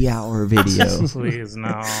 3-hour video. Please,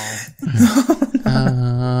 no.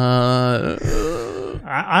 Uh,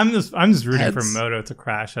 I'm just rooting for Heads. Moto to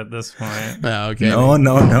crash at this point. okay. No.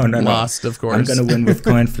 Lost, of course. I'm gonna win with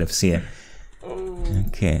coin flips here.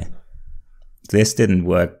 Okay. This didn't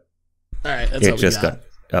work. All right, that's all It we just got.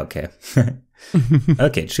 got okay.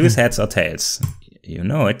 Okay, choose heads or tails. You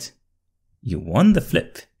know it. You won the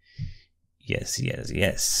flip.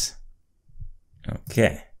 Yes.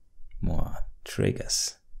 Okay. More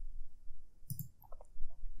triggers.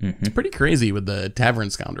 It's pretty crazy with the Tavern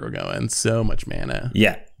Scoundrel going. So much mana.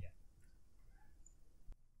 Yeah.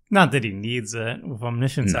 Not that he needs it with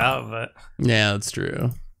Omniscience No. out, but Yeah, that's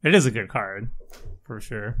true. it is a good card for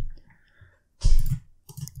sure.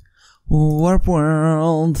 Warp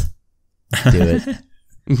World. Do it.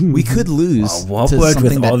 We could lose Warp to World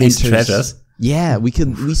something with that all these enters- treasures. Yeah, we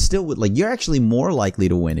still would, like, you're actually more likely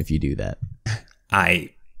to win if you do that.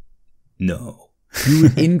 No. You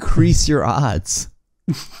would increase your odds.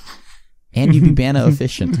 And you'd be mana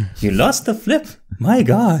efficient. You lost the flip. My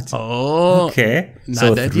God. Oh. Okay. Not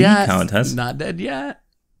so dead 3 yet. counters. Not dead yet.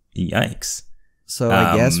 Yikes. So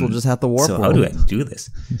I guess we'll just have to warp. So how do I do this?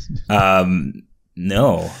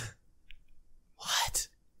 No. What?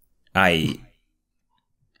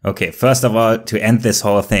 Okay, first of all, to end this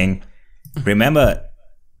whole thing, remember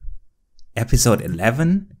episode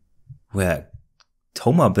 11 where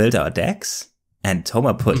Toma built our decks and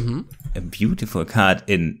Toma put a beautiful card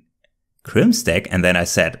in Crim's deck, and then I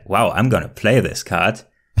said, wow, I'm gonna play this card,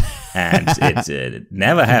 and it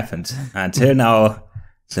never happened until now.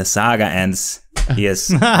 The saga ends. Here's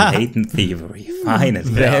latent thievery. Finally,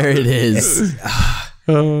 there it is.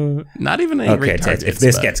 Not even a great target. If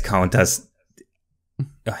this gets counters,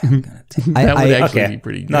 I'm gonna take that would actually be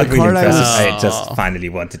pretty good. Not really card impressive. I just finally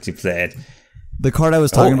wanted to play it. The card I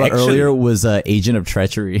was talking about actually- earlier was Agent of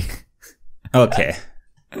Treachery. Okay.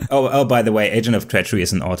 Oh, by the way, Agent of Treachery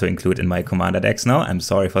is an auto-include in my commander decks now. I'm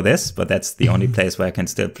sorry for this, but that's the only place where I can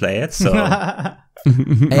still play it. So Hey, I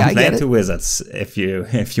play get it it. to Wizards if you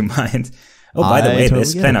mind. Oh, by the I way, totally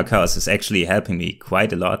this get Planar Chaos is actually helping me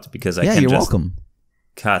quite a lot because I Yeah, can you're just welcome.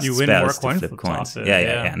 cast You win more spells coin to flip flips coins. off it, Yeah.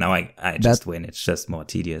 yeah. Now I just win. It's just more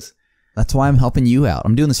tedious. That's why I'm helping you out.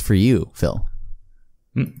 I'm doing this for you, Phil.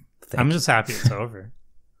 I'm just happy it's over.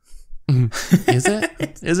 Is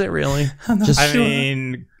it? Is it really? Just I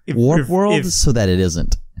mean, Warp World so that it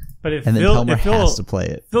isn't. but if And then Phil, Pelmer if Phil, has to play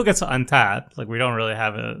it. Phil gets untapped, like we don't really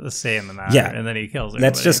have a say in the matter, Yeah. and then he kills everybody.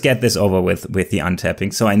 Let's just get this over with the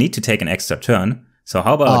untapping. So I need to take an extra turn. So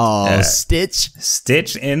how about Stitch.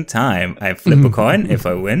 Stitch in time? I flip a coin. If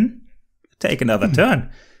I win, take another turn.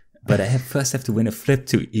 But I first have to win a flip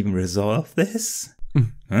to even resolve this.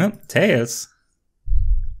 Tails.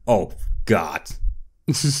 Oh, God.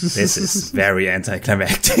 This is very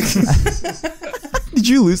anticlimactic. Did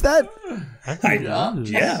you lose that?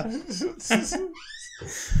 Yeah.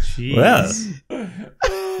 Jeez. Well,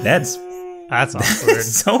 that's That's awkward.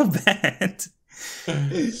 so bad.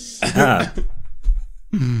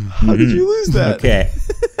 How did you lose that? Okay.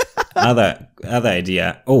 Other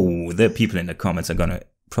idea. Oh, the people in the comments are gonna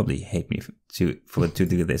probably hate me to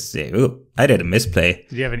do this. Oh, I did a misplay.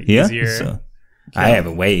 Did you have an Here, easier? so I have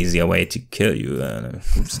a way easier way to kill you.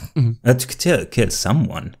 To kill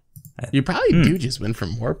someone. You probably do just win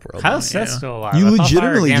from Warp World. How's don't Seth you? still alive? You I thought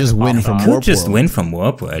legitimately Fire just Gambit win popped from off. Could Warp just World. win from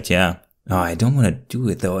Warp World, yeah. Oh, I don't want to do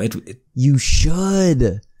it though. It You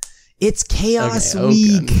should. It's Chaos Okay,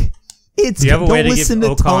 Week. Okaun. It's Do you have a way don't to listen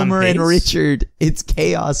give to Okaun Tomer and haste? Richard. It's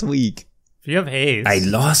Chaos Week. If you have haze, I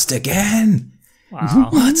lost again. wow.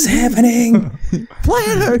 What's happening?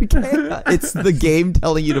 Planner Chaos. It's the game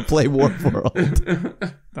telling you to play Warp World.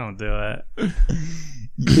 Don't do it.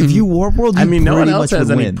 If you Warp World, you I mean, no one pretty else much has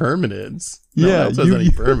would any win. permanents. No Yeah, one else has you- any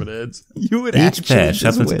permanents. You would Each actually pair just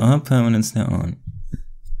shuffles win. all permanents they own.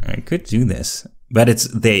 I could do this, but it's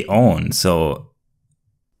they own, so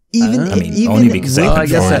Even, I mean, even only because I Well, I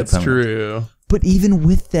control guess the that's permanent. true. But even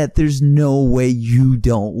with that, there's no way you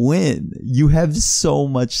don't win. You have so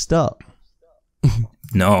much stuff.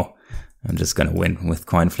 No, I'm just gonna win with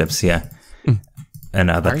coin flips here.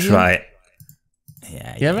 Another Are you? try.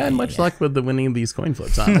 Yeah, You haven't had much luck with the winning of these coin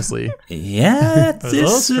flips, honestly. Yeah, It was a little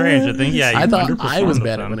strange. I think, yeah, you I thought I was underperformed bad with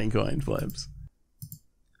at them. winning coin flips.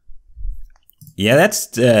 Yeah,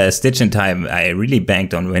 that's Stitch in Time. I really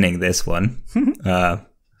banked on winning this one.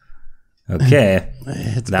 Okay,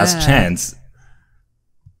 It's last bad. chance.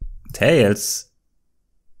 Tails.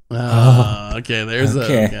 Oh, okay, there's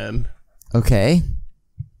Okay. that again. Okay.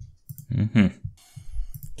 Mm-hmm.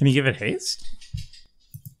 Can you give it haste?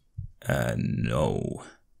 No.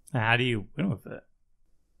 How do you win with it?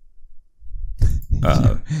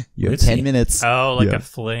 You have Let's 10 see. minutes. Oh, like Yeah. a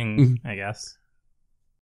fling, I guess.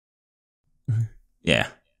 Yeah.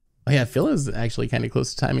 Oh yeah, Phil is actually kind of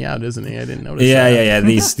close to timing out, isn't he? I didn't notice. Yeah.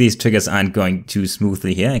 These triggers aren't going too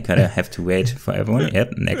smoothly here. I kind of have to wait for everyone.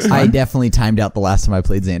 Yep, next I one. definitely timed out the last time I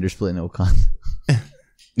played Zndrsplt in Okaun.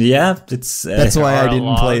 Yeah, it's That's why I There are a didn't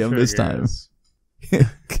lot play of him this time. triggers.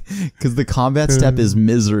 Because the combat step is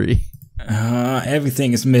misery.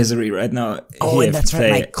 everything is misery right now. Oh, Here, and that's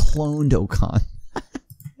play right. I it. cloned Okaun.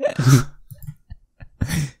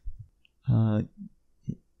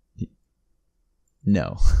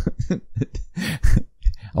 No. I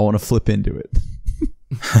want to flip into it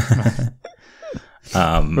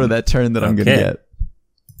for that turn that I'm going to okay. get.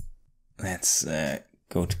 Let's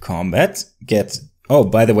go to combat. Oh,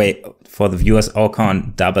 by the way, for the viewers,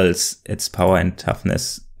 Okaun doubles its power and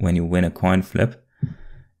toughness when you win a coin flip.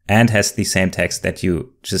 and has the same text that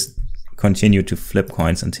you just continue to flip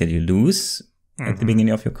coins until you lose at the beginning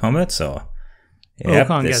of your combat. So,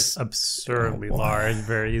 Okaun gets absurdly large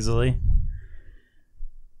very easily.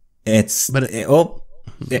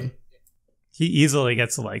 He easily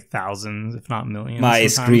gets to like thousands, if not millions. My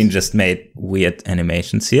sometimes. screen just made weird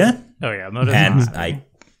animations here. Oh yeah,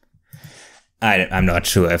 and I'm not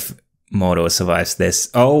sure if Moto survives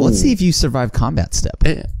this. Oh, Let's see if you survive combat step.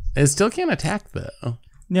 It still can't attack though.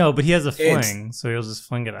 No, but he has a fling, so he'll just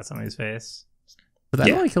fling it at somebody's face. But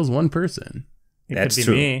that only kills one person. That's true.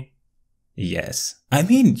 Could be me. Yes. I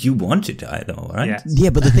mean, you want to die though, right? Yes. Yeah,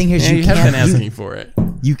 but the thing is, You have been asking for it.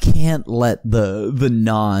 You can't let the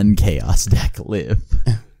non-chaos deck live.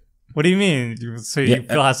 What do you mean? So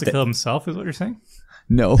Phil has to kill himself, is what you're saying?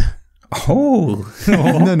 No. Oh.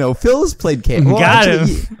 No. Phil has played chaos. Well, Got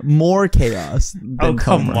actually, him. More chaos than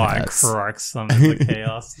Come Tomer on, has. Crux Thumb is the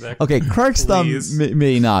chaos deck. Okay, Krark's Thumb Please.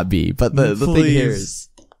 may not be, but the thing here is,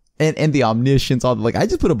 and the Omniscience, all I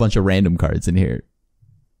just put a bunch of random cards in here.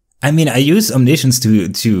 I mean, I use Omniscience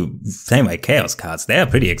to play my Chaos cards. They are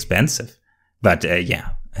pretty expensive. But yeah,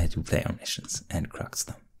 I do play Omniscience and Crux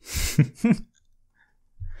Thumb.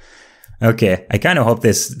 Okay, I kind of hope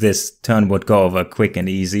this turn would go over quick and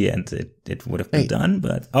easy, and it would have been done,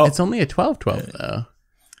 but... It's only a 12/12, though.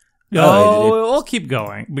 We'll keep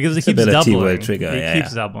going, because it keeps ability doubling. will trigger, It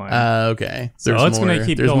keeps doubling. Okay. So it's going to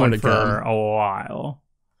keep there's more going to for come. a while.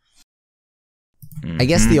 I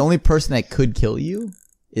guess the only person that could kill you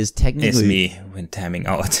is technically... It's me when timing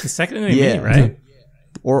out. It's technically me, right?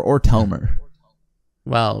 Or Tomer.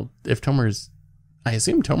 Well, if Tomer's... I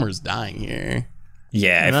assume Tomer's dying here.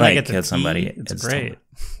 Yeah, And if then I get to kill somebody, it's great.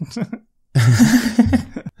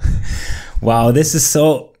 Wow, this is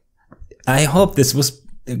so... I hope this was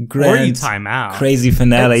a Or you grand, time out. crazy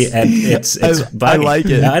finale, and it's I bugging. like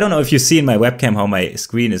it. I don't know if you see in my webcam how my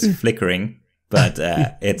screen is flickering, but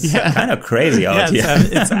it's kind of crazy out here.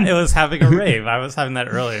 It was having a rave. I was having that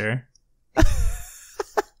earlier.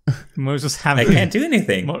 Mo's just having... I can't do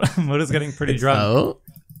anything. Mo's getting pretty drunk. Oh.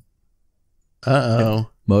 Uh-oh.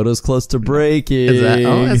 Moto's close to breaking. Is that...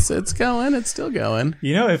 Oh, it's going. It's still going.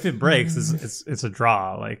 You know, if it breaks, it's a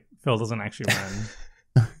draw. Like, Phil doesn't actually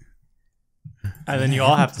win. And then you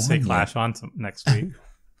all have to say Clash on next week.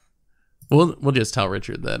 We'll just tell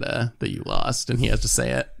Richard that you lost, and he has to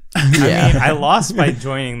say it. Yeah. I mean, I lost by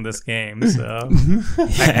joining this game, so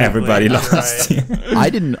Everybody lost. Right. I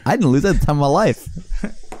didn't lose at the time of my life.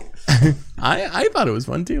 I thought it was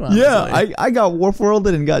fun too. Honestly. Yeah, I got Warp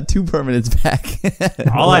Worlded and got 2 permanents back.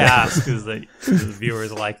 All I ask is that the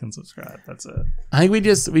viewers like and subscribe. That's it. I think we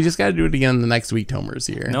just got to do it again the next week. Tomer's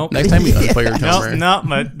here. Nope. Next time we unfire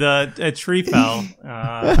Tomer. A tree fell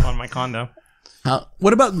on my condo.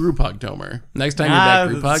 What about Group Hug Tomer? Next time you're back,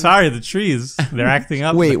 Group Hug. Sorry, the trees. They're acting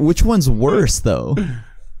up. Wait, which one's worse though?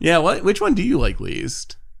 Yeah, which one do you like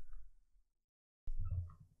least?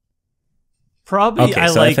 Probably Okay,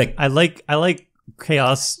 I like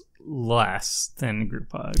Chaos less than Group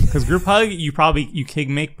Hug, because Group Hug you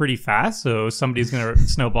can make pretty fast, so somebody's gonna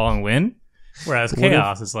snowball and win. Whereas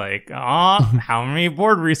Chaos is like, how many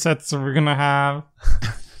board resets are we gonna have?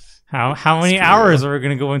 How many hours are we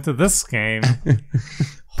gonna go into this game?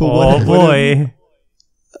 Boy.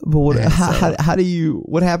 But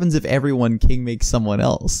what happens if everyone king makes someone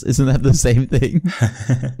else? Isn't that the same thing?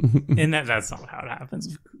 And that's not how it happens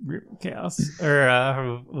with Group Chaos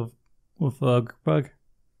or with Group Hug.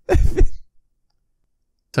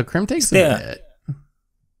 So Krim takes a bit.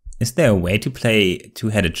 Is there a way to play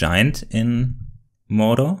Two-Headed Giant in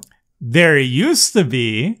Moto? There used to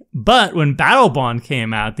be, but when Battle Bond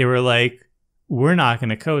came out, they were like, we're not going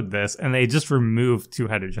to code this, and they just removed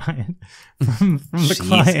Two-Headed Giant from the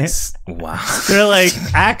client. Wow. They're like,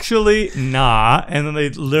 actually, nah, and then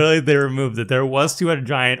they removed it. There was Two-Headed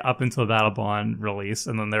Giant up until Battle Bond release,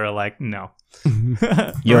 and then they were like, no.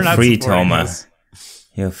 You're free, supporting Tomer. this.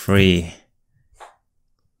 You're free.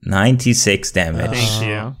 96 damage. Thank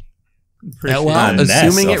you. Well,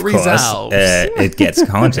 assuming it resolves. It gets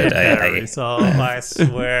counted. I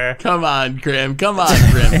swear. Come on, Krim. Come on,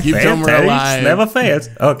 Krim. Keep Tomer alive. Never fails.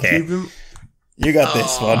 Okay. You got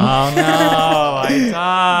this one. Oh no, I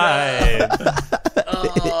died.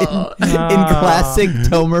 In classic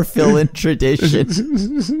Tomer fill-in tradition.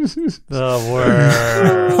 The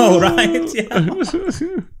word. Oh right. Yeah.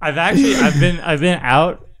 I've been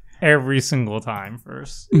out every single time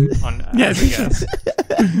first. As a guest.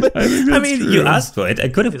 I mean, you asked for it. I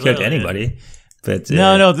could have killed Literally. anybody, but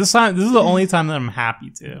No. This is the only time that I'm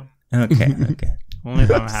happy to. Okay. Only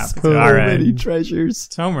time I'm happy So to. All right. many treasures.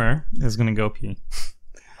 Tomer is gonna go pee.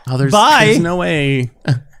 Oh, there's Bye. no way.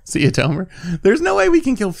 See you, Tomer. There's no way we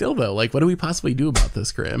can kill Phil, though. Like, what do we possibly do about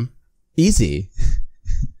this, Grim? Easy.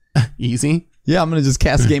 Easy? Yeah, I'm going to just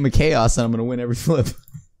cast a game of chaos and I'm going to win every flip.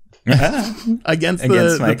 Against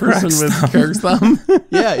the person with Kirk's thumb?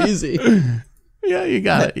 Yeah, easy. Yeah, you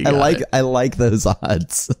got it. I like those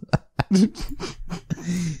odds.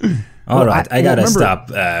 All right, I gotta stop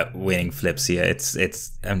winning flips here.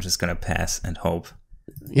 I'm just gonna pass and hope.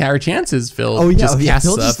 Yeah, our chances, Phil, just casts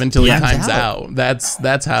Phil up just until he times times out.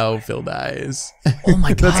 That's how Phil dies. Oh my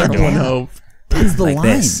god, That's our one hope. That's the Like line.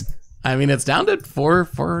 this. I mean, it's down to 4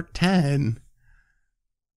 for 10.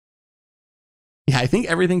 Yeah, I think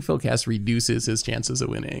everything Phil casts reduces his chances of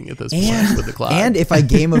winning at this point with the clock. And if I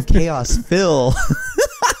game of chaos Phil.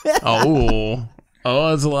 That's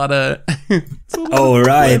a lot of. Oh,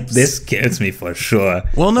 right. This kills me for sure.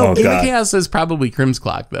 Well, no, Game of God. Chaos is probably Crim's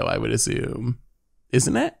Clock, though, I would assume.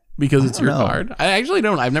 Isn't it? Because it's your card. I actually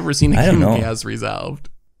don't. I've never seen a Game of Chaos resolved.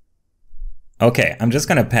 Okay, I'm just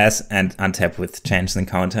gonna pass and untap with Chance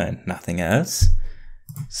Encounter and nothing else.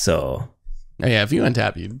 So. Oh, yeah, if you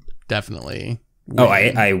untap, you definitely win. Oh,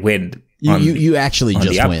 I win. You actually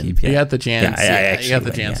just win. Upkeep, yeah. You got the chance. Yeah, I actually you got the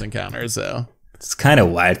win, chance encounter, so. It's kind of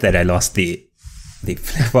wild that I lost the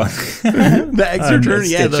flip on The extra turn,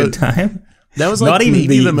 yeah. Stitch in Time. That was like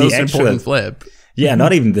maybe the most important flip. Yeah,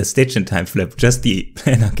 not even the Stitch in Time flip, just the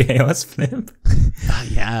Planar Chaos flip.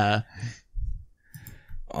 Yeah.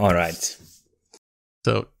 All right.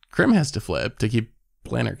 So Crim has to flip to keep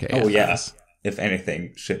Planar Chaos. Oh yeah. If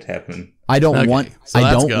anything should happen. I don't want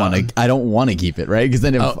to keep it, right? Because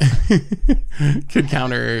then if could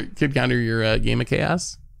counter your Game of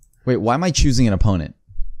Chaos. Wait, why am I choosing an opponent?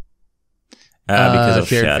 Because of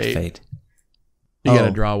Shared Shared Fate. Fate. You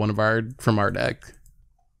gotta draw one from our deck.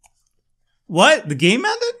 What? The game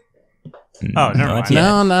ended? Oh, never mind.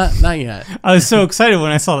 No, not yet. I was so excited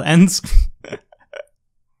when I saw the end screen.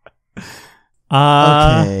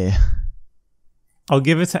 Okay. I'll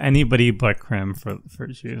give it to anybody but Crim for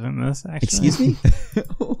choosing this, actually. Excuse me?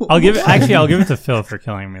 I'll give it to Phil for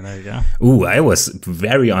killing me. There you go. Ooh, I was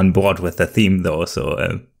very on board with the theme though,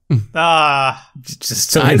 so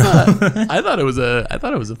just so I you know. thought it was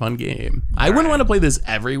a fun game. I wouldn't want to play this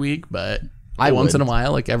every week, but once in a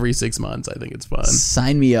while, like every 6 months, I think it's fun.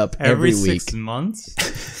 Sign me up every week. 6 months?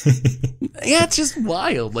 Yeah, it's just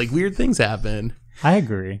wild. Like weird things happen. I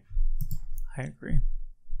agree.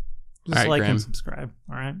 Just All right, like Graham. and subscribe.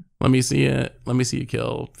 All right. Let me see you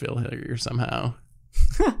kill Phil here somehow.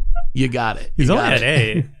 You got it. He's You only got at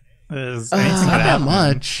it. 8. It's Not that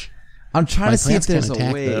much. I'm trying My to see if plants can there's a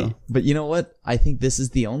attack, way. though. But you know what? I think this is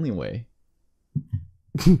the only way.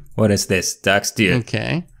 What is this? Dark Steel.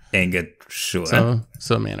 Okay. Ingot, sure.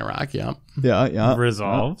 So Mana Rock, yeah. Yeah.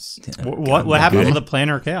 resolves. Yeah. What happened Good. to the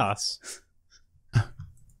Planar Chaos?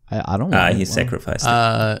 I don't know. He sacrificed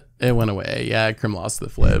it. It went away. Yeah, Crim lost the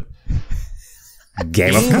flip.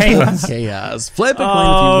 Game of Chaos. Chaos. Flip a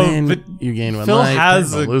coin if you win. You gain 1 Phil life.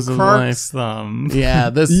 has Crim a loses Kirk's thumb. Yeah,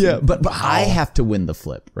 this. Yeah, but I have to win the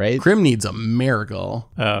flip, right? Crim needs a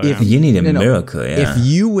miracle. Oh, If yeah. You need a No. miracle, yeah. If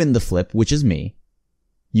you win the flip, which is me,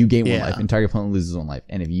 you gain 1 Yeah. life, and target opponent loses 1 life.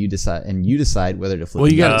 And if you decide whether to flip,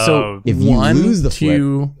 Well, you got No. so If you 1, lose the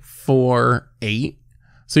 2, 4, 8.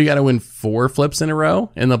 So you got to win 4 flips in a row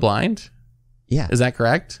in the blind. yeah, Is that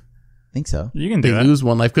correct? I think so. You can They do it. lose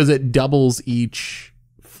 1 life because it doubles each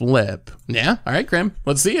flip. Yeah. All right, Crim.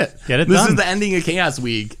 Let's see it. Get it This done. is the ending of Chaos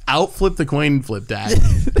Week. Outflip the coin flip deck.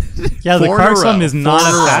 Yeah, the 4 in a Kirk's thumb row. is not 4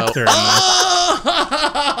 in a a row. factor in this.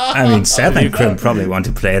 I mean, Seth and Crim probably want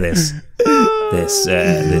to play this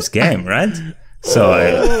game, right? So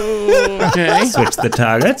I Okay. switch the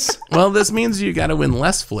targets. Well, this means you got to win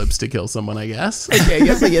less flips to kill someone, I guess. Okay, I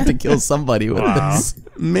guess I get to kill somebody with Wow. this.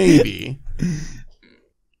 Maybe.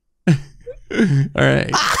 All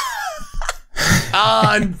right.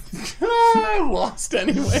 I lost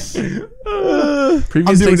anyway.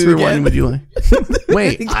 Previous doing takes it were again. 1. Would you like?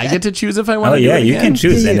 Wait, I get to choose if I want Oh to yeah, do it you again? can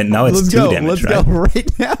choose, and now it's Let's 2 go. damage, Let's right? go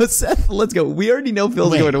right now, Seth. Let's go. We already know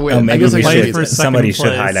Phil's Wait. going to Oh, win. maybe guess I we should should. do Somebody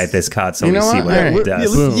second should place. highlight this card so You we know see what? what All right. it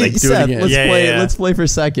does. Boom. Like, do it Seth, again. let's Yeah, play. yeah. Let's play for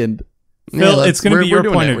second. Phil, it's going to be your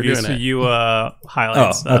doing point it. of We're view, doing so it. you highlight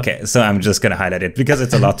Oh, stuff. okay. So I'm just gonna highlight it because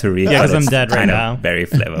it's a lot to read. Yeah, but 'cause I'm it's dead right kind of now. Very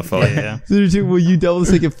flavorful. Yeah. Will you double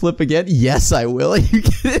stick and flip again? Yes, I will. Are you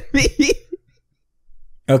kidding me?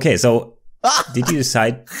 Okay, so did you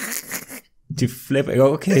decide to flip?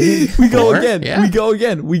 Okay, We go 4? again. Yeah. We go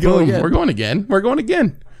again. We go Boom. again. We're going again. We're going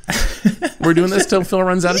again. We're doing this till Phil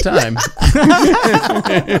runs out of time.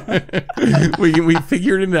 we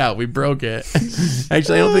figured it out. We broke it.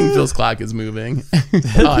 Actually, I don't think Phil's clock is moving.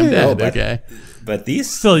 Oh, I'm dead. but- Okay. But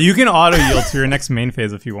these Phil, you can auto yield to your next main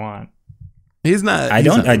phase if you want. He's not. I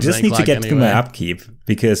don't. I losing just any need to clock get to anyway. my upkeep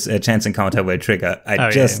because a chance encounter will trigger.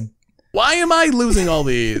 Why am I losing all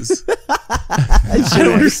these? I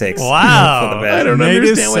don't 6. Wow. For the bad. I don't Negative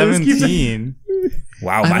understand why this keeps- 17.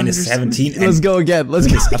 Wow, minus 17. Let's go again. Let's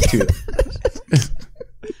go Up again.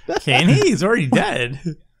 to. Can he? He's already dead.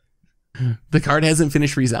 The card hasn't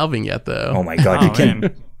finished resolving yet, though. Oh my god, you Oh, can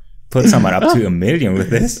man. put someone up to 1 million with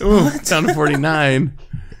this. Ooh, down to 49.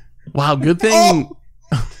 Wow, good thing.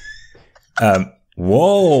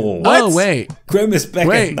 Whoa. Oh, wait. Grim is back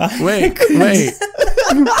Wait, at 9. wait.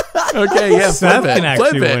 Okay, yeah, Seth flip can it. actually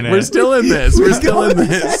Flip win it. it. We're still in this. We're still in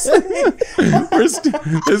this.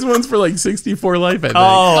 This one's for like 64 life, I think.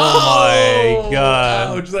 Oh, my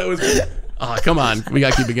God. Ouch, that was. Oh, come on. We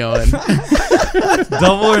got to keep it going.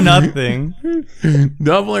 Double or nothing.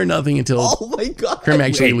 Double or nothing until Oh my god. Krim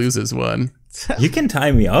actually Wait. loses one. You can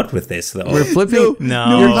time me out with this, though. We're flipping.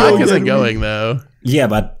 No. Your clock isn't going, though. Yeah,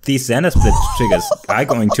 but these Zndrsplt triggers are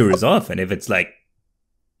going to resolve, and if it's like...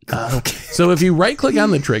 So if you right click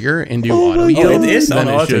on the trigger and do auto Oh, yield, it is then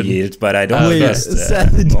on it auto should. yield, but I don't Wait, trust...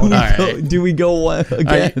 Seth, do we, All go, right. do we go one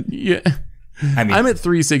again? Yeah. I mean, I'm at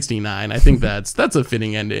 369. I think that's a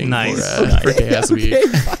fitting ending Nice. for Chaos Week. Okay,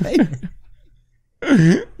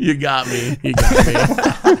 fine. You got me. You got me.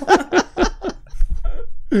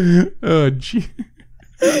 Oh, gee.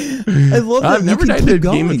 I love that I've never you died can to a keep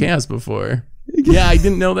game of going. Chaos before. Yeah, I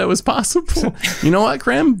didn't know that was possible. You know what,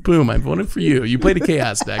 Krim? Boom, I voted for you. You played a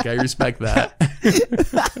Chaos deck. I respect that.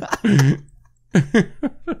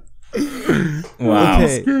 wow.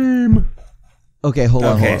 Okay. Game. Okay, hold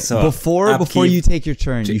on. Okay, hold on. so before upkeep. you take your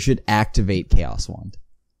turn, you should activate Chaos Wand.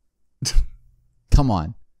 Come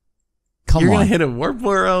on. Come You're on. going to hit a Warp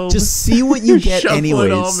World. Just see what you get Shuffle it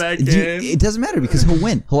anyways. all back in. It doesn't matter because he'll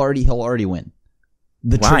win. He'll already win.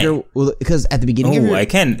 The Why? trigger because at the beginning of Oh, your I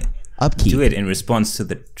can upkeep. do it in response to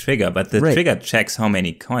the trigger, but the Right. trigger checks how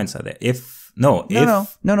many coins are there. No.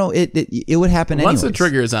 It would happen Once the anyways.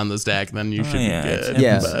 trigger is on the stack, then you should be good.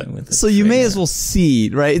 Yeah. But So you may as well see,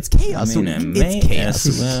 right? It's chaos. I mean, I week. may It's chaos.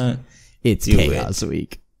 as well It's do chaos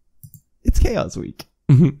week. It's chaos week.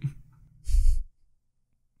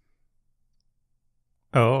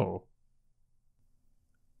 Oh.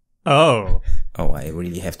 Oh. Oh, I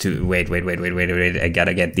really have to wait. I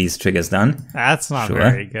gotta get these triggers done. That's not Sure.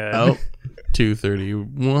 very good. Oh,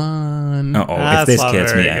 231. Oh, if That's this not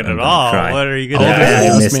kills very me, good I'm at gonna all. cry. What are you Oh, gonna Yeah, I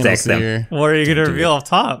do? this misstacked man's them. here. What are you gonna Don't do reveal up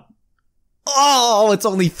top? Oh, it's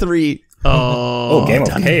only 3. Oh, Game of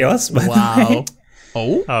Chaos. By the wow. way.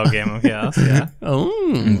 Oh, Oh, Game of Chaos, yeah.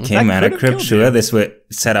 Okay, That Mana could've Crypt, killed sure. This will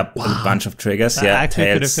set up a bunch of triggers. That yeah, actually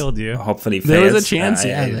could've tails killed you. hopefully There fails. was a chance, I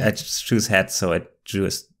yeah. just choose heads, so it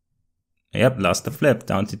just... Yep, lost the flip,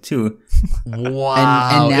 down to 2. Wow.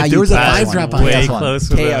 And now if you there was a Chaos 5 drop Wand. on Way that Chaos one.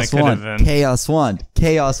 closer than it Chaos could have Wand. been. Chaos Wand.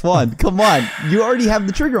 Chaos Wand. Come on. You already have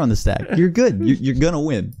the trigger on the stack. You're good. You're gonna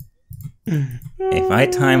win. If I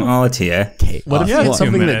time out here... What if you had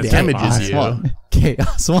something that minutes. damages you?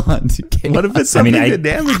 Chaos Wand. What if it's I mean, something I- that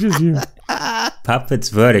damages you? Puppet's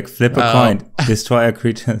Verdict, flip a Oh. coin, destroy a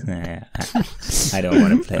creature. Nah, I don't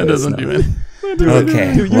want to play That this. doesn't no. do it.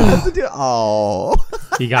 Okay, You have to do. Oh.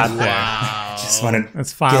 You got there. Wow. just want to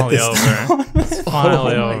It's finally this over. It's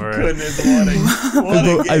finally Oh my over. goodness,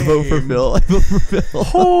 what a I vote for game. Phil. I vote for Phil.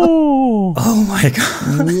 Oh my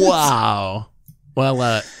god. Wow.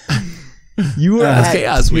 Well, You were That's at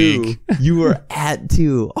Chaos 2. Week. You were at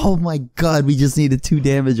 2. Oh my god, we just needed 2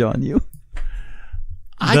 damage on you.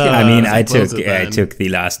 I mean, I close took it then. the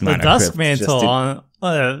last The mana Dusk crypt just Mantle to- on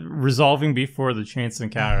resolving before the chance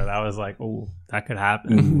encounter. That was like, oh, that could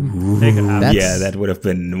happen. It could happen. That's- yeah, that would have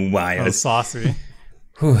been That wild. was saucy.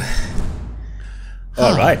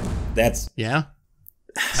 All right, that's yeah.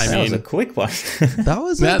 that was a quick one. That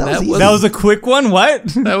was That easy. was- That was a quick one. What?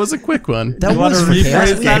 That was a quick one. That You want was to for Chaos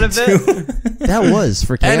rephrase Week. that a bit? That was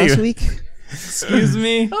for Chaos Anyway. Week. Excuse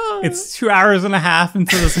me. It's 2 hours and a half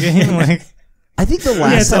into this game. Like, I think the it's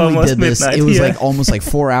last time we almost did this, midnight it was here. like almost like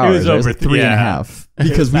 4 hours. It was over like 3 and a yeah. half.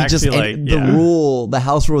 Because we just actually, and like, yeah. the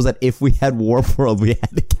house rule is that if we had Warp World, we had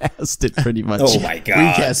to cast it pretty much. Oh my We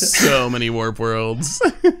god. cast so many warp worlds.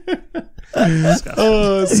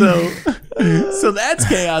 Oh, so that's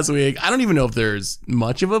Chaos Week. I don't even know if there's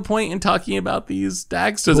much of a point in talking about these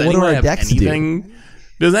decks. Does But what do anyone our have decks do? anything?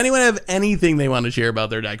 Does anyone have anything they want to share about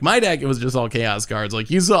their deck? My deck, it was just all chaos cards. Like,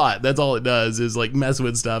 you saw it. That's all it does is like mess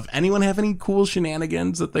with stuff. Anyone have any cool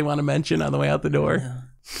shenanigans that they want to mention on the way out the door?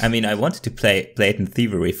 I mean, I wanted to play Blatant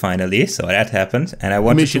Thievery finally, so that happened, and I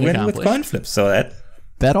wanted Mission to win with accomplished. coin flips, so that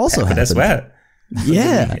That also happened happened as well.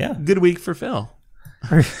 Yeah. Yeah. Good week for Phil.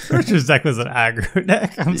 Richard's deck was an aggro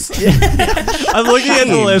deck. I'm looking at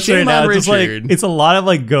the list right now. It's like it's a lot of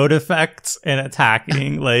like goat effects and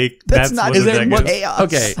attacking. Like that's not what the even deck is. chaos.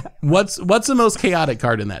 Okay, what's the most chaotic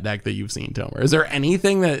card in that deck that you've seen, Tomer? Is there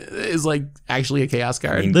anything that is like actually a chaos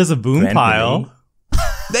card? There's a boom pile.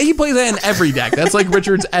 He plays that in every deck. That's like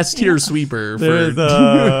Richard's S tier sweeper. There's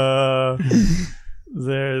not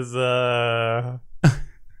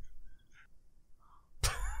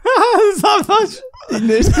much.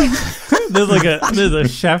 There's a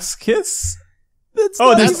chef's kiss. There's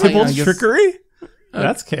Tybalt's trickery.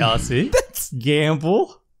 That's chaosy. That's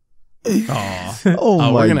gamble.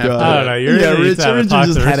 Oh my god! I don't know. Richard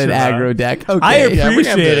just had an aggro deck. Okay. I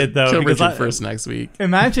appreciate it though. Kill Because Richard first next week.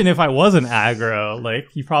 Imagine if I wasn't aggro, like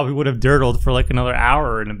you probably would have dirtled for like another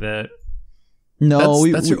hour and a bit. No,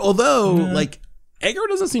 that's true. Although, like, aggro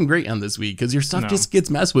doesn't seem great on this week because your stuff just gets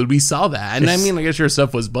messed with. We saw that. And I mean, I guess your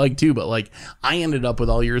stuff was bugged too, but like, I ended up with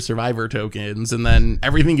all your survivor tokens and then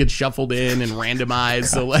everything gets shuffled in and randomized.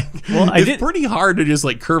 So, like, it's pretty hard to just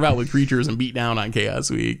like curve out with creatures and beat down on Chaos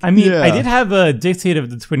Week. I mean, I did have a Dictate of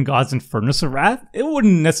the Twin Gods and Furnace of Wrath. It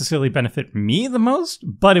wouldn't necessarily benefit me the most,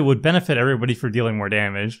 but it would benefit everybody for dealing more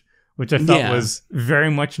damage, which I felt was very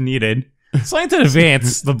much needed. So I had to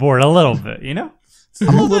advance the board a little bit, you know?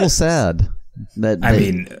 I'm a little sad. I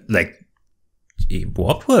mean, like,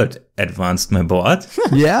 what would advanced my board?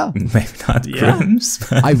 Yeah. Maybe not Grims.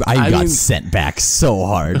 I got sent back so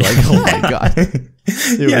hard. Like, oh my god.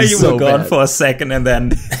 You were gone for a second and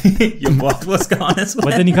then your board was gone as well.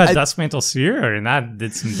 But then you got Dustmantle Seer and that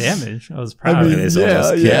did some damage. I was proud of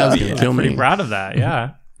it. I'm pretty proud of that,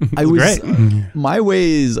 yeah. I was great. My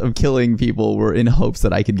ways of killing people were in hopes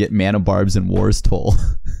that I could get Mana Barbs and War's Toll.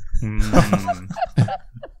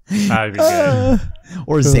 That'd be good.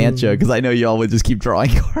 Or Xantcha, because I know y'all would just keep drawing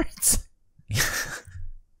cards.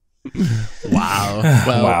 Wow.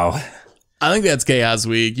 Well, wow. I think that's Chaos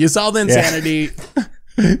Week. You saw the insanity.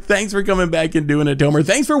 Thanks for coming back and doing it, Tomer.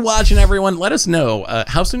 Thanks for watching, everyone. Let us know.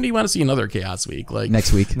 How soon do you want to see another Chaos Week? Like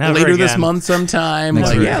next week. Later this month sometime.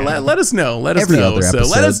 Let us know. Let us know. So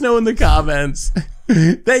let us know in the comments.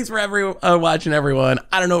 Thanks for watching, everyone.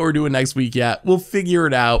 I don't know what we're doing next week yet. We'll figure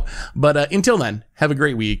it out. But until then, have a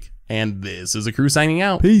great week. And this is a crew signing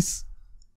out. Peace.